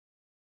like,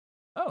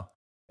 "Oh."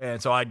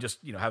 And so I just,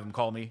 have him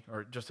call me,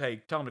 or just,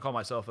 hey, tell him to call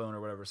my cell phone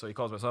or whatever. So he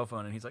calls my cell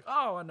phone, and he's like,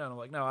 "Oh, I know." I'm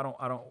like, "No, I don't.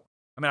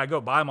 I mean, I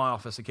go by my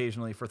office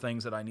occasionally for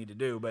things that I need to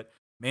do, but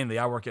mainly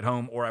I work at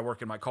home, or I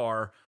work in my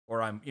car,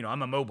 or I'm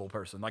a mobile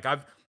person. Like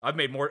I've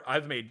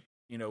made,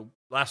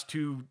 last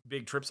two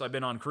big trips I've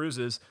been on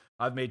cruises,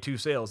 I've made 2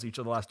 sales each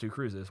of the last 2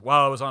 cruises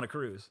while I was on a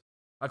cruise.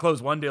 I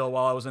closed one deal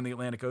while I was in the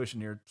Atlantic Ocean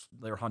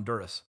near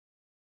Honduras.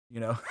 You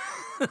know,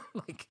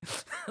 like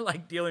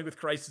like dealing with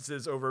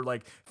crises over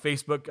like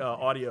Facebook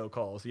audio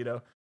calls.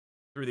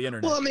 Through the Well,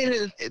 internet. I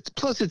mean, it's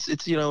plus it's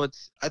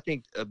I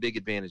think a big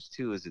advantage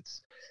too is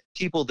it's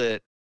people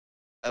that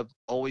have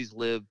always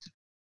lived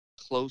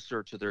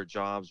closer to their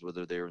jobs,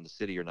 whether they're in the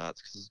city or not,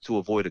 to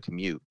avoid a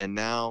commute. And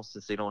now,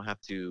 since they don't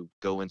have to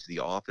go into the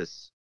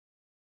office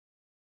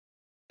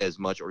as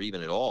much or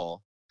even at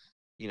all,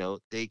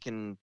 they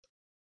can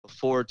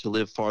afford to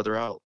live farther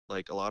out.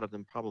 Like a lot of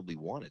them probably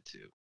wanted to.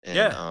 And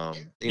Yeah,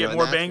 you get and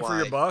more that's bang for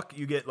your why. buck.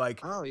 You get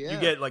like Oh you yeah.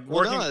 get like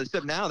Well, working. no,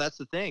 except now that's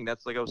the thing.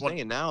 That's like I was What?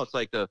 saying. Now it's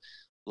like a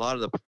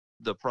lot of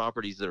the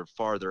properties that are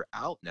farther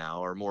out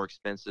now are more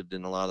expensive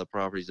than a lot of the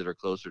properties that are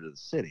closer to the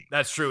city.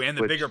 That's true, and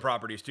the Which bigger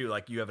properties too.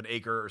 Like you have an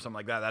acre or something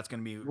like that. That's going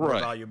to be more right,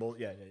 valuable.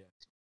 Yeah, yeah, yeah.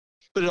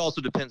 but it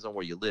also depends on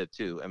where you live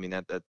too. I mean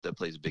that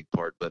plays a big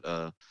part. But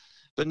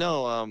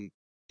no,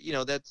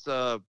 that's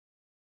that,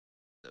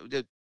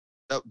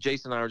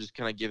 Jason and I are just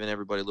kind of giving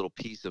everybody a little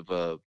piece of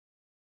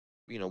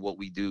what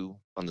we do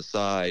on the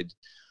side,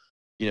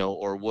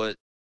 or what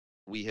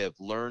we have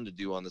learned to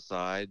do on the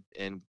side,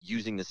 and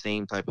using the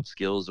same type of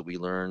skills that we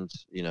learned,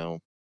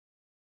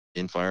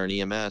 in fire and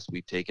EMS,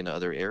 we've taken to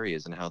other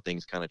areas and how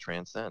things kind of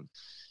transcend.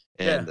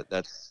 Yeah. And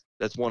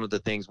that's one of the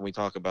things when we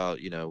talk about,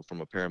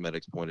 from a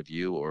paramedic's point of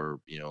view, or,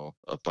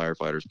 a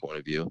firefighter's point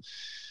of view,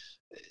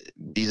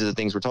 these are the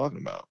things we're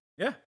talking about.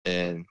 Yeah.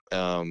 And,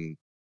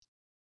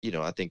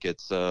 I think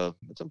it's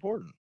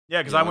important.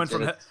 Yeah, because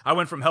I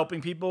went from helping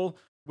people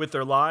with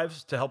their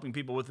lives to helping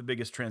people with the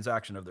biggest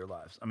transaction of their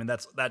lives. I mean,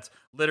 that's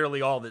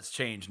literally all that's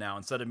changed now.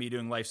 Instead of me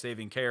doing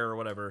life-saving care or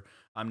whatever,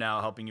 I'm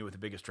now helping you with the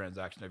biggest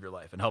transaction of your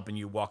life and helping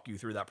you walk you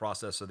through that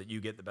process so that you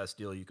get the best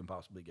deal you can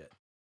possibly get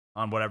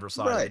on whatever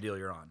side of the right. deal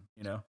you're on.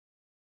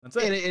 That's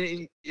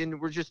it.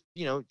 And we're just,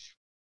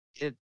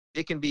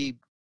 it can be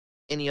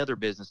any other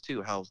business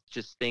too, how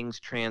just things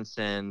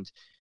transcend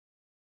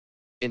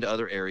into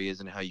other areas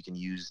and how you can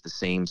use the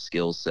same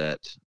skill set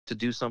to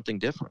do something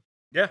different.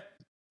 Yeah.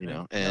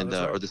 And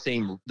right. or the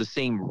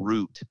same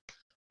root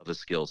of a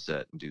skill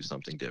set and do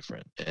something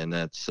different. And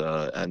that's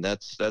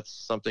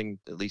something,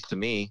 at least to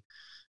me,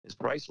 is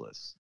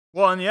priceless.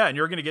 Well, and yeah, and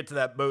you're going to get to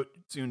that boat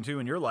soon too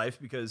in your life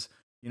because,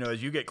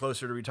 as you get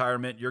closer to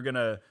retirement, you're going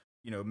to,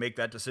 make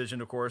that decision,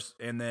 of course.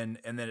 And then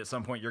at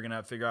some point you're going to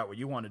have to figure out what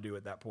you want to do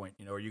at that point.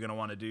 Are you going to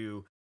want to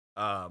do,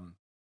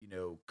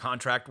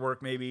 contract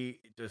work maybe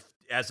just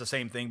as the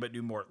same thing, but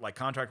do more like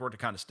contract work to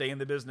kind of stay in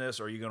the business?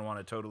 Or are you going to want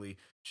to totally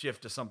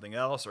shift to something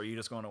else? Or are you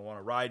just going to want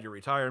to ride your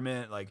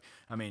retirement? Like,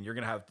 I mean, you're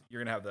going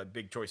to have that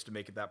big choice to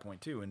make at that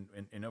point too.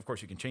 And of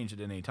course you can change it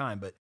at any time,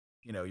 but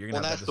you're going to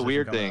have that That's the decision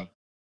weird coming thing. up.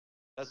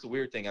 That's the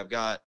weird thing.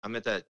 I'm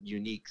at that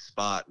unique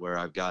spot where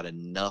I've got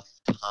enough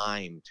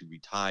time to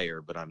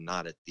retire, but I'm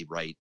not at the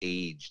right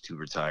age to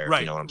retire.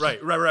 Right, You know what I'm right,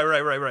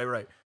 saying?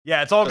 right.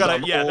 Yeah, it's all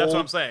gotta. Yeah, that's what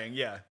I'm Old. saying.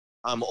 Yeah,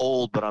 I'm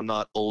old, but I'm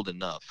not old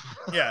enough.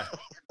 yeah.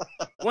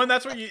 Well, and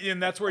that's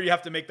where you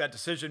have to make that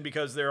decision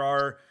because there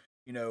are,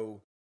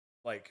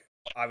 like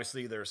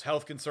obviously there's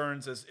health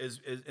concerns as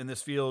in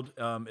this field,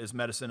 is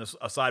medicine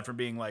aside from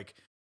being like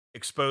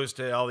exposed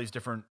to all these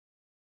different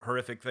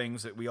horrific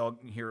things that we all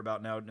hear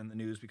about now in the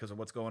news because of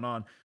what's going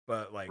on.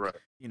 But like, Right.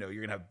 you're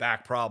gonna have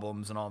back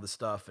problems and all this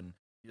stuff, and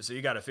so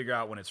you got to figure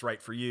out when it's right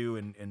for you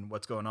and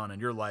what's going on in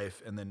your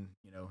life, and then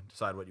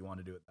decide what you want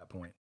to do at that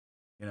point.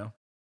 You know.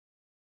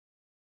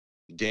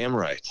 Damn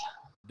right.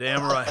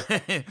 Damn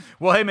right.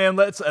 Well, hey man,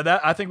 let's.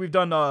 I think we've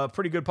done a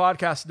pretty good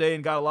podcast today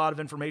and got a lot of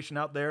information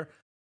out there.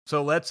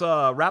 So let's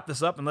wrap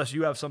this up. Unless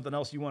you have something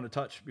else you want to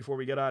touch before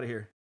we get out of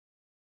here.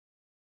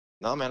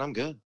 No, man, I'm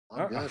good.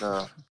 I'm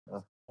good.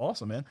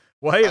 Awesome, man.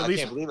 Well, hey, at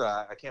least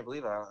I can't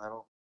believe it.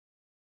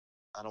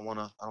 I don't want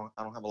to.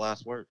 I don't have a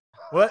last word.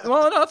 Well,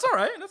 no, that's all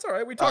right. That's all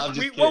right. We talked.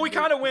 We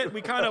kind of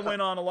dude.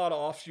 went on a lot of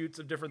offshoots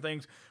of different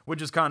things,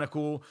 which is kind of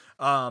cool.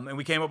 And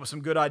we came up with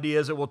some good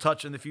ideas that we'll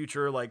touch in the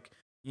future, like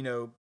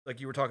like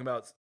you were talking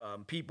about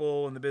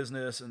people in the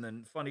business, and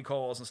then funny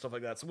calls and stuff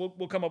like that. So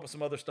we'll come up with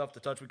some other stuff to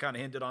touch. We kind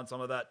of hinted on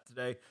some of that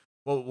today.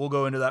 We'll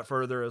go into that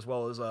further as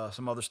well as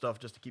some other stuff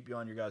just to keep you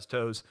on your guys'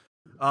 toes.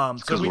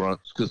 Because we're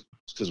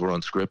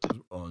unscripted.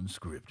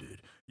 Unscripted.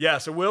 Yeah.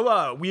 So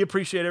we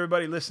appreciate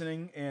everybody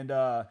listening, and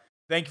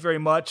thank you very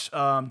much.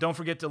 Don't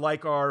forget to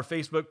like our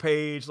Facebook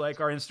page, like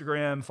our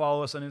Instagram,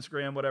 follow us on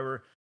Instagram,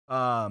 whatever.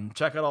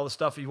 Check out all the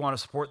stuff if you want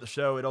to support the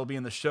show. It'll be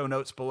in the show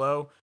notes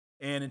below.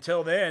 And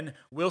until then,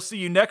 we'll see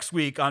you next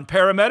week on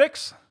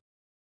Paramedics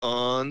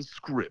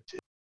Unscripted.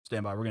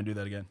 Stand by. We're going to do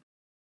that again.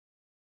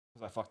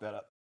 Because I fucked that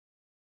up.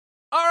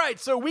 All right.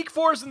 So week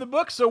 4 is in the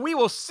book. So we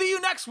will see you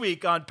next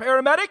week on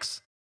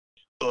Paramedics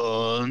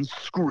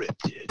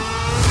Unscripted.